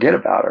 you forget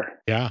about her.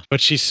 Yeah, but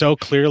she so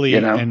clearly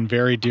You know? and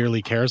very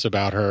dearly cares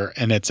about her,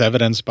 and it's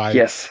evidenced by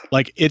Yes.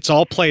 like it's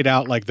all played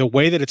out. Like the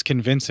way that it's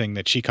convincing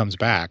that she comes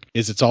back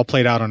is it's all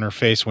played out on her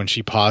face when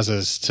she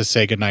pauses to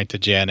say goodnight to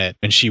Janet,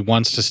 and she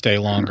wants to stay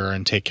longer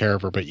and take care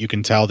of her, but you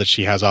can tell that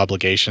she has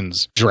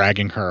obligations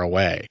dragging her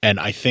away, and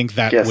I think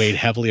that Yes. weighed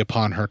heavily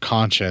upon her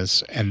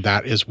conscience, and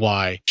that is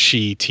why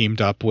she teamed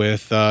up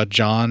with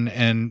John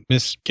and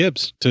Miss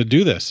Gibbs to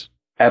do this.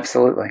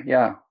 Absolutely,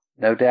 yeah,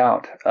 no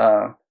doubt.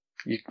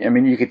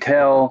 You could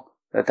tell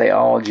that they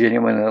all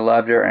genuinely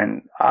loved her,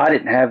 and I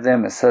didn't have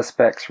them as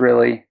suspects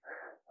really.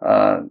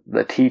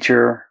 The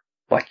teacher,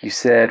 like you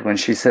said, when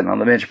she's sitting on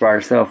the bench by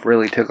herself,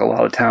 really took a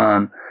lot of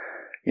time.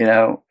 You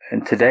know,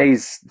 in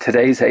today's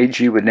age,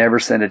 you would never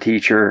send a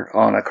teacher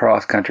on a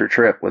cross country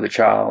trip with a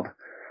child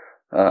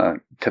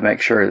to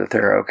make sure that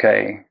they're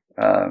okay.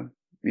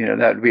 You know,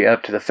 that would be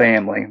up to the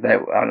family.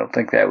 I don't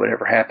think that would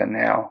ever happen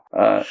now.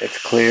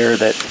 It's clear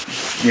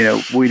that, you know,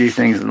 we do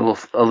things a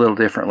little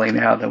differently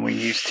now than we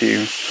used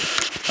to.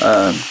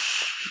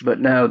 But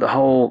no, the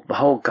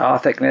whole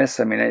gothicness,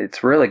 I mean,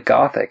 it's really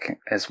gothic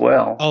as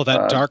well. Oh,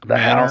 that dark the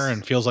manner house.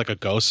 and feels like a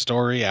ghost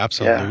story.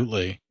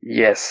 Absolutely.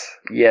 Yes.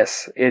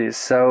 It is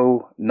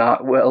so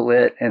not well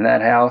lit in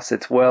that house.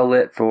 It's well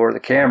lit for the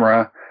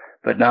camera,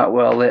 but not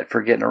well lit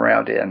for getting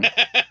around in.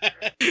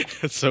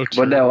 It's so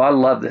true. But no, I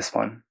love this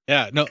one.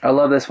 Yeah, no. I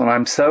love this one.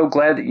 I'm so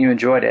glad that you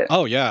enjoyed it.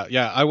 Oh yeah.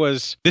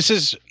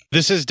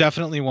 This is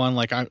definitely one,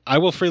 like I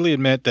will freely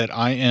admit that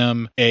I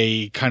am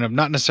a kind of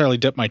not necessarily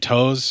dip my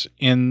toes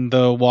in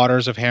the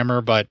waters of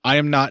Hammer, but I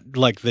am not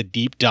like the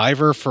deep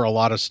diver for a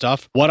lot of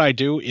stuff. What I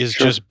do is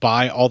just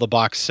buy all the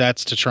box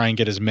sets to try and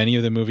get as many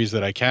of the movies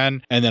that I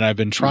can. And then I've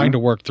been trying to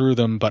work through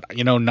them, but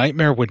you know,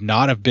 Nightmare would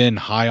not have been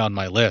high on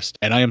my list.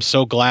 And I am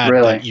so glad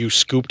that you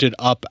scooped it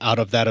up out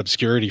of that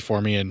obscurity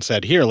for me and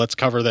said, here, let's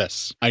cover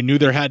this. I knew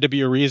there had to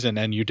be a reason,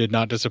 and you did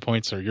not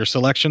disappoint, sir. Your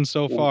selection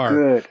so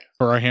far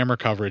for our Hammer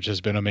coverage has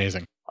been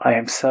amazing. I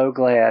am so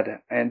glad.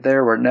 And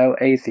there were no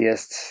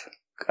atheist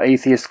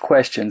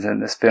questions in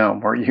this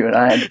film where you and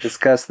I had to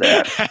discuss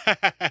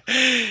that.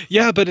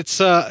 Yeah, but it's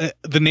the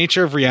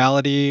nature of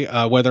reality,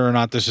 whether or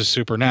not this is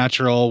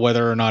supernatural,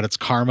 whether or not it's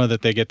karma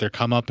that they get their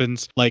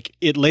comeuppance. Like,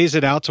 it lays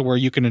it out to where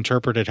you can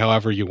interpret it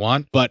however you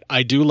want. But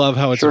I do love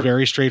how it's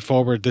very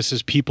straightforward. This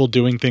is people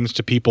doing things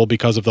to people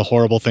because of the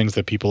horrible things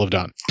that people have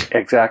done.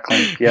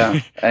 Exactly,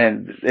 yeah.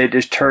 And it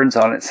just turns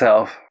on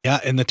itself. Yeah,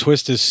 and the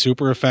twist is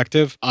super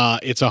effective.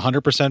 It's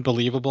 100%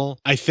 believable.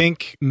 I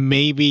think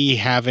maybe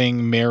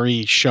having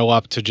Mary show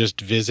up to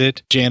just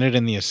visit Janet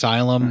in the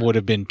asylum would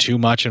have been too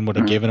much and would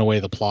have given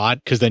away the plot,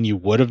 because then you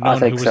would have known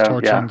who was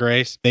torturing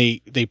Grace. They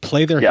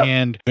play their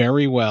hand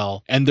very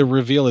well, and the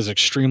reveal is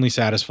extremely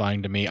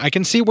satisfying to me. I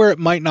can see where it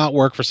might not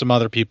work for some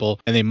other people,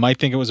 and they might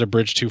think it was a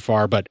bridge too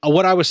far, but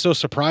what I was so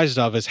surprised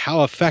of is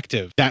how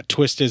effective that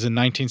twist is in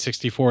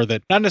 1964,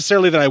 that not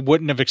necessarily that I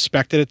wouldn't have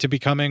expected it to be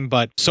coming,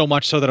 but so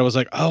much so that I was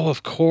like, oh,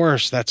 of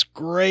course, that's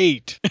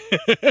great.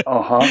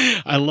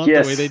 I love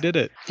the way they did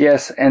it.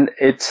 Yes, and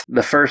it's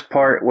the first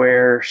part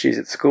where she's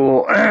at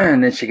school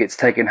and then she gets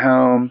taken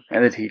home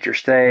and the teacher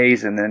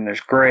stays, and then there's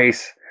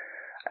Grace,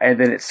 and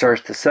then it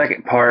starts the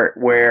second part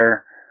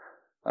where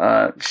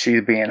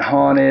she's being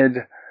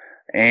haunted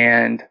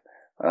and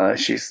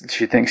she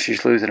thinks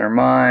she's losing her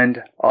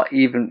mind.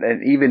 Even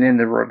in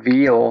the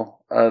reveal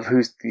of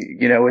who's,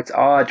 you know, it's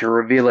odd to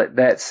reveal it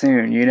that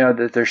soon. You know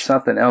that there's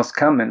something else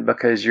coming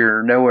because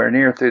you're nowhere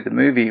near through the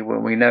movie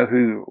when we know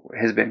who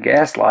has been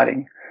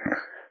gaslighting.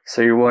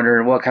 So you're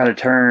wondering what kind of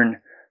turn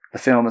the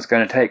film is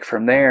going to take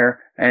from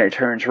there, and it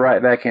turns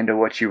right back into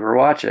what you were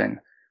watching,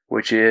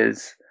 which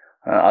is,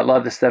 I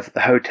love the stuff at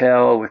the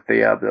hotel with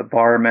the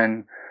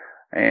barman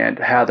and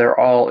how they're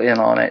all in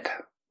on it.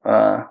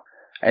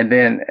 And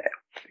then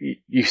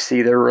you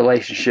see their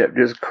relationship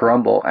just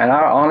crumble. And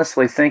I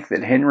honestly think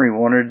that Henry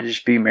wanted to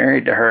just be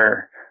married to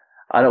her.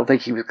 I don't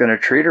think he was going to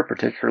treat her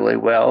particularly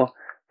well,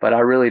 but I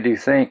really do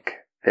think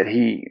that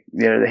he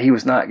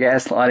was not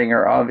gaslighting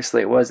her.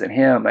 Obviously, it wasn't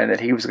him, and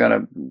that he was going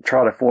to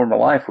try to form a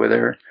life with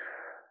her.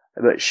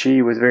 But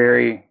she was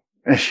very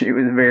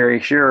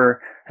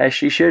sure, as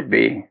she should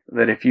be,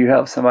 that if you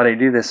help somebody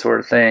do this sort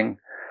of thing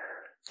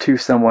to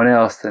someone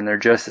else, then they're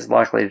just as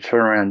likely to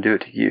turn around and do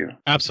it to you.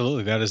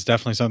 Absolutely. That is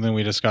definitely something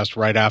we discussed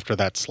right after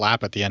that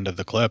slap at the end of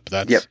the clip.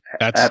 That's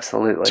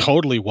absolutely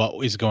totally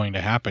what is going to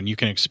happen. You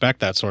can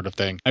expect that sort of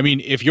thing. I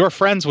mean, if you're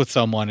friends with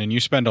someone and you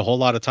spend a whole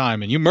lot of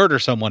time and you murder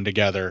someone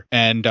together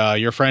and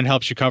your friend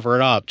helps you cover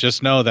it up,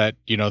 just know that,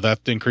 you know, that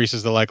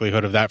increases the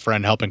likelihood of that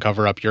friend helping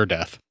cover up your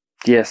death.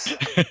 Yes,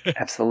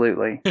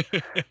 absolutely.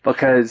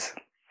 Because,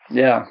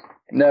 yeah,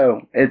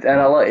 no,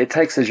 it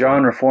takes a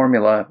genre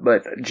formula,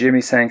 but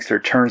Jimmy Sangster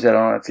turns it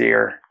on its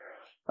ear,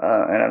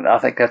 and I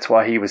think that's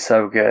why he was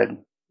so good.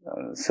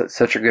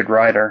 Such a good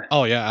writer.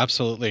 Oh yeah,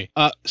 absolutely.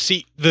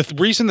 See, the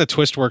reason the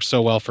twist works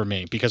so well for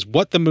me, because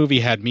what the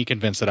movie had me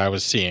convinced that I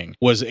was seeing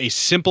was a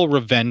simple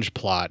revenge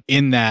plot,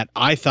 in that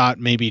I thought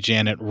maybe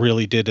Janet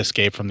really did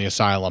escape from the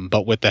asylum,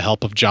 but with the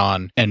help of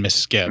John and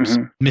Mrs. Gibbs.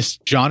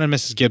 John and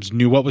Mrs. Gibbs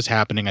knew what was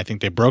happening. I think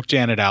they broke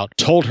Janet out,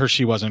 told her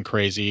she wasn't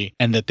crazy,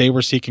 and that they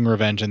were seeking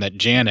revenge, and that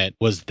Janet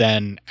was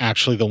then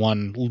actually the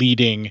one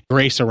leading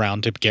Grace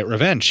around to get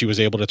revenge. She was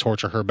able to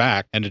torture her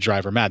back and to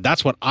drive her mad.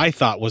 That's what I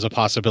thought was a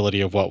possibility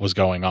of what was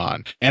going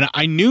on. And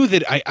I knew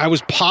that I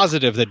was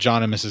positive that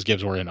John and Mrs.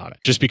 Gibbs were in on it,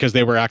 just because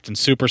they were acting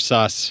super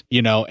sus,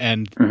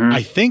 and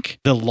I think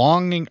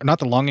not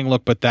the longing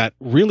look, but that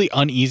really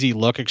uneasy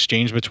look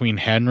exchange between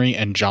Henry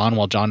and John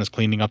while John is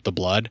cleaning up the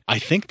blood, I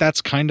think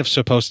that's kind of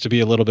supposed to be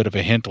a little bit of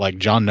a hint, like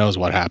John knows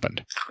what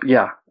happened.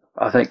 Yeah,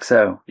 I think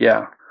so.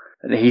 Yeah.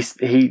 And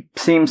he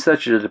seems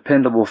such a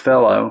dependable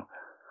fellow.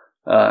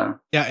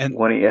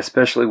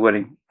 Especially when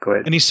he go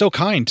ahead. And he's so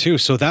kind too.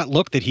 So that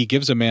look that he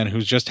gives a man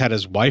who's just had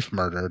his wife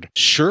murdered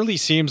surely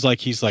seems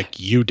like he's like,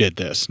 you did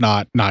this,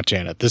 not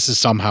Janet. This is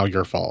somehow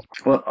your fault.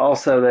 Well,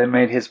 also they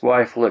made his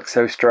wife look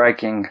so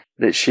striking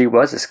that she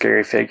was a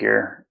scary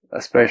figure,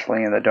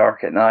 especially in the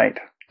dark at night.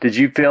 Did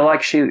you feel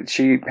like she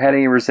had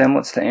any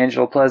resemblance to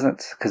Angela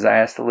Pleasance? Because I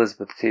asked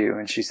Elizabeth too,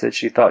 and she said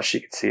she thought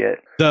she could see it.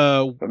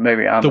 But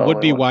maybe I'm the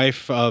would-be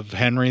wife of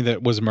Henry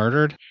that was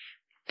murdered.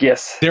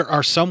 Yes. There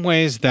are some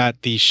ways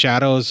that the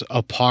shadows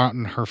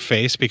upon her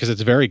face, because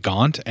it's very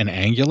gaunt and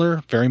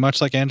angular, very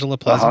much like Angela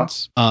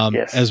Pleasance,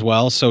 as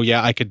well. So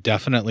yeah, I could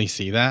definitely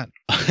see that.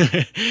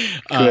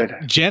 Good.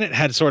 Janet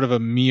had sort of a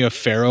Mia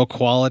Farrow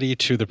quality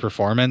to the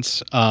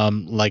performance,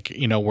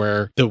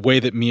 where the way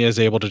that Mia is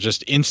able to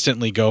just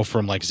instantly go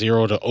from like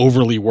zero to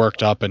overly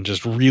worked up and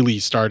just really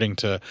starting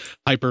to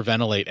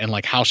hyperventilate, and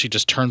like how she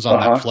just turns on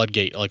that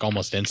floodgate like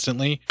almost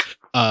instantly.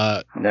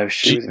 No,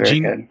 she was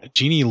very good.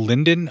 Jeannie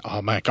Linden,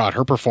 oh my God,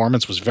 her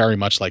performance was very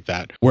much like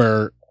that,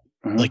 where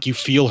like you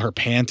feel her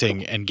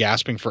panting and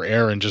gasping for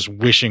air and just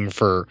wishing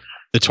for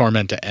the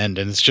torment to end,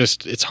 and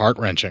it's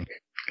heart-wrenching.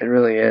 It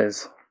really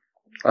is.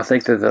 I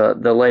think that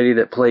the lady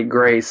that played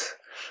Grace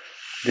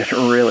did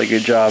a really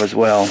good job as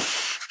well.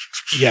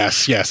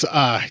 Yes.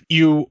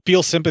 You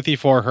feel sympathy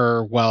for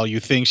her while you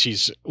think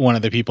she's one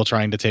of the people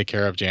trying to take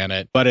care of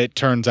Janet, but it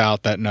turns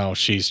out that no,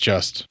 she's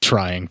just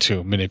trying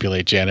to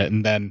manipulate Janet.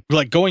 And then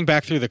like going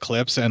back through the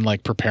clips and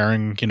like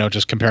preparing,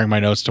 just comparing my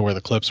notes to where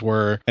the clips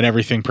were and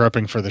everything,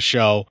 prepping for the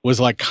show, was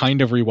like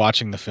kind of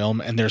rewatching the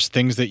film. And there's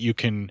things that you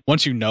can,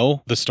 once you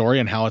know the story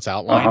and how it's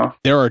outlined,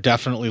 there are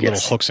definitely little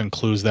hooks and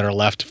clues that are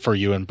left for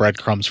you and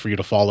breadcrumbs for you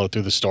to follow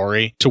through the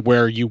story to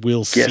where you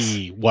will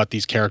see what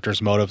these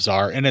characters' motives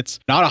are. And it's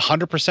not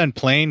 100%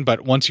 plain,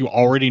 but once you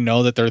already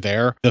know that they're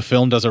there, the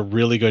film does a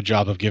really good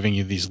job of giving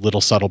you these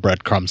little subtle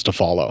breadcrumbs to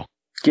follow.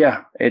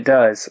 Yeah, it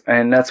does.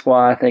 And that's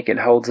why I think it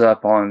holds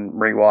up on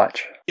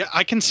rewatch. Yeah,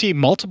 I can see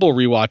multiple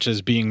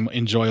rewatches being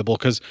enjoyable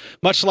because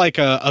much like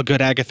a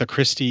good Agatha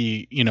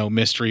Christie,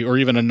 mystery, or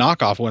even a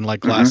knockoff one like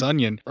Glass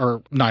Onion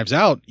or Knives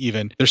Out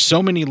even, there's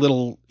so many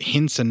little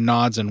hints and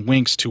nods and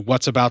winks to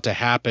what's about to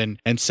happen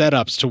and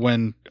setups to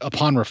when,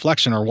 upon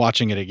reflection or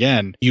watching it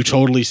again, you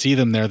totally see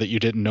them there that you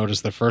didn't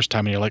notice the first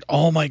time and you're like,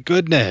 oh my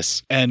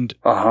goodness. And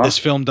this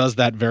film does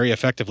that very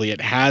effectively.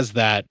 It has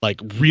that like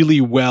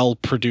really well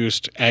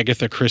produced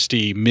Agatha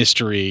Christie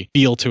mystery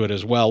feel to it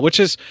as well, which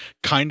is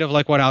kind of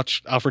like what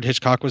Alfred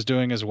Hitchcock was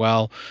doing as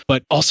well,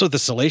 but also the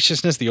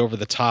salaciousness, the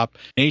over-the-top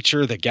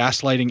nature, the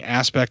gaslighting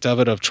aspect of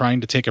it, of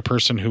trying to take a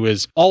person who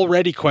is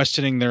already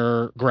questioning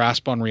their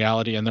grasp on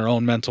reality and their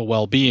own mental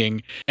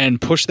well-being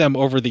and push them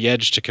over the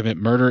edge to commit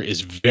murder,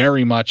 is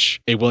very much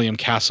a William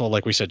Castle,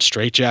 like we said,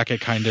 straitjacket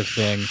kind of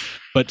thing,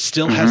 but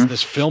still has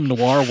this film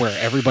noir where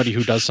everybody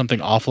who does something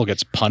awful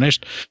gets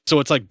punished. So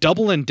it's like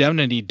Double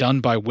Indemnity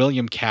done by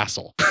William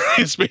Castle.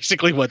 It's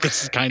basically what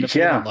this is kind of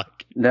feeling like.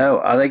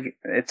 No, I think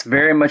it's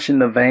very much in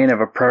the vein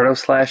of a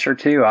proto-slasher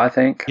too, I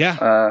think.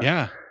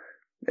 Yeah.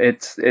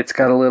 It's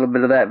got a little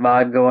bit of that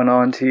vibe going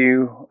on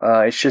too.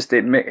 It's just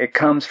it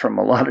comes from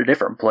a lot of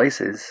different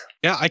places.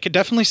 Yeah, I could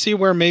definitely see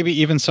where maybe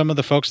even some of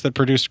the folks that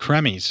produced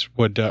Cremies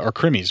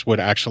would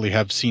actually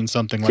have seen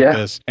something like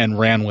this and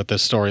ran with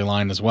this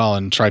storyline as well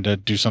and tried to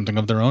do something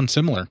of their own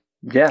similar.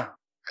 Yeah,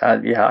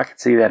 I could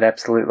see that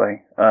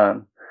absolutely.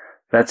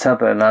 That's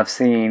something I've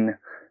seen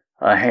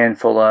a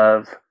handful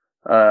of,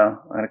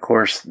 and of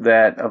course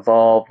that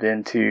evolved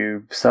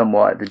into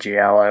somewhat the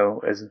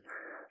Giallo. As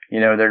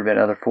there had been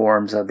other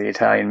forms of the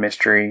Italian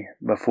mystery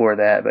before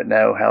that, but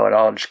no, how it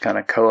all just kind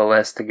of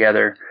coalesced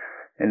together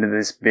into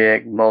this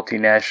big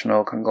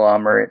multinational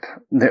conglomerate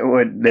that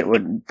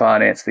would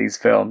finance these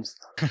films.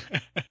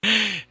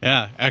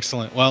 Yeah,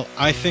 excellent. Well,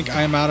 I think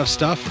I'm out of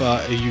stuff.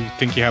 You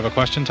think you have a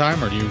question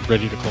time, or are you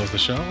ready to close the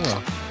show?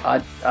 Or?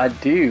 I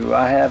do.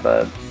 I have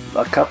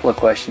a couple of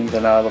questions,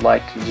 and I would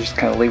like to just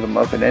kind of leave them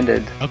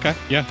open-ended. Okay,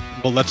 yeah.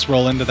 Well, let's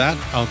roll into that.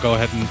 I'll go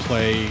ahead and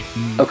play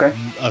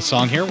a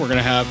song here. We're going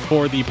to have,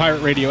 for the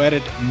Pirate Radio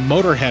edit,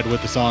 Motorhead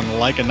with the song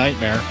Like a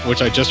Nightmare,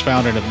 which I just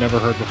found and have never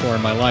heard before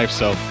in my life.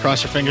 So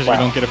cross your fingers you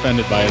don't get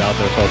offended by it out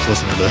there, folks,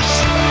 listening to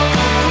this.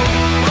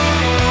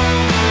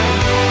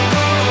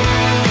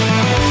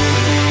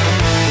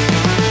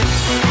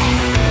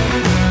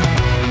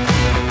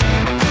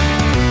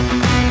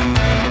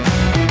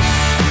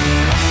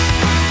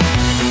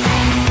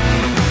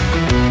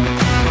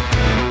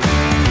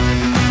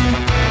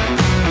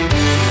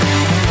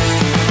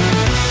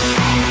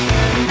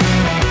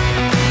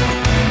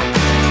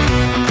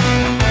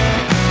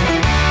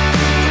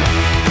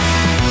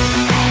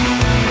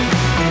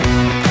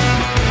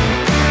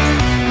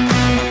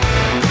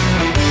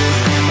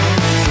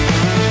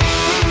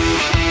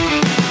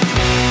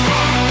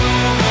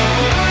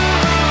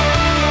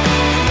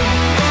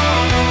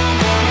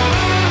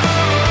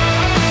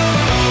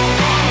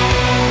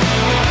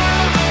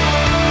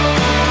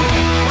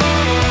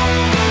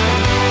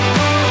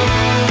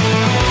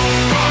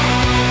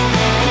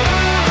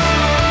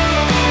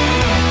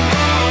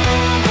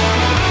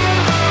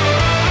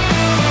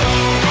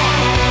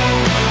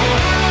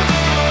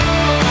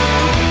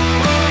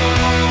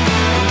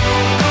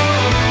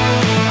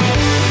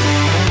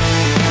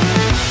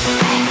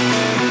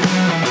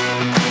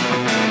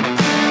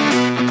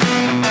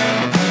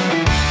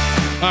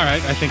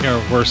 I think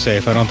we're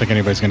safe. I don't think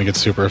anybody's going to get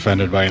super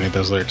offended by any of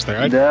those lyrics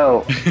there.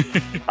 No,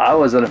 I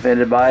wasn't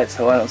offended by it,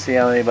 so I don't see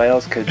how anybody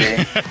else could be.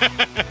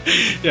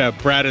 Yeah,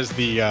 Brad is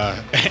the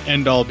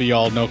end-all,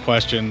 be-all, no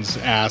questions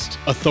asked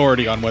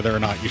authority on whether or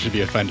not you should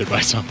be offended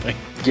by something.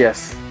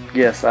 Yes,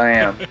 I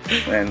am.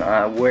 And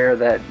I wear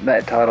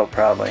that title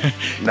proudly.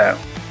 No.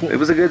 It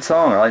was a good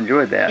song. I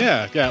enjoyed that.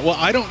 Yeah. Well,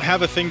 I don't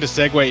have a thing to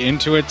segue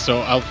into it,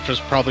 so I'll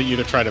just probably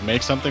either try to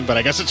make something, but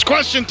I guess it's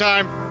question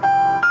time!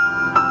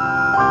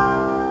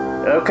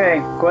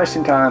 Okay,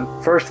 question time.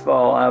 First of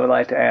all, I would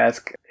like to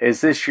ask,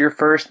 is this your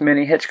first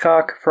mini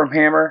Hitchcock from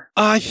Hammer?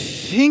 I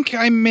think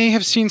I may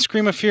have seen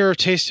Scream of Fear or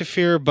Taste of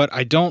Fear, but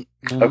I don't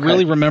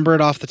really remember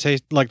it off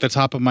the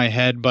top of my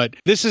head. But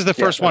this is the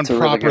first one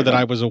proper really that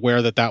I was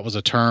aware that was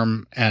a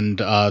term and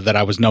that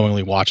I was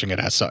knowingly watching it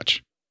as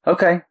such.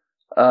 Okay.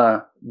 There's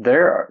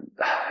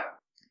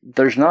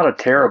not a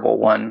terrible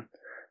one.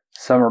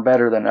 Some are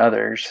better than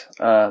others.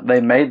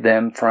 They made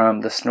them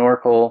from The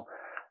Snorkel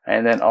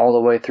and then all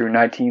the way through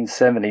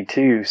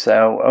 1972.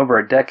 So over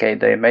a decade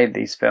they made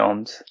these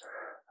films.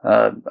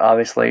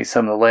 Obviously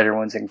some of the later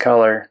ones in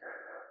color.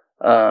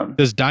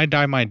 Does Die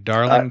Die My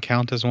Darling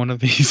count as one of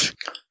these?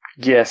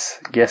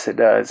 Yes it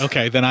does.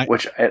 Okay, then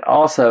which it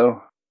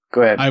also...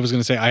 Go ahead. I was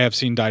going to say, I have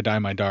seen Die Die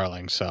My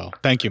Darling, so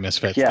thank you,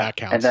 Misfits. Yeah, that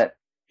counts. And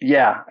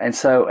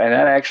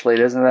that actually,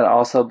 doesn't that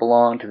also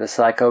belong to the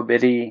Psycho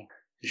Biddy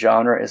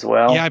genre as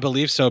well? Yeah, I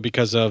believe so,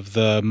 because of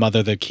the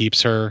mother that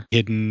keeps her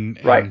hidden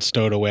and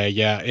stowed away.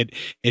 Yeah,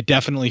 it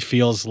definitely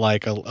feels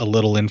like a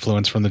little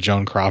influence from the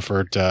Joan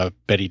Crawford,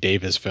 Betty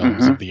Davis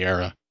films of the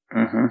era.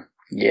 Mm-hmm.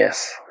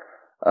 Yes.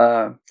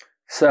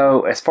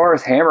 So as far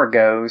as Hammer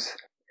goes,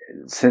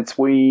 since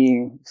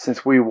we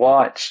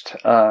watched,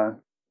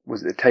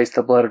 was it Taste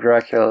the Blood of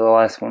Dracula, the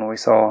last one we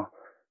saw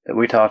that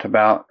we talked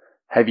about?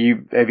 Have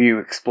you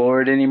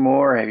explored any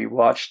more? Have you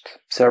watched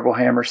several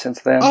Hammers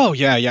since then? Oh,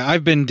 yeah.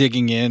 I've been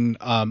digging in.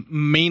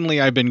 Mainly,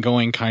 I've been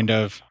going kind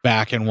of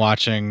back and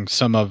watching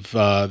some of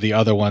the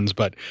other ones,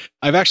 but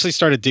I've actually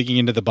started digging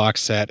into the box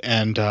set,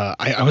 and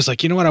I was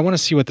like, you know what? I want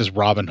to see what this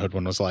Robin Hood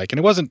one was like. And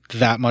it wasn't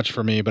that much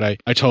for me, but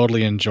I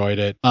totally enjoyed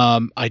it.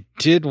 I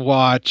did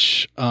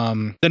watch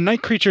The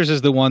Night Creatures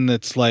is the one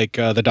that's like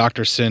the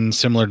Dr. Sin,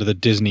 similar to the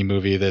Disney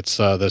movie that's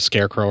the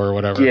Scarecrow or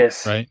whatever.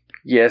 Yes. Right?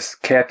 Yes,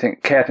 Captain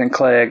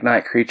Clegg,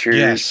 Night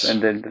Creatures,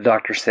 and then the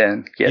Dr.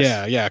 Sin.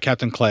 Yes. Yeah,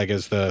 Captain Clegg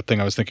is the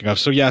thing I was thinking of.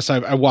 So yes,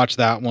 I watched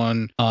that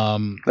one.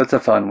 That's a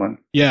fun one.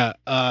 Yeah,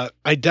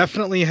 I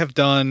definitely have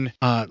done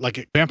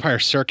like Vampire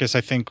Circus.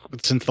 I think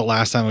since the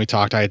last time we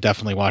talked, I had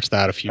definitely watched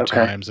that a few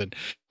times, and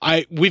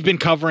we've been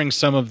covering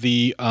some of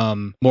the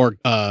more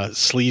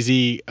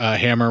sleazy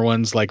Hammer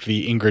ones, like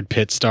the Ingrid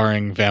Pitt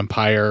starring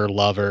vampire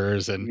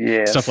lovers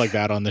and stuff like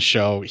that on the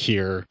show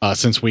here.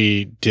 Since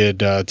we did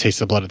Taste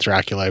the Blood of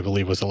Dracula, I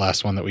believe was the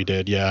last one that we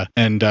did. Yeah,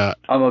 and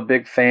I'm a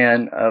big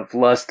fan of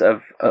Lust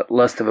of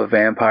a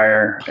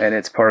Vampire, and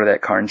it's part of that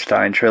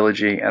Karnstein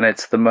trilogy, and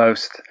it's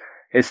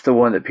the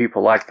one that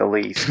people like the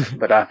least,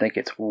 but I think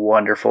it's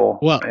wonderful.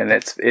 Well, and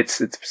it's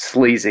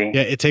sleazy.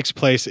 Yeah, it takes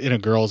place in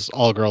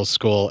all girls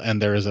school,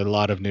 and there is a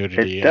lot of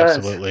nudity. It does.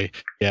 Absolutely.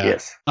 Yeah.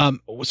 Yes.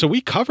 So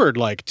we covered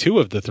like 2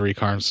 of the 3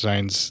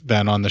 Karnsteins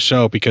then on the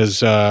show,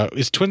 because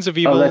is Twins of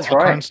Evil a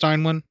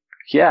Karnstein one?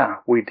 Yeah,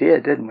 we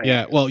did, didn't we?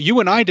 Yeah, well,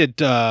 you and I did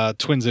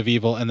Twins of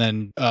Evil, and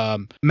then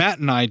Matt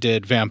and I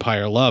did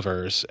Vampire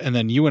Lovers, and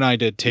then you and I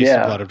did Taste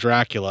the Blood of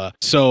Dracula.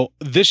 So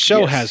this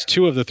show has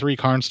 2 of the 3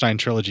 Karnstein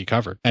trilogy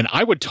covered, and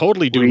I would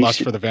totally do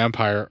Lust for a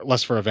Vampire with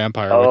you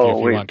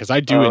if you want, because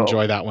I do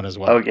enjoy that one as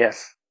well.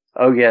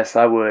 Oh yes,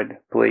 I would.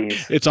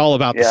 Please. It's all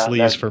about the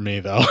sleaze for me,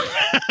 though.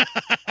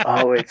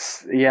 Oh,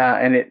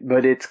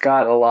 but it's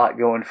got a lot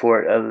going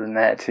for it other than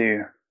that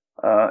too.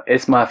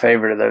 It's my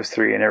favorite of those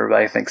three, and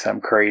everybody thinks I'm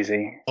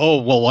crazy.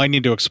 Oh, well, I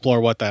need to explore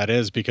what that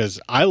is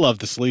because I love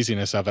the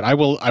sleaziness of it. I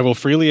will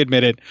freely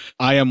admit it.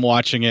 I am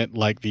watching it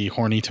like the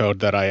horny toad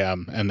that I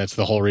am, and that's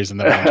the whole reason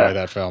that I enjoy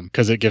that film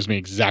because it gives me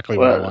exactly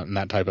what I want in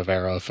that type of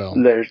era of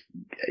film.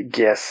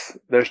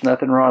 There's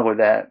nothing wrong with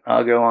that.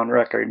 I'll go on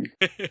record.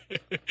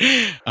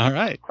 All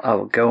right. I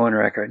will go on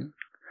record.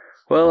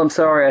 Well, I'm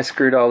sorry I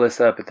screwed all this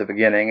up at the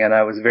beginning, and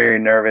I was very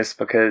nervous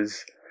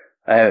because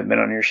I haven't been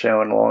on your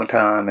show in a long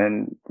time,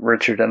 and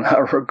Richard and I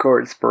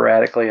record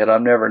sporadically, and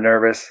I'm never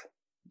nervous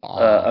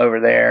over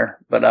there,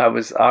 but I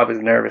was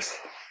nervous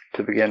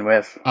to begin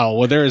with. Oh,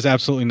 well, there is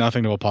absolutely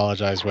nothing to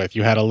apologize with.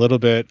 You had a little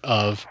bit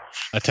of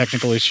a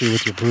technical issue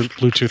with your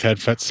Bluetooth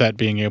headset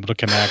being able to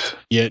connect.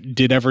 You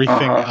did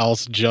everything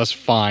else just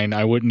fine.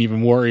 I wouldn't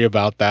even worry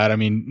about that. I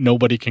mean,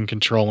 nobody can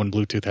control when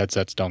Bluetooth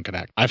headsets don't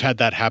connect. I've had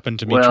that happen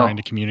to me trying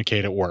to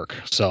communicate at work,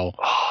 so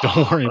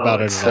don't worry about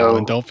it at all,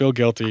 and don't feel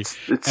guilty.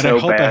 And I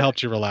hope I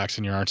helped you relax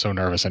and you aren't so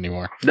nervous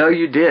anymore. No,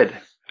 you did.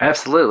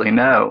 Absolutely.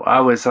 No,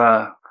 I was...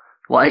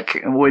 like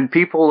when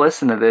people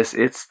listen to this,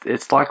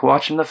 it's like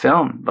watching the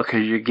film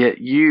because you get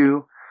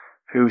you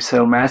who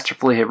so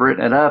masterfully have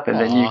written it up, and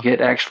then you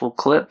get actual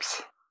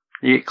clips.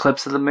 You get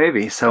clips of the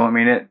movie. So, I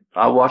mean,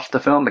 I watched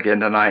the film again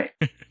tonight.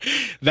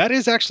 That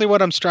is actually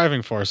what I'm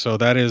striving for. So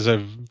that is a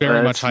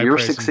very much high praise. You're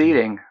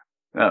succeeding.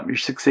 You're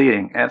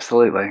succeeding.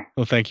 Absolutely.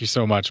 Well, thank you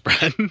so much,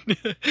 Brad.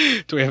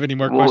 Do we have any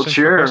more questions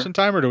for question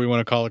time, or do we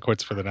want to call it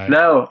quits for the night?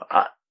 No,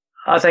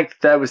 I think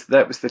that was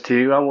the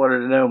two. I wanted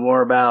to know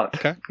more about,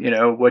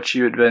 what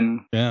you had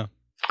been.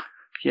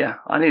 Yeah,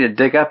 I need to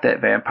dig up that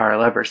Vampire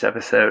Lovers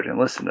episode and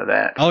listen to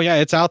that. Oh yeah,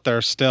 it's out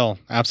there still.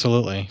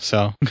 Absolutely.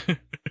 So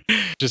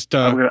just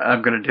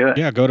I'm gonna do it.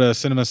 Yeah, go to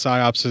Cinema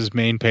Psyops'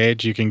 main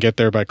page. You can get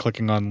there by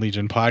clicking on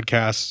Legion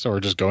Podcasts or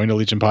just going to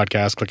Legion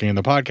Podcasts, clicking in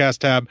the podcast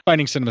tab,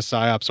 finding Cinema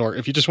Psyops, or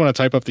if you just want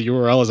to type up the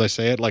URL as I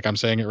say it, like I'm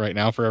saying it right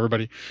now for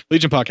everybody,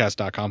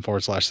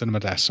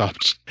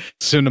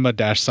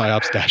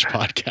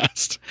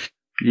 legionpodcast.com/cinema-psyops-podcast.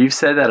 You've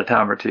said that a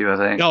time or two, I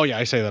think. Oh, yeah,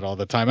 I say that all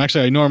the time.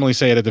 Actually, I normally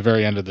say it at the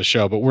very end of the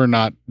show, but we're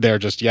not there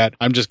just yet.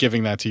 I'm just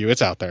giving that to you.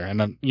 It's out there.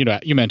 And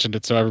you mentioned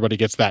it, so everybody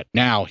gets that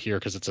now here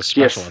because it's a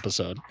special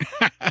episode.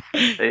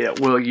 Yeah,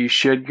 well, you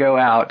should go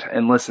out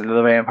and listen to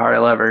the Vampire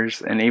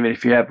Lovers, and even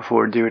if you have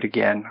before, do it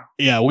again.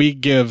 Yeah, we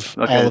give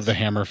all of the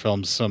Hammer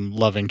films some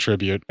loving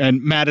tribute.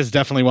 And Matt is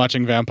definitely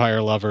watching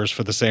Vampire Lovers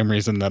for the same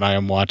reason that I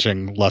am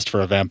watching Lust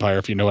for a Vampire,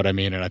 if you know what I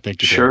mean, and I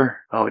think you do.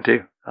 Sure. Oh, I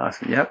do.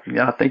 Awesome. Yep.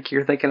 Yeah, I think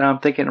you're thinking I'm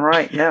thinking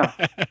right. Yeah.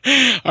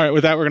 All right.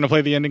 With that, we're going to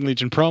play the Ending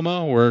Legion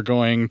promo. We're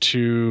going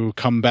to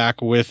come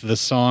back with the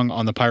song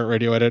on the Pirate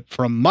Radio edit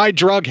from My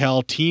Drug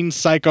Hell, Teen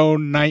Psycho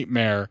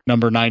Nightmare,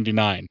 number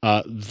 99.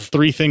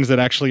 Three things that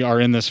actually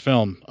are in this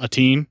film: a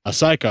teen, a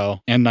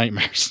psycho, and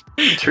nightmares.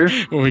 True.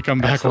 When we come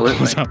back, we'll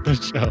close out the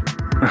show.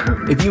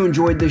 If you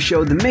enjoyed this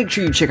show, then make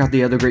sure you check out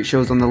the other great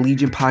shows on the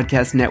Legion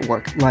Podcast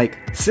Network, like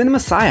Cinema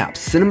Psyops,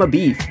 Cinema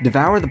Beef,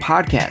 Devour the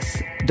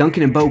Podcast,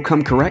 Duncan and Bo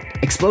Come Correct,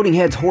 Exploding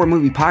Heads Horror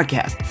Movie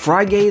Podcast,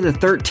 Friday the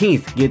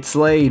 13th, Get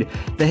Slayed,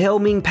 The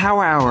Hellming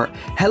Power Hour,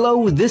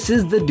 Hello, This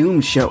is the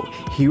Doom Show,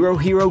 Hero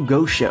Hero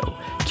Go Show,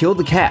 Kill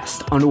the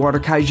Cast, Underwater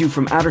Kaiju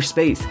from Outer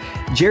Space,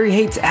 Jerry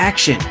Hates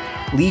Action,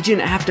 Legion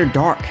After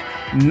Dark,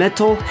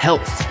 Mental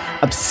Health,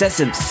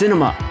 Obsessive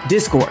Cinema,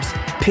 Discourse,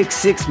 Pick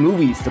Six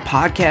Movies, the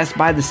podcast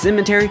by The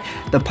Cemetery,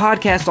 the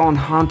podcast on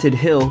Haunted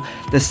Hill,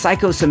 the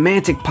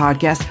Psychosemantic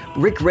Podcast,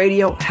 Rick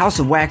Radio, House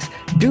of Wax,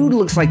 Dude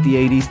Looks Like the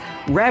 80s,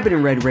 Rabbit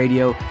and Red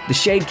Radio, the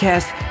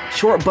Shadecast,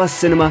 Short Bus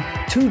Cinema,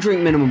 Two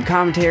Drink Minimum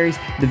Commentaries,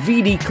 the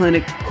VD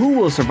Clinic, Who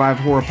Will Survive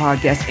Horror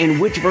Podcast,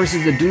 and Witch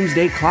vs. the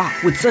Doomsday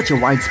Clock. With such a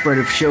wide spread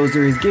of shows,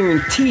 there is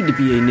guaranteed to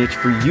be a niche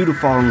for you to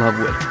fall in love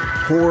with.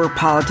 Horror,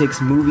 politics,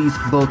 movies,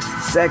 books,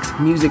 sex,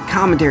 music,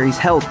 commentaries,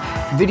 health,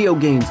 video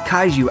games,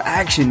 kaiju,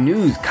 action,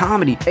 news,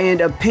 comedy, and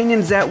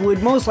opinions that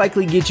would most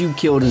likely get you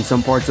killed in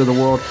some parts of the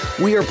world.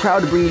 We are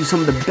proud to bring you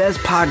some of the best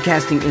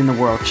podcasting in the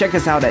world. Check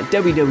us out at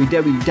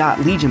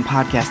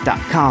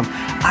www.legionpodcast.com,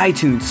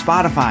 iTunes,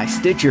 Spotify,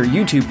 Stitcher,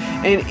 YouTube,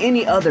 and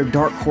any other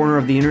dark corner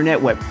of the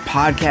internet where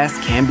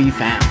podcasts can be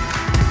found.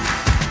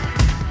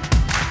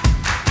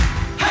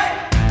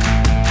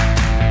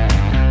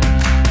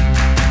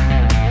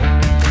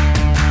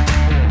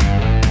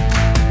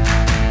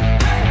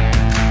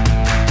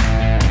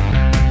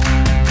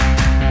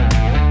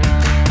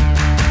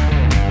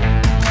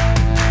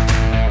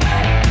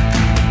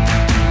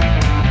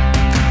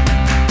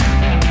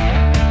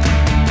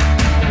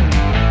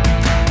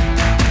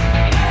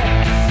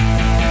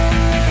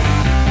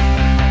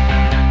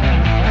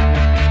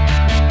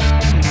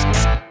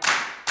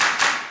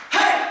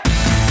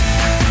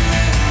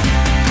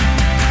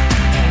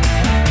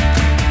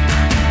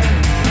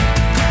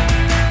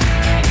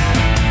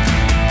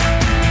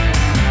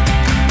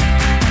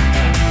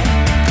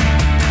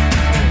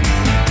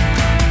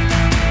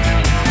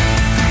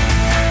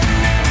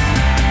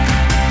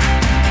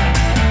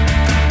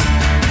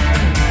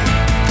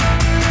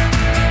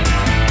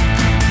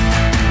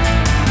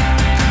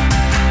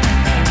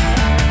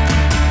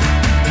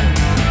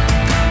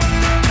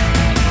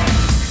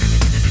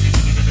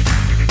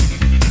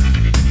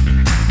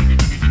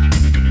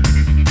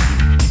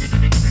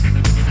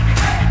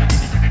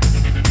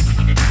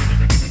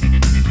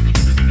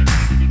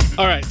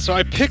 So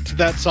I picked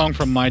that song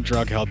from My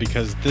Drug Hell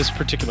because this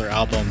particular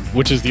album,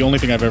 which is the only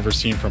thing I've ever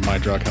seen from My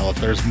Drug Hell, if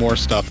there's more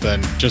stuff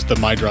than just the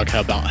My Drug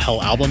Hell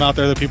album out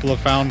there that people have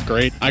found,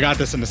 great. I got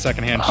this in a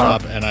secondhand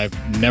shop and I've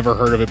never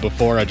heard of it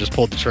before. I just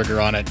pulled the trigger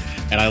on it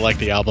and I like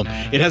the album.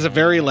 It has a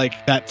very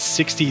like that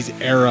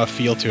 60s era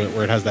feel to it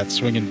where it has that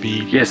swinging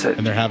beat. Yes,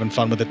 and they're having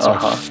fun with it. So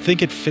I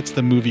think it fits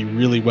the movie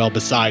really well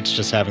besides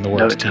just having the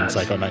words Teen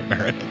Psycho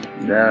Nightmare in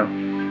it.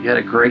 No. You had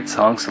a great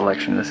song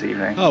selection this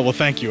evening. Oh, well,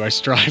 thank you. I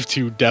strive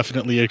to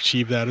definitely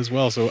achieve that as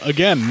well. So,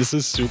 again, this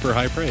is super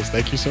high praise.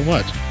 Thank you so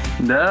much.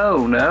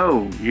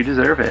 No, you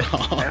deserve it.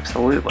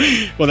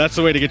 Absolutely. Well, that's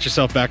the way to get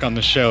yourself back on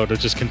the show, to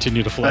just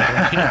continue to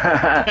flatter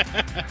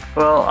me.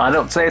 Well, I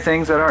don't say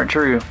things that aren't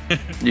true.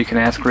 You can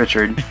ask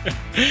Richard.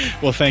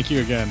 Well, thank you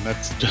again.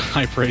 That's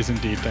high praise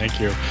indeed. Thank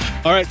you.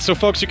 All right, so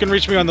folks, you can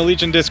reach me on the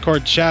Legion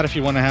Discord chat if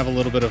you want to have a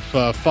little bit of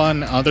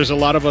fun. There's a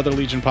lot of other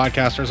Legion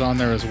podcasters on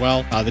there as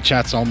well. The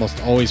chat's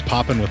almost always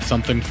popping with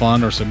something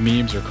fun or some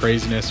memes or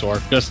craziness or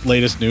just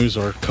latest news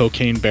or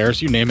cocaine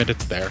bears. You name it,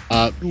 it's there.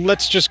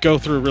 Let's just go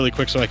through really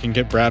quick so I can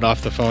get Brad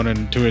off the phone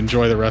and to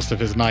enjoy the rest of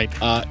his night.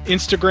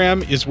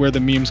 Instagram is where the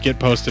memes get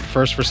posted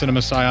first for Cinema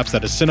Psyops.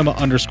 That is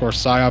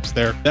cinema_psyops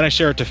there. Then I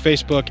share it to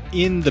Facebook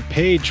in the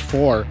page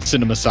for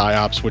Cinema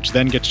Psyops, which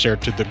then gets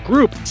shared to the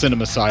group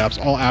Cinema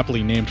Psyops, all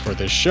aptly named for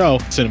this show,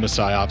 Cinema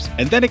Psyops.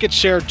 And then it gets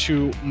shared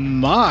to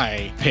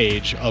my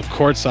page of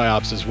Chord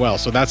Psyops as well.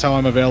 So that's how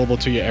I'm available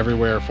to you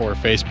everywhere for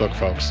Facebook,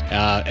 folks,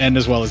 and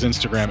as well as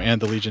Instagram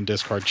and the Legion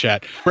Discord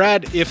chat.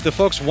 Brad, if the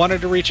folks wanted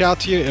to reach out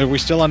to you, are we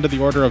still under the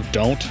order of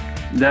don't?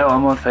 No,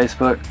 I'm on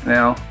Facebook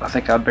now. I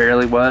think I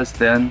barely was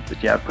then,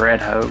 but yeah,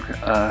 Brad Hogue.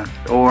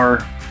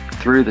 Or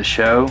through the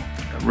show,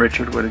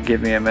 Richard would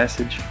give me a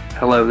message.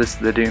 Hello, this is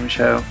The Doom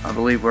Show. I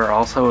believe we're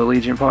also a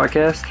Legion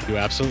podcast. You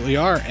absolutely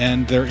are.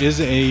 And there is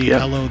a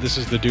Hello, this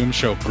is The Doom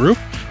Show group.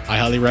 I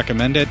highly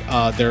recommend it.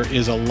 There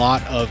is a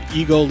lot of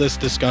egoless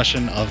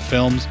discussion of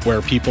films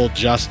where people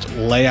just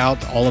lay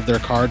out all of their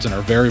cards and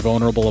are very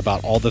vulnerable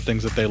about all the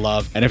things that they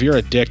love. And if you're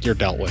a dick, you're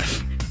dealt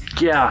with.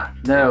 Yeah,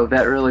 no,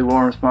 that really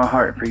warms my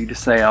heart for you to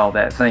say all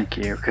that. Thank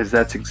you, because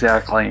that's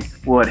exactly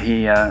what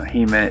he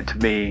meant it to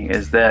be,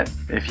 is that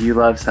if you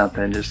love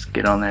something, just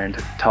get on there and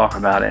talk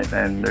about it,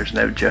 and there's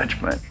no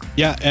judgment.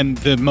 Yeah, and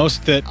the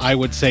most that I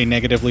would say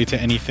negatively to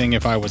anything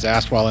if I was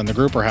asked while in the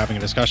group or having a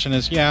discussion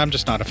is, yeah, I'm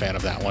just not a fan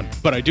of that one.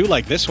 But I do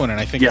like this one,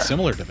 and I think it's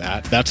similar to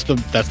that. That's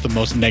the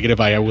most negative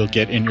I will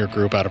get in your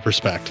group out of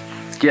respect.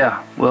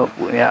 Yeah, well,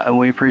 yeah, and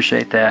we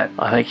appreciate that.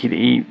 I think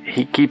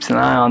he keeps an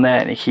eye on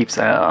that, and he keeps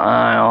an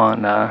eye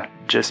on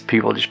just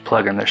people just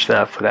plugging their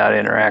stuff without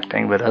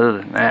interacting. But other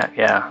than that,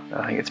 yeah,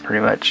 I think it's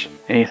pretty much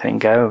anything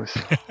goes.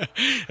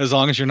 As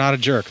long as you're not a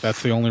jerk,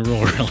 that's the only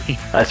rule, really.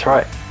 That's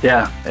right.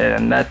 Yeah,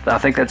 and I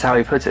think that's how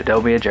he puts it.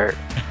 Don't be a jerk.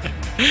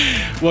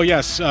 Well,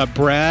 yes,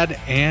 Brad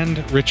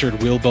and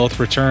Richard will both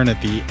return at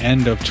the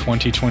end of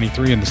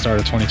 2023 and the start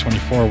of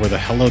 2024, where the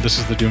Hello, This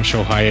is the Doom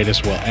Show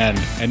hiatus will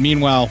end. And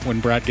meanwhile, when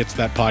Brad gets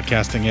that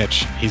podcasting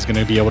itch, he's going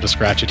to be able to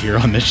scratch it here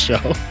on this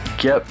show.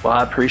 Yep, well,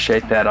 I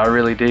appreciate that. I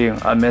really do.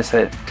 I miss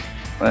it.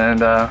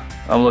 And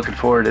I'm looking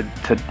forward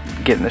to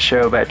getting the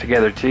show back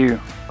together, too.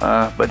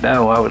 But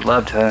no, I would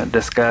love to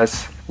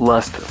discuss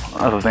Lust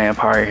of a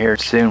Vampire here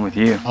soon with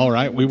you. All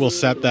right, we will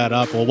set that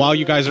up. Well, while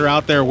you guys are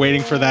out there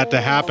waiting for that to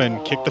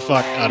happen, kick the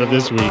fuck out of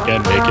this week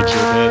and make it your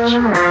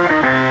bitch.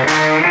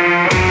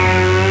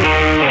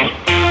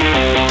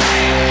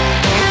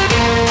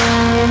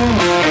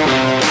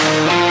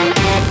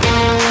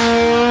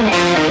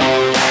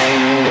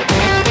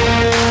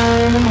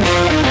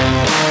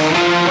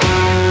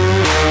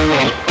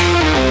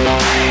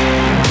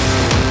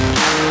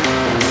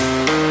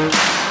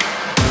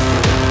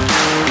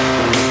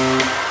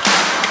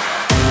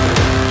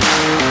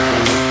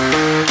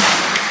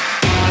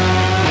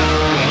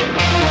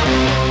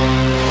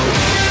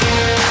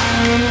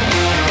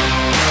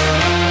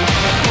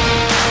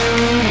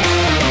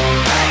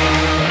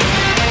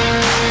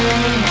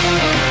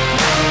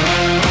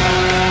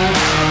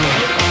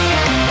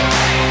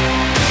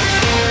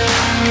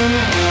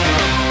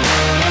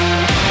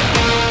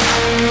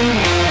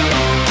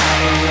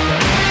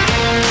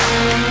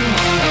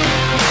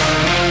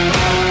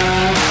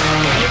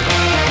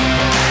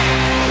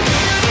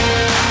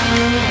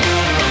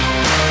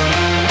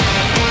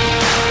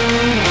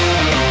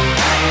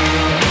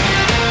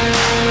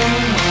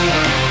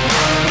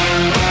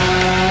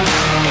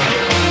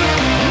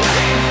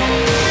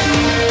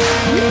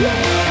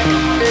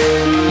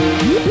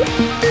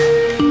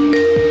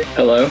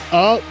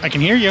 Oh, I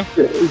can hear you.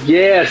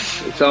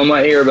 Yes, it's on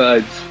my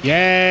earbuds.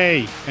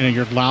 Yay! And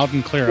you're loud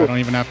and clear. I don't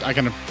even have to, I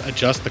can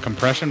adjust the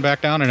compression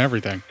back down and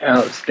everything.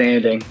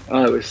 Outstanding.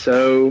 I was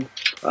so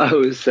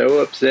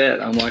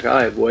upset. I'm like,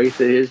 I have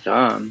wasted his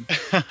time.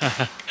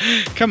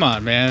 Come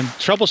on, man.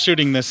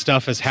 Troubleshooting this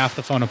stuff is half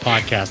the fun of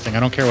podcasting. I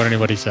don't care what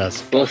anybody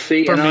says. Well,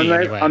 see, For and me,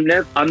 anyway.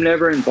 I'm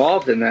never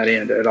involved in that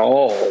end at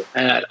all.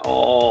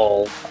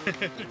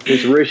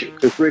 Because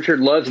Richard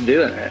loves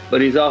doing it,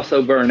 but he's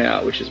also burnt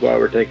out, which is why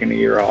we're taking a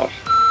year off.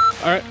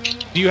 All right.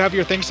 Do you have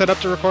your thing set up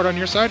to record on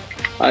your side?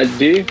 I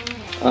do.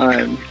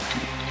 I'm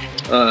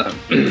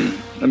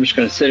just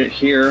going to set it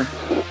here,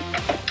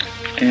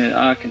 and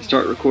I can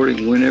start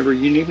recording whenever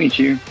you need me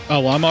to. Oh,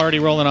 well, I'm already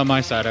rolling on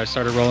my side. I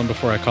started rolling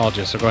before I called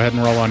you, so go ahead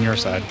and roll on your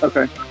side.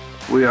 Okay.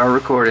 We are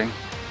recording.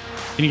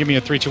 Can you give me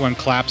a 3, 2, 1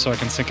 clap so I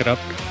can sync it up?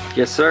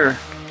 Yes, sir.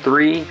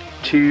 3,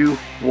 2,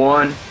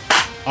 1.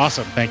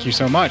 Awesome. Thank you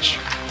so much.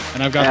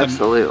 And I've got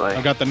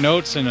I've got the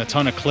notes and a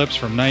ton of clips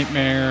from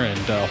Nightmare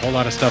and a whole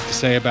lot of stuff to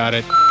say about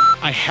it.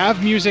 I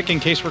have music in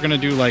case we're going to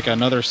do like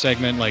another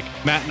segment. Like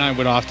Matt and I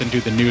would often do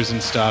the news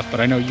and stuff, but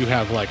I know you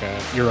have like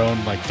your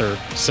own like third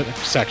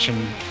section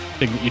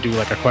thing that you do,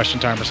 like a question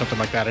time or something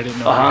like that. I didn't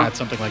know you had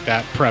something like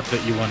that prep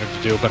that you wanted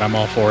to do, but I'm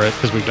all for it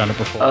because we've done it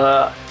before.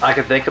 I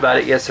can think about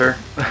it. Yes, sir.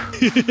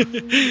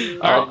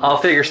 I'll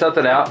figure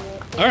something out.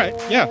 All right.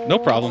 Yeah, no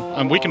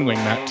problem. We can wing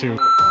that too.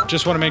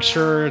 Just want to make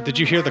sure, did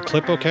you hear the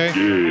clip okay?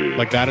 Yeah.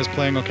 Like that is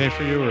playing okay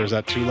for you, or is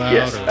that too loud?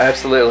 Yes,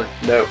 absolutely.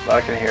 No, I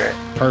can hear it.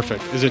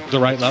 Perfect. Is it the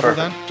right level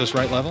then? Just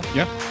right level?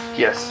 Yeah?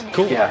 Yes.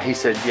 Cool. Yeah, he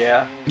said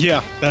yeah.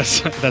 Yeah,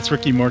 that's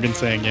Ricky Morgan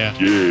saying yeah.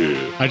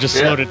 Yeah. I just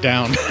slowed it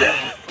down.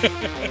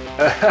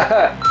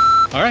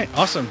 All right,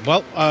 awesome.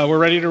 Well, we're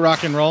ready to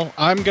rock and roll.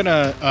 I'm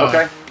gonna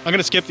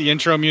skip the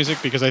intro music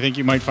because I think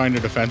you might find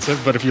it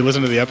offensive. But if you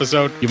listen to the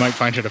episode, you might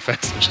find it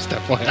offensive. Just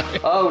FYI.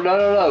 Oh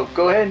no!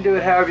 Go ahead and do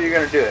it however you're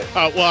gonna do it.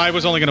 Well, I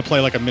was only gonna play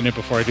like a minute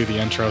before I do the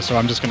intro, so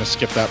I'm just gonna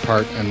skip that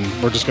part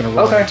and we're just gonna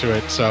roll into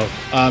it. So,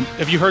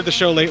 have you heard the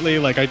show lately?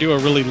 Like, I do a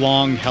really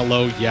long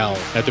hello yell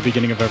at the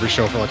beginning of every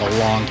show for like a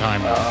long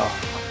time now.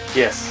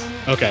 Yes.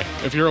 Okay,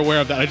 if you're aware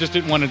of that, I just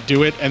didn't want to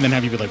do it and then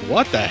have you be like,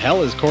 what the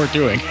hell is Court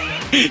doing?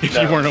 If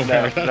you weren't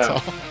aware, that's all.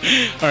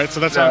 All right, so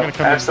that's how I'm going to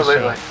come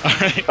absolutely. into the show. All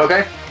right.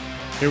 Okay.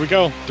 Here we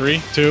go.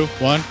 3, 2,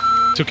 1.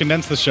 To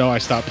condense the show, I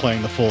stopped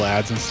playing the full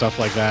ads and stuff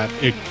like that.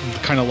 It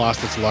kind of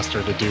lost its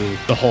luster to do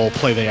the whole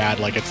play the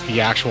ad like it's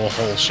the actual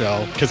whole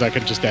show because I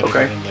could just edit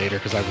it in later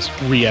because I was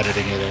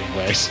re-editing it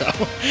anyway, so.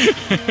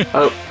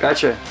 Oh,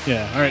 gotcha.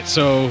 Yeah, all right,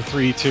 so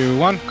 3, 2,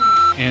 1.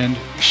 And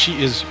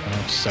she is,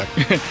 just a sec.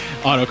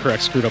 Autocorrect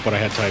screwed up what I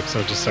had typed,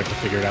 so just a sec to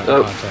figure it out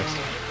in context.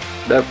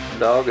 Nope,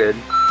 all good.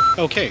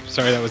 Okay,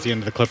 sorry, that was the end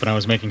of the clip, and I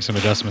was making some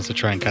adjustments to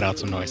try and cut out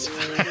some noise.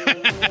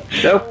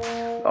 Nope,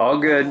 all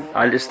good.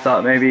 I just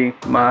thought maybe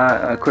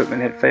my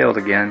equipment had failed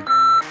again.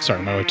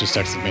 Sorry, my wife just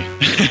texted me.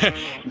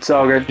 It's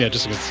all good. Yeah,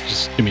 just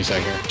give me a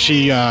sec here.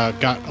 She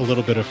got a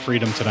little bit of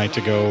freedom tonight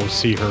to go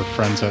see her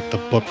friends at the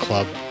book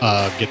club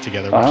get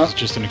together, which is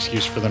just an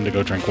excuse for them to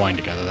go drink wine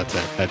together. That's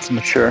it. That's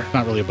sure.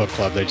 Not really a book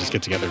club. They just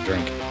get together and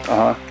drink.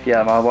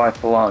 Yeah, my wife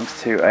belongs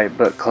to a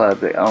book club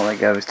that only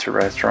goes to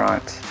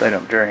restaurants. They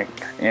don't drink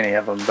any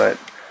of them, but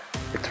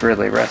it's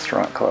really a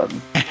restaurant club.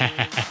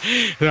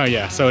 Oh,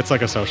 yeah, so it's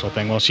like a social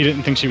thing. Well, she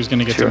didn't think she was going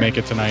to get to make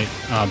it tonight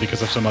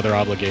because of some other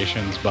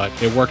obligations, but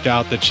it worked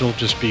out that she'll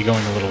just be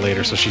going a little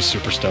later, so she's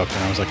super stoked.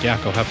 And I was like,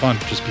 yeah, go have fun.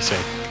 Just be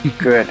safe.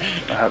 Good.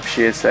 I hope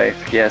she is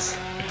safe. Yes.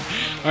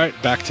 All right,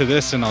 back to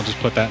this, and I'll just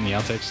put that in the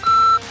outtakes.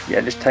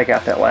 Yeah, just take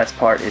out that last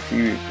part if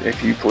you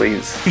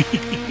please.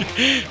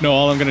 No,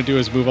 all I'm going to do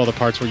is move all the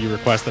parts where you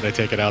request that I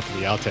take it out to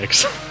the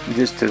outtakes.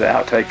 Just to the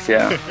outtakes,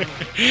 yeah.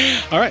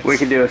 All right. We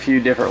can do a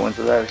few different ones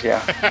of those, yeah.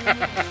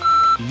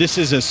 This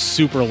is a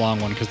super long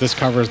one because this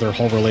covers their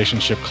whole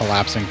relationship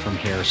collapsing from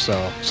here.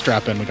 So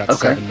strap in. We got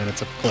 7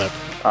 minutes of clip.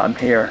 I'm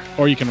here.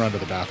 Or you can run to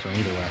the bathroom.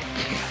 Either way.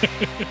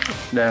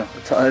 No,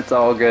 it's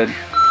all good.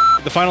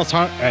 The final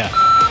time.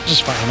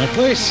 Just find my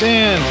place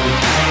and.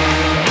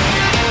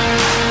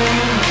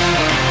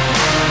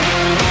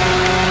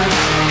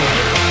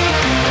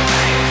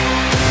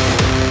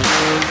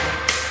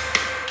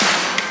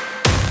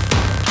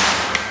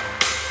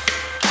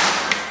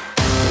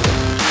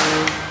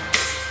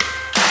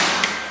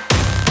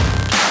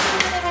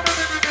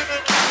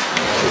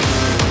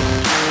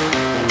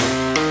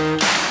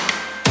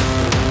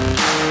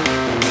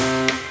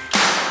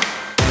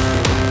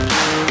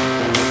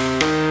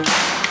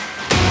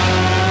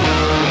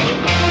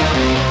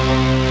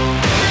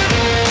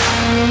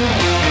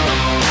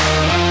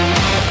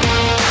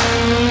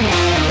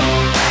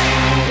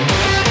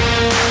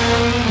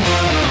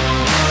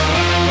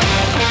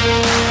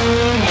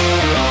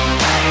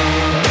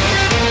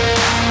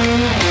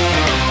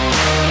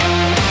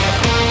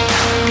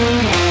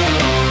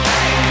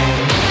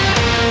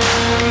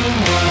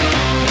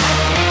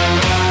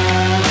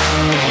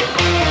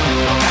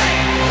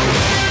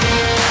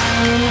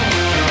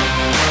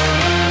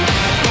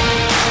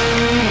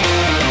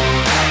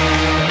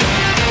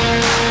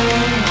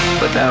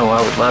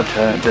 I would love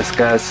to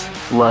discuss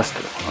Lust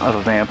of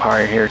a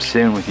Vampire here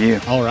soon with you.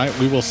 All right,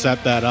 we will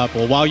set that up.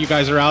 Well, while you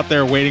guys are out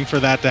there waiting for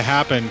that to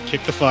happen,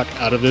 kick the fuck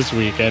out of this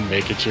week and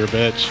make it your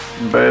bitch.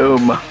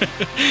 Boom.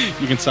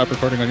 You can stop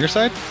recording on your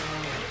side.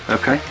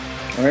 Okay.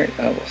 All right,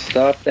 I will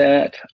stop that